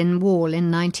Berlin Wall in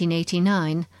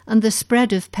 1989 and the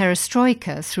spread of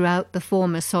perestroika throughout the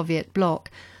former Soviet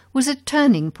bloc was a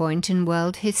turning point in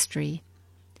world history.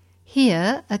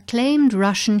 Here, acclaimed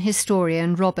Russian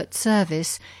historian Robert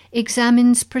Service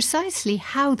examines precisely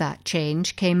how that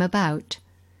change came about.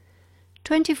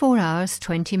 24 hours,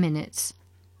 20 minutes.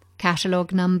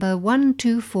 Catalogue number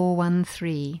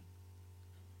 12413.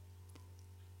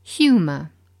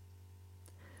 Humour.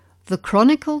 The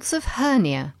Chronicles of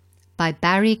Hernia by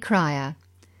Barry Cryer.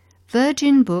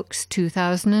 Virgin Books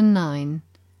 2009.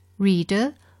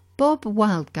 Reader Bob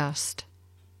Wildgust.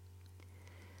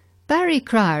 Barry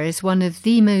Cryer is one of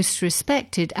the most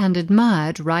respected and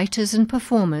admired writers and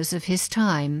performers of his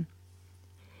time.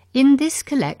 In this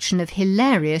collection of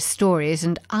hilarious stories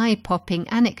and eye-popping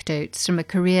anecdotes from a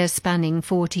career spanning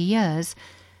 40 years,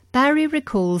 Barry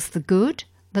recalls the good,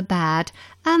 the bad,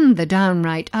 and the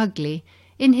downright ugly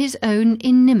in his own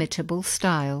inimitable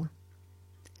style.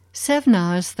 7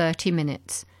 hours 30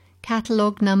 minutes.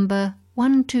 Catalogue number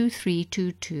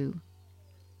 12322.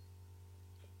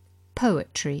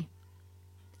 Poetry.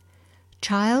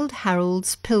 Childe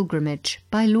Harold's Pilgrimage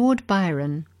by Lord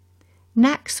Byron.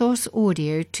 Naxos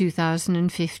Audio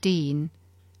 2015.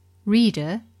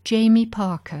 Reader Jamie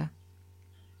Parker.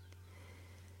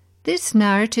 This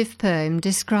narrative poem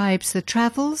describes the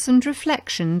travels and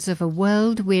reflections of a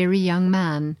world-weary young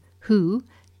man who,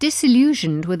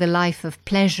 disillusioned with a life of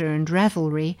pleasure and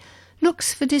revelry,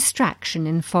 looks for distraction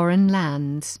in foreign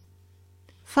lands.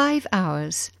 5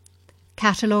 hours.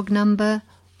 Catalogue number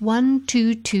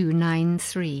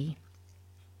 12293.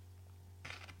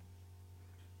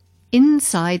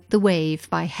 Inside the Wave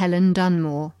by Helen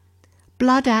Dunmore.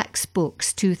 Blood Axe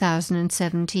Books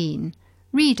 2017.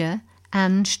 Reader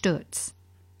Anne Stutz.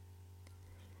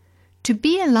 To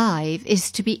be alive is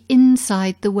to be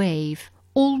inside the wave,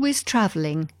 always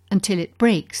travelling until it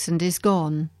breaks and is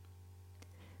gone.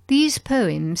 These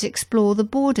poems explore the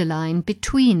borderline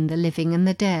between the living and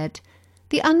the dead,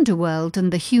 the underworld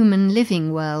and the human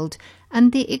living world,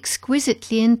 and the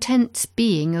exquisitely intense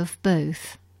being of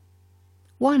both.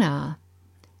 1 hour.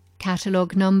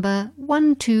 Catalogue number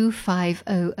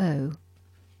 12500.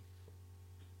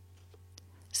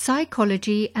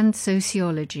 Psychology and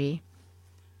Sociology.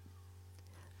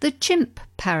 The Chimp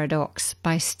Paradox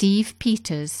by Steve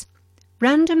Peters.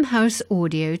 Random House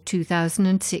Audio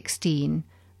 2016.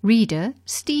 Reader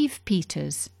Steve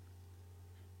Peters.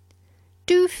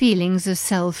 Do feelings of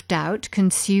self-doubt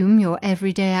consume your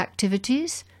everyday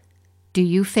activities? Do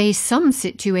you face some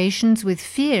situations with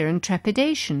fear and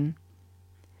trepidation?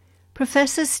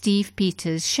 Professor Steve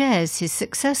Peters shares his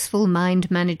successful mind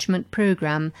management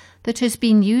program that has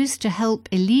been used to help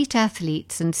elite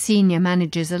athletes and senior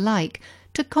managers alike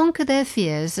to conquer their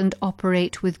fears and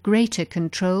operate with greater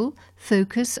control,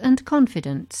 focus and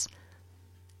confidence.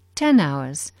 10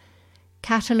 hours.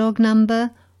 Catalogue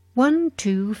number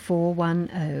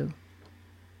 12410.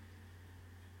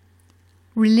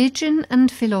 Religion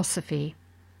and Philosophy.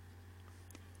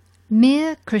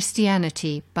 Mere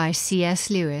Christianity by C.S.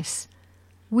 Lewis.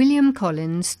 William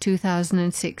Collins,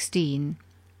 2016.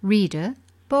 Reader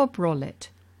Bob Rollett.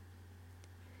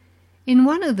 In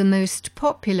one of the most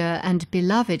popular and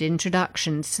beloved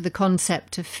introductions to the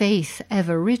concept of faith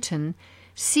ever written,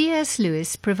 C.S.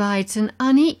 Lewis provides an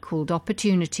unequalled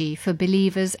opportunity for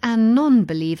believers and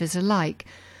non-believers alike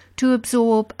to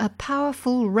absorb a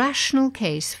powerful rational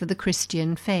case for the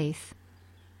Christian faith.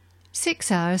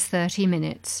 6 hours 30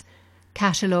 minutes.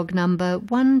 Catalogue number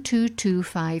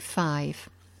 12255.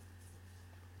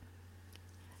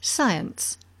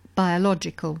 Science.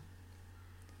 Biological.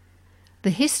 The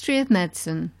History of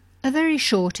Medicine. A very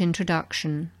short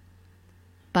introduction.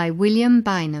 By William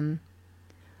Bynum.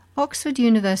 Oxford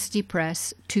University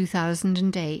Press,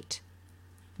 2008.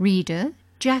 Reader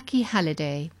Jackie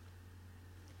Halliday.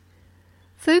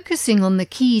 Focusing on the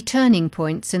key turning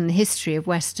points in the history of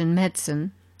Western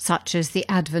medicine, such as the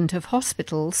advent of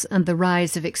hospitals and the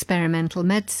rise of experimental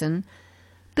medicine,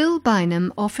 Bill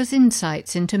Bynum offers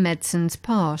insights into medicine's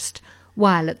past,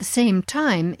 while at the same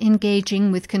time engaging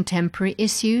with contemporary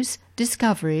issues,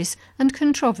 discoveries and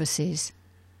controversies.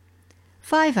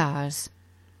 5 hours.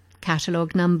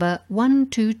 Catalogue number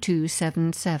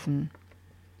 12277.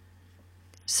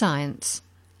 Science.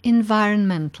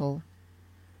 Environmental.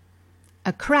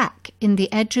 A Crack in the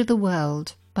Edge of the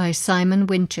World by Simon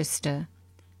Winchester.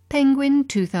 Penguin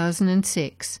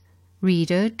 2006.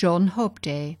 Reader John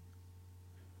Hobday.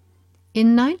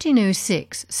 In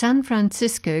 1906, San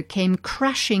Francisco came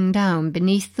crashing down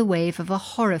beneath the wave of a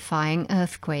horrifying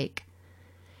earthquake.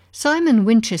 Simon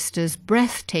Winchester's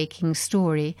breathtaking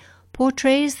story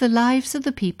portrays the lives of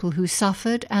the people who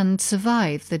suffered and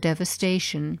survived the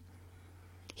devastation.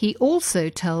 He also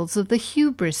tells of the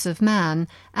hubris of man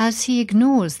as he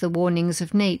ignores the warnings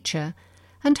of nature,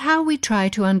 and how we try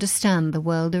to understand the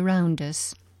world around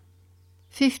us.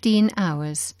 15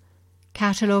 hours.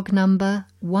 Catalogue number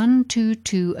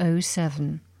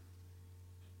 12207.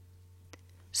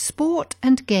 Sport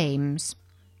and Games.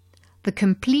 The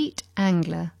Complete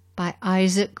Angler by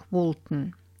Isaac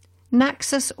Walton.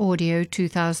 Naxos Audio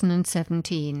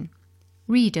 2017.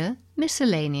 Reader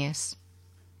Miscellaneous.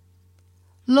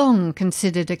 Long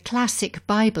considered a classic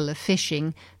Bible of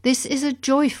fishing, this is a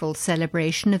joyful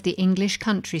celebration of the English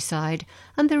countryside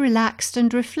and the relaxed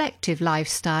and reflective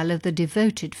lifestyle of the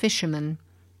devoted fisherman.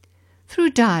 Through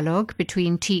dialogue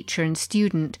between teacher and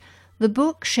student, the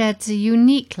book sheds a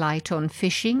unique light on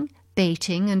fishing,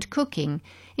 baiting and cooking,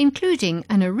 including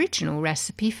an original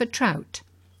recipe for trout.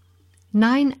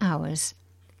 9 hours.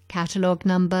 Catalogue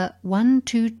number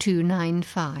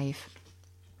 12295.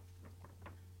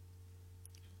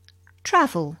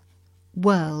 Travel.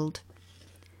 World.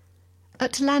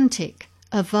 Atlantic,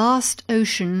 a vast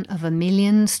ocean of a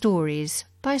million stories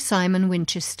by Simon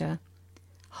Winchester.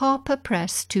 Harper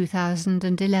Press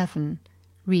 2011.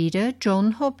 Reader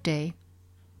John Hobday.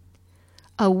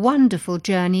 A wonderful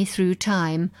journey through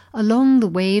time along the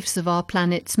waves of our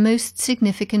planet's most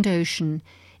significant ocean,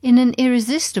 in an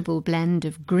irresistible blend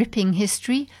of gripping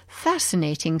history,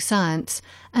 fascinating science,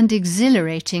 and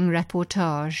exhilarating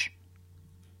reportage.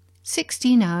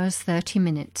 16 hours 30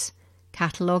 minutes.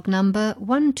 Catalogue number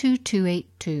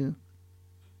 12282.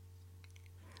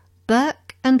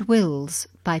 Burke and Wills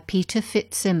by Peter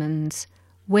Fitzsimmons.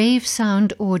 Wave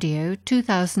Sound Audio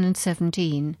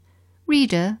 2017.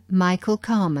 Reader Michael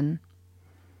Carman.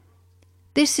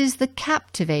 This is the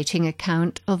captivating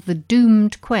account of the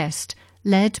doomed quest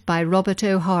led by Robert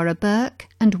O'Hara Burke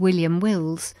and William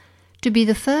Wills to be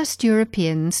the first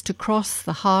Europeans to cross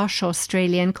the harsh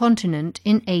Australian continent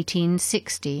in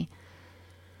 1860.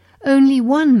 Only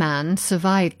one man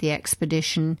survived the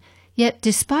expedition, yet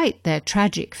despite their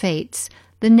tragic fates,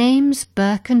 the names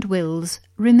Burke and Wills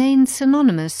remain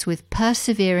synonymous with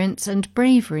perseverance and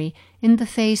bravery in the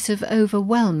face of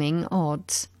overwhelming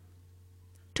odds.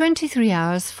 23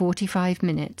 hours 45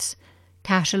 minutes.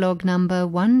 Catalogue number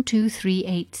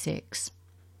 12386.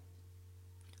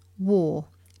 War.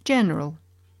 General.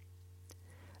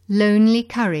 Lonely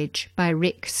Courage by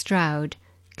Rick Stroud.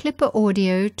 Clipper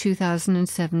Audio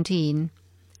 2017.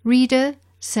 Reader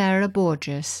Sarah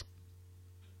Borges.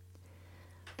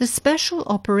 The Special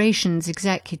Operations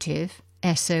Executive,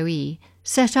 SOE,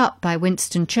 set up by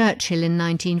Winston Churchill in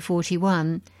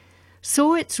 1941,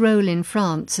 saw its role in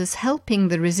France as helping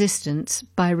the resistance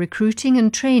by recruiting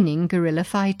and training guerrilla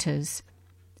fighters.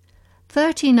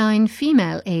 39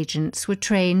 female agents were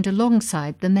trained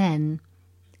alongside the men.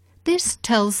 This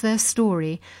tells their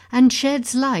story and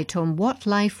sheds light on what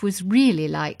life was really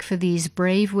like for these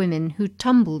brave women who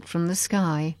tumbled from the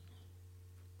sky.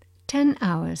 10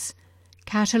 hours.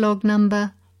 Catalogue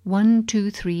number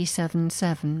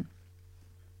 12377.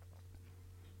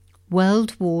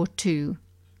 World War II.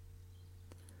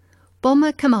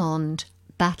 Bomber Command,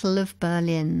 Battle of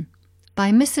Berlin,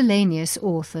 by miscellaneous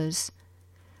authors.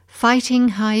 Fighting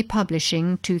High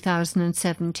Publishing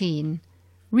 2017.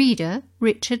 Reader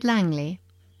Richard Langley.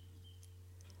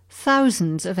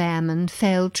 Thousands of airmen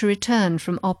failed to return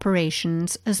from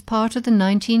operations as part of the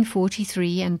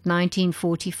 1943 and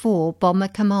 1944 Bomber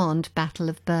Command Battle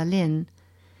of Berlin.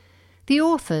 The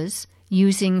authors,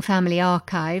 using family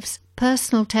archives,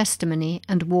 personal testimony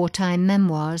and wartime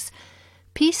memoirs,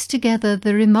 pieced together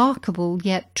the remarkable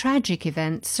yet tragic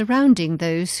events surrounding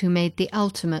those who made the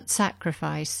ultimate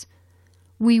sacrifice.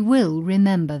 We will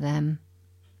remember them.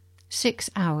 6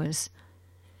 hours.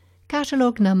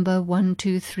 Catalogue number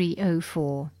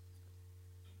 12304.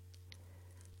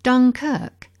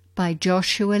 Dunkirk by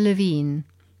Joshua Levine.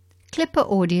 Clipper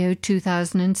Audio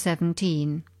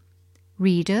 2017.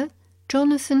 Reader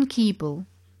Jonathan Keeble.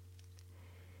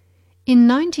 In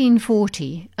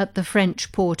 1940, at the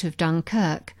French port of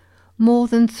Dunkirk, more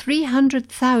than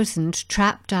 300,000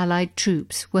 trapped Allied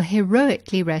troops were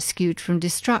heroically rescued from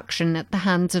destruction at the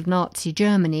hands of Nazi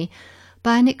Germany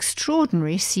by an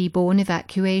extraordinary seaborne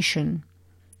evacuation.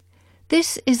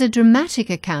 This is a dramatic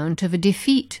account of a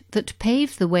defeat that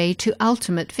paved the way to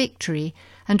ultimate victory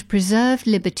and preserved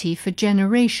liberty for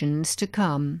generations to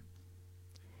come.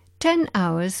 10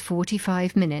 hours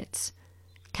 45 minutes.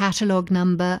 Catalogue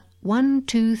number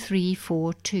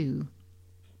 12342.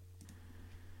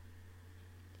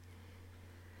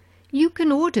 You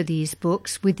can order these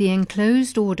books with the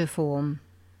enclosed order form.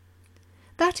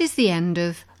 That is the end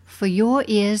of For Your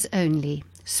Ears Only,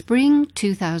 Spring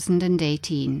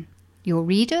 2018. Your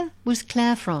reader was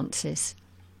Claire Francis.